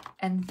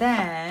 And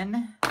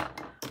then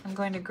I'm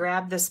going to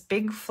grab this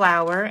big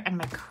flower and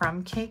my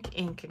crumb cake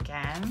ink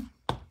again.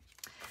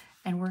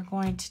 And we're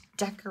going to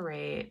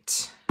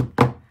decorate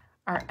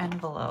our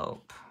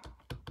envelope.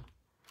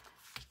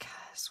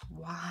 Because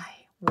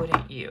why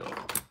wouldn't you,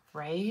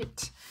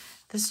 right?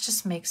 This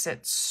just makes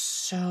it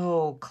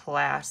so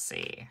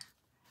classy.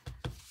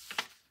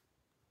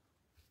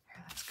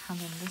 Here, let's come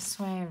in this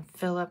way and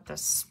fill up the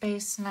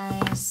space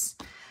nice.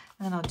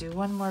 And then I'll do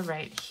one more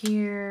right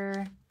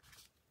here.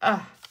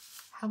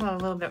 How about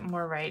a little bit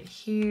more right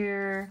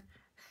here?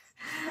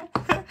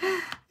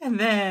 And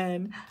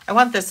then I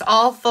want this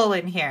all full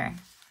in here.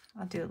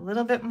 I'll do a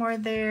little bit more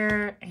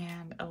there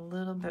and a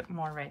little bit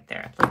more right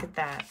there. Look at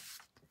that.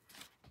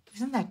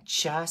 Isn't that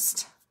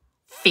just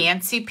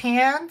fancy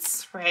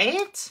pants,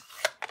 right?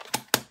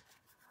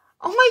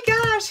 Oh my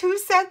gosh, who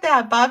said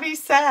that? Bobby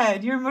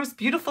said, your most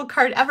beautiful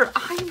card ever.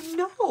 I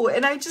know.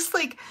 And I just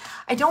like,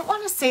 I don't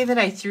want to say that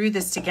I threw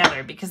this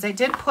together because I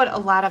did put a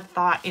lot of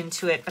thought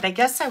into it, but I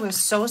guess I was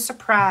so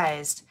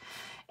surprised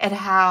at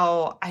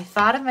how I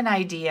thought of an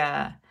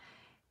idea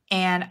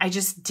and I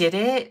just did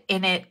it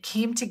and it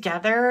came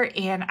together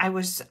and I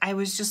was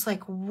just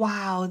like,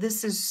 wow,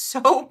 this is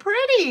so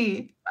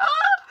pretty.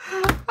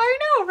 I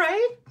know,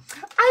 right?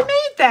 I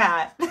made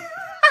that.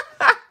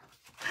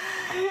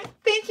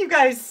 Thank you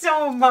guys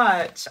so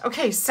much.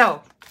 Okay,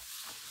 so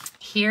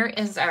here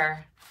is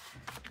our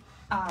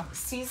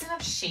Season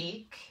of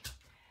Chic.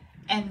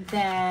 And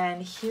then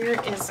here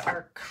is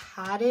our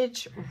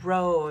Cottage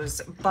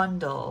Rose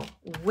bundle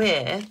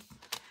with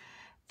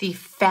the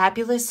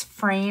fabulous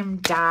frame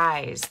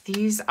dies.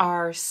 These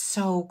are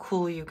so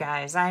cool, you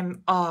guys.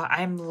 I'm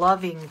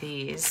loving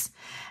these.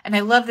 And I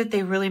love that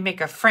they really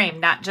make a frame,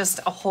 not just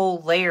a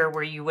whole layer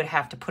where you would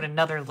have to put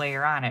another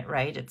layer on it,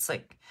 right? It's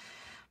like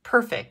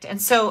perfect.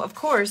 And so, of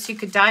course, you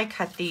could die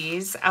cut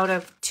these out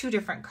of 2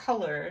 different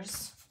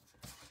colors.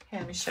 Okay,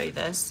 let me show you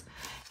this.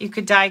 You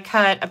could die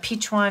cut a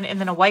peach one and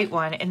then a white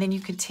one, and then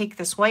you could take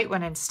this white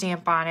one and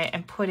stamp on it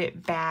and put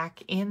it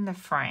back in the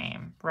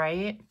frame,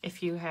 right?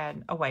 If you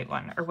had a white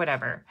one or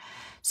whatever.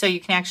 So you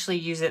can actually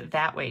use it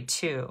that way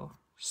too.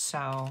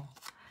 So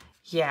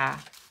yeah,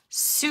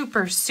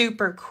 super,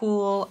 super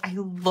cool. I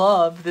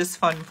love this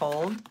fun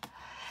fold.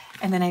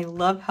 And then I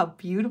love how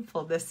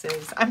beautiful this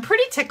is. I'm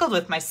pretty tickled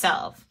with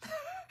myself.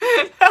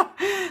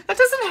 That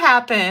doesn't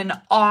happen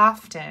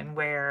often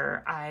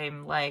where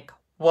I'm like,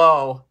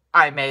 whoa,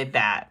 I made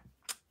that.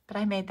 But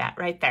I made that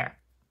right there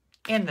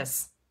in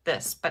this.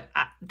 But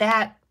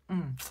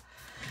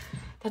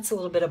that's a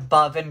little bit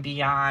above and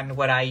beyond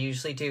what I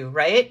usually do,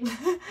 right?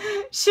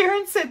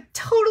 Sharon said,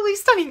 totally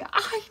stunning.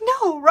 I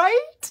know,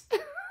 right?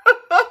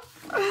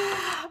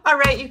 All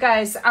right, you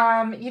guys,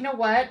 you know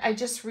what? I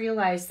just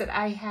realized that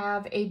I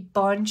have a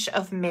bunch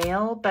of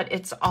mail, but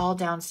it's all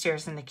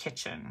downstairs in the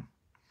kitchen.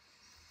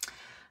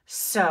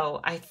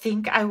 So I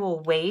think I will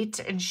wait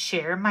and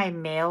share my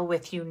mail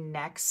with you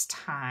next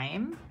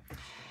time.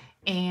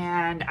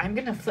 And I'm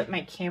going to flip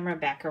my camera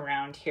back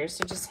around here,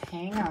 so just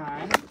hang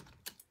on.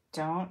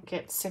 Don't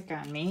get sick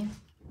on me.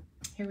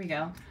 Here we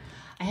go.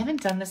 I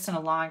haven't done this in a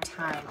long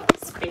time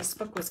because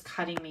Facebook was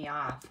cutting me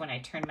off when I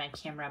turned my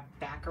camera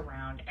back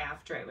around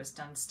after I was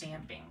done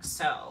stamping.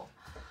 So,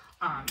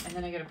 and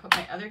then I got to put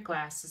my other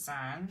glasses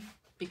on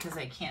because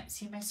I can't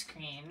see my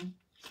screen.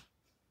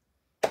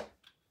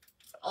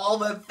 All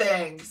the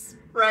things,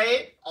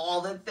 right?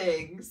 All the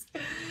things.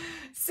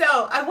 So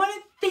I want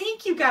to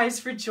thank you guys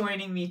for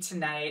joining me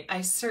tonight. I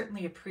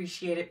certainly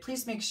appreciate it.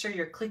 Please make sure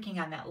you're clicking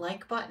on that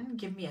like button.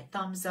 Give me a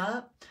thumbs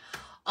up.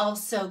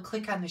 Also,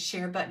 click on the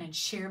share button and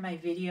share my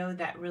video.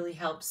 That really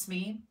helps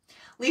me.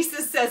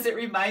 Lisa says it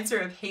reminds her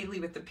of Haley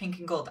with the pink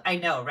and gold. I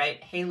know,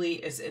 right? Haley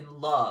is in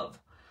love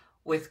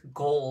with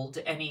gold,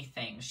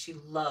 anything. She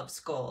loves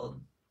gold.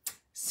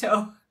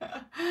 So,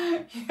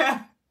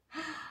 yeah.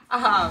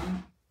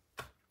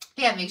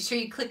 Yeah, make sure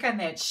you click on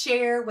that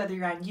share, whether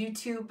you're on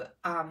YouTube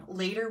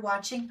later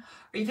watching,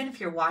 or even if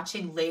you're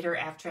watching later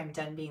after I'm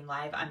done being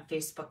live on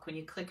Facebook. When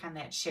you click on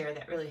that share,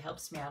 that really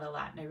helps me out a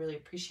lot, and I really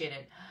appreciate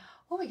it.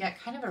 Oh, we got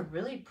kind of a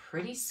really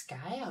pretty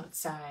sky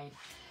outside.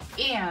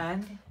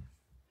 And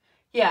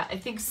yeah, I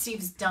think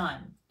Steve's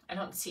done. I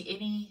don't see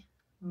any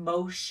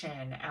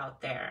motion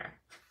out there.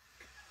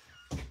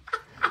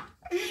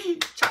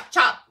 Chop,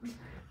 chop.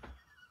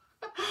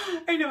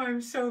 I know,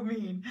 I'm so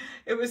mean.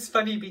 It was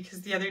funny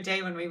because the other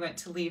day when we went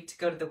to leave to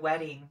go to the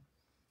wedding,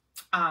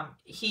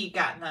 he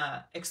got in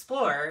the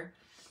Explorer,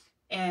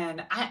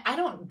 and I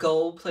don't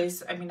go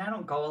places. I mean, I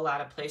don't go a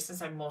lot of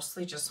places. I'm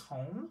mostly just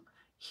home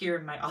here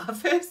in my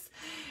office.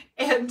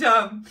 And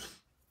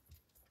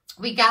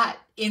we got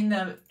in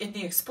the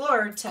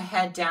Explorer to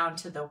head down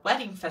to the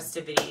wedding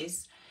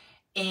festivities,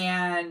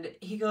 and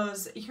he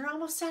goes, "You're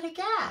almost out of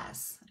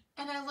gas."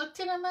 And I looked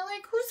at him, I'm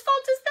like, whose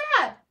fault is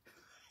that?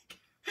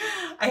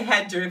 I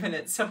had driven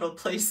it several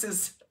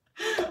places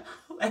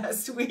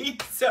last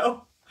week,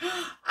 so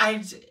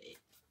I'm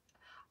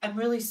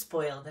really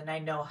spoiled, and I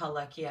know how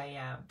lucky I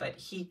am, but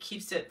he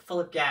keeps it full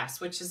of gas,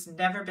 which has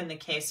never been the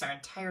case our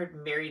entire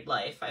married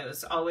life. I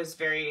was always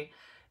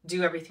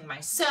do everything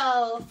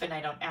myself, and I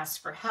don't ask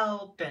for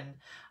help, and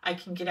I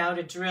can get out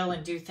a drill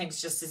and do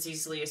things just as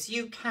easily as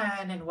you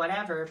can and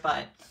whatever.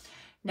 But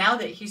now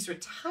that he's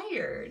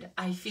retired,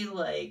 I feel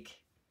like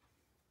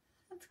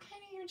that's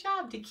kind of your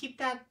job to keep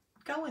that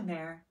going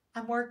there.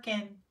 I'm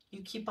working,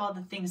 you keep all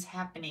the things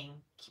happening,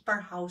 keep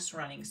our house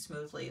running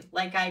smoothly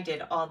like I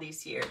did all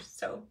these years.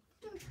 So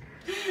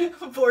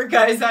 4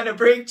 guys on a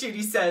break,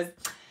 Judy says.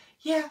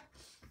 Yeah.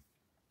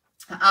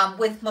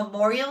 With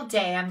Memorial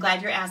Day, I'm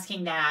glad you're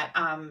asking that.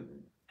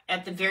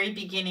 At the very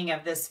beginning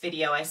of this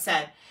video, I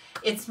said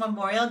it's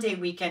Memorial Day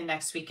weekend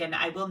next weekend.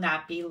 I will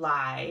not be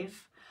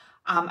live.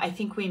 I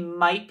think we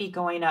might be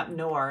going up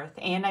north,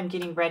 and I'm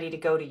getting ready to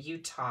go to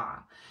Utah.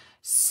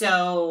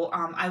 So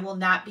I will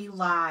not be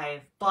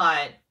live,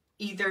 but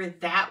either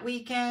that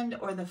weekend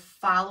or the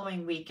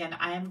following weekend,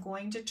 I am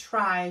going to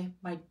try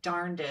my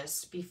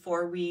darndest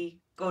before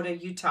we go to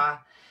Utah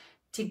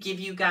to give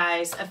you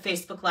guys a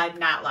Facebook Live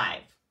Not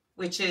Live,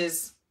 which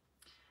is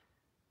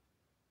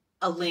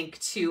a link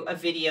to a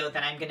video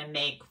that I'm going to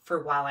make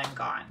for while I'm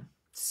gone.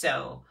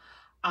 So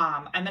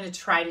I'm going to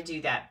try to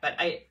do that, but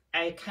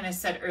I kind of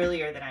said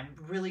earlier that I'm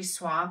really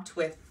swamped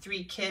with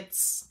 2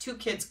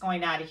 kids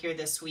going out of here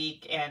this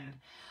week, and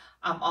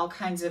all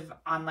kinds of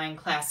online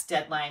class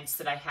deadlines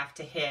that I have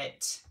to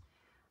hit.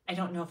 I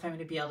don't know if I'm going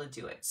to be able to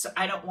do it. So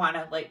I don't want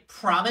to like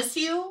promise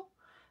you,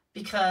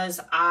 because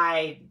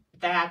I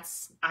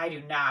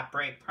do not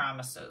break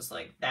promises.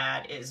 Like,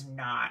 that is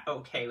not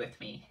okay with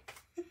me.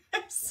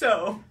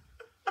 So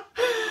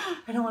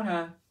I don't want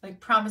to like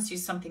promise you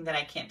something that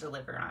I can't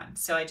deliver on.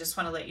 So I just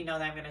want to let you know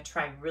that I'm going to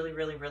try really,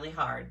 really, really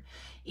hard,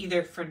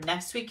 either for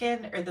next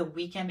weekend or the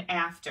weekend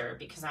after,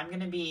 because I'm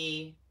going to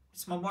be,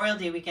 it's Memorial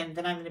Day weekend,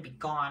 then I'm going to be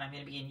gone. I'm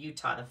going to be in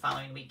Utah the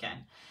following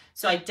weekend.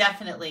 So I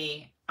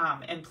definitely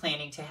am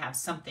planning to have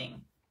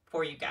something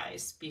for you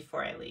guys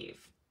before I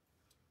leave.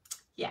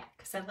 Yeah,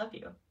 because I love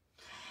you.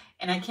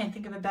 And I can't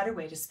think of a better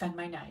way to spend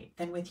my night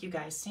than with you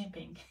guys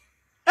stamping.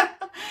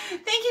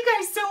 Thank you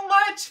guys so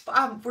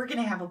much. We're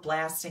going to have a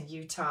blast in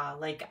Utah.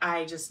 Like,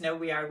 I just know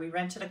we are. We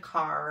rented a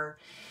car,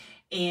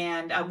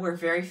 and we're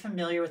very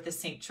familiar with the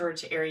St.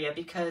 George area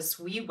because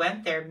we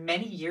went there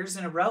many years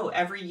in a row.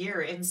 Every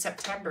year in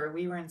September,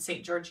 we were in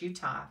St. George,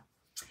 Utah.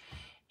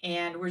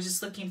 And we're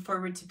just looking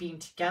forward to being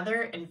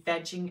together and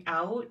vegging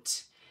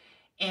out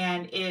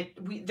And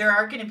there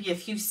are going to be a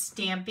few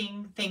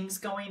stamping things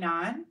going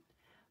on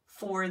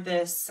for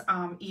this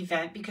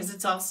event, because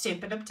it's all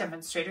Stampin' Up!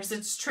 Demonstrators.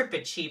 It's trip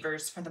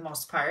achievers for the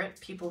most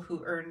part, people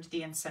who earned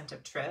the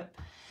incentive trip,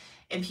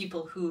 and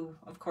people who,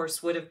 of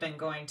course, would have been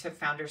going to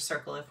Founder's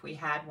Circle if we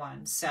had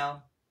one.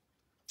 So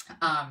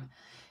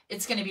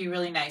it's going to be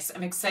really nice.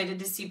 I'm excited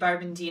to see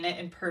Barb and Dina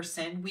in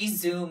person. We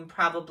Zoom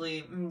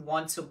probably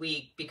once a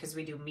week because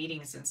we do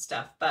meetings and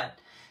stuff, but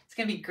it's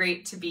going to be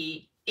great to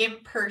be in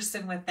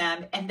person with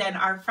them. And then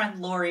our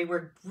friend Lori,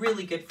 we're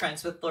really good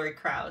friends with Lori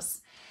Krause.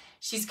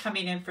 She's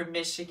coming in from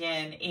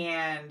Michigan,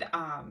 and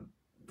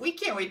we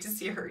can't wait to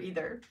see her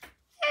either.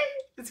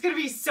 It's going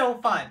to be so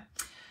fun.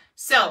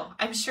 So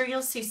I'm sure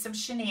you'll see some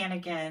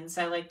shenanigans.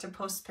 I like to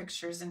post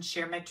pictures and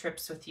share my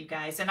trips with you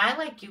guys. And I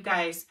like you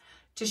guys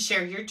to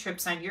share your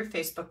trips on your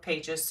Facebook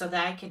pages so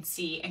that I can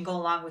see and go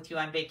along with you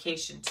on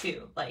vacation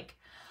too. Like,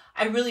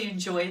 I really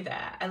enjoy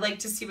that. I like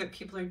to see what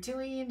people are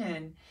doing,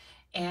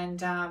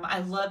 and I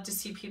love to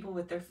see people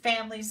with their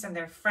families and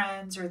their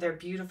friends or their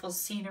beautiful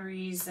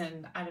sceneries.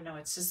 And I don't know,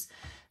 it's just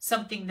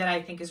something that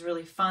I think is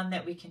really fun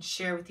that we can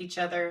share with each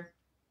other.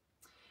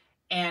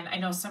 And I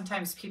know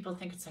sometimes people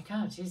think it's like,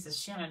 oh, Jesus,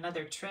 she on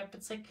another trip.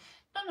 It's like,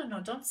 no,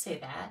 don't say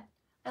that.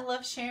 I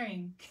love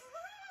sharing.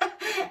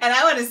 And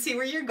I want to see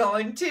where you're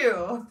going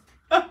too.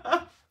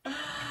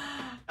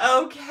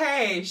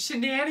 Okay,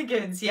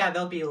 shenanigans. Yeah,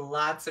 there'll be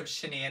lots of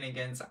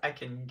shenanigans. I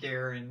can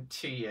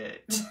guarantee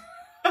it.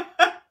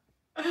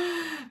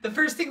 The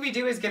first thing we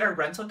do is get our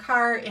rental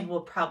car, and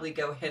we'll probably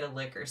go hit a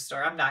liquor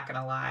store. I'm not going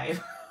to lie.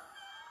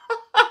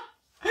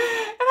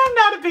 And I'm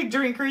not a big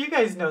drinker. You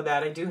guys know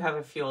that. I do have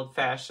a few old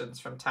fashions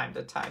from time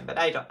to time, but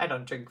I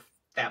don't drink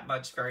that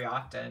much very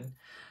often.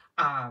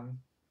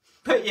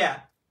 But yeah,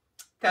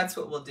 that's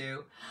what we'll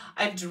do.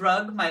 I've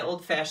drug my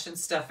old fashioned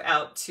stuff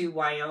out to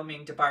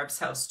Wyoming to Barb's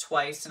house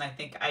twice, and I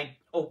think I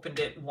opened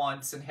it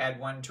once and had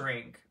one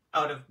drink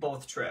out of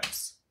both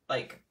trips.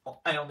 Like,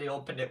 I only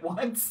opened it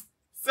once.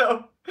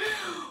 So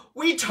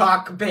we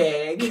talk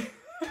big.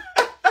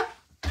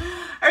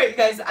 All right,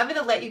 guys, I'm going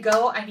to let you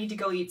go. I need to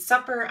go eat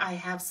supper. I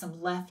have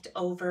some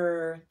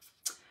leftover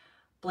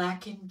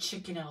blackened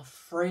chicken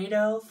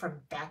Alfredo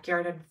from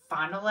Backyard in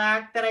Fond du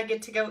Lac that I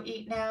get to go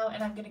eat now.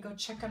 And I'm going to go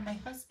check on my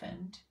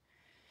husband.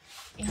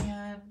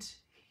 And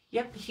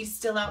yep, he's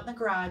still out in the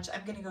garage.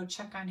 I'm going to go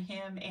check on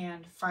him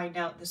and find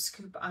out the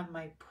scoop on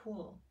my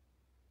pool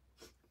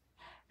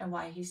and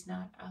why he's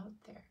not out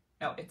there.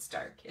 No, it's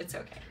dark. It's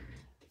okay.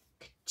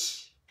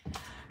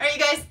 All right,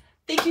 you guys,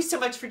 thank you so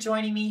much for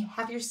joining me.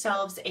 Have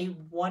yourselves a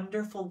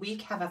wonderful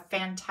week. Have a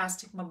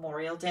fantastic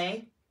Memorial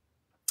Day.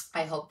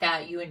 I hope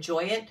that you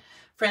enjoy it.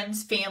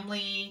 Friends,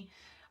 family,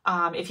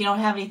 if you don't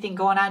have anything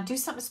going on, do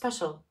something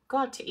special. Go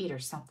out to eat or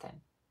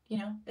something. You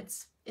know,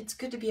 it's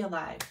good to be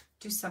alive.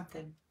 Do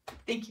something.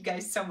 Thank you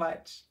guys so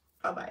much.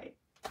 Bye-bye.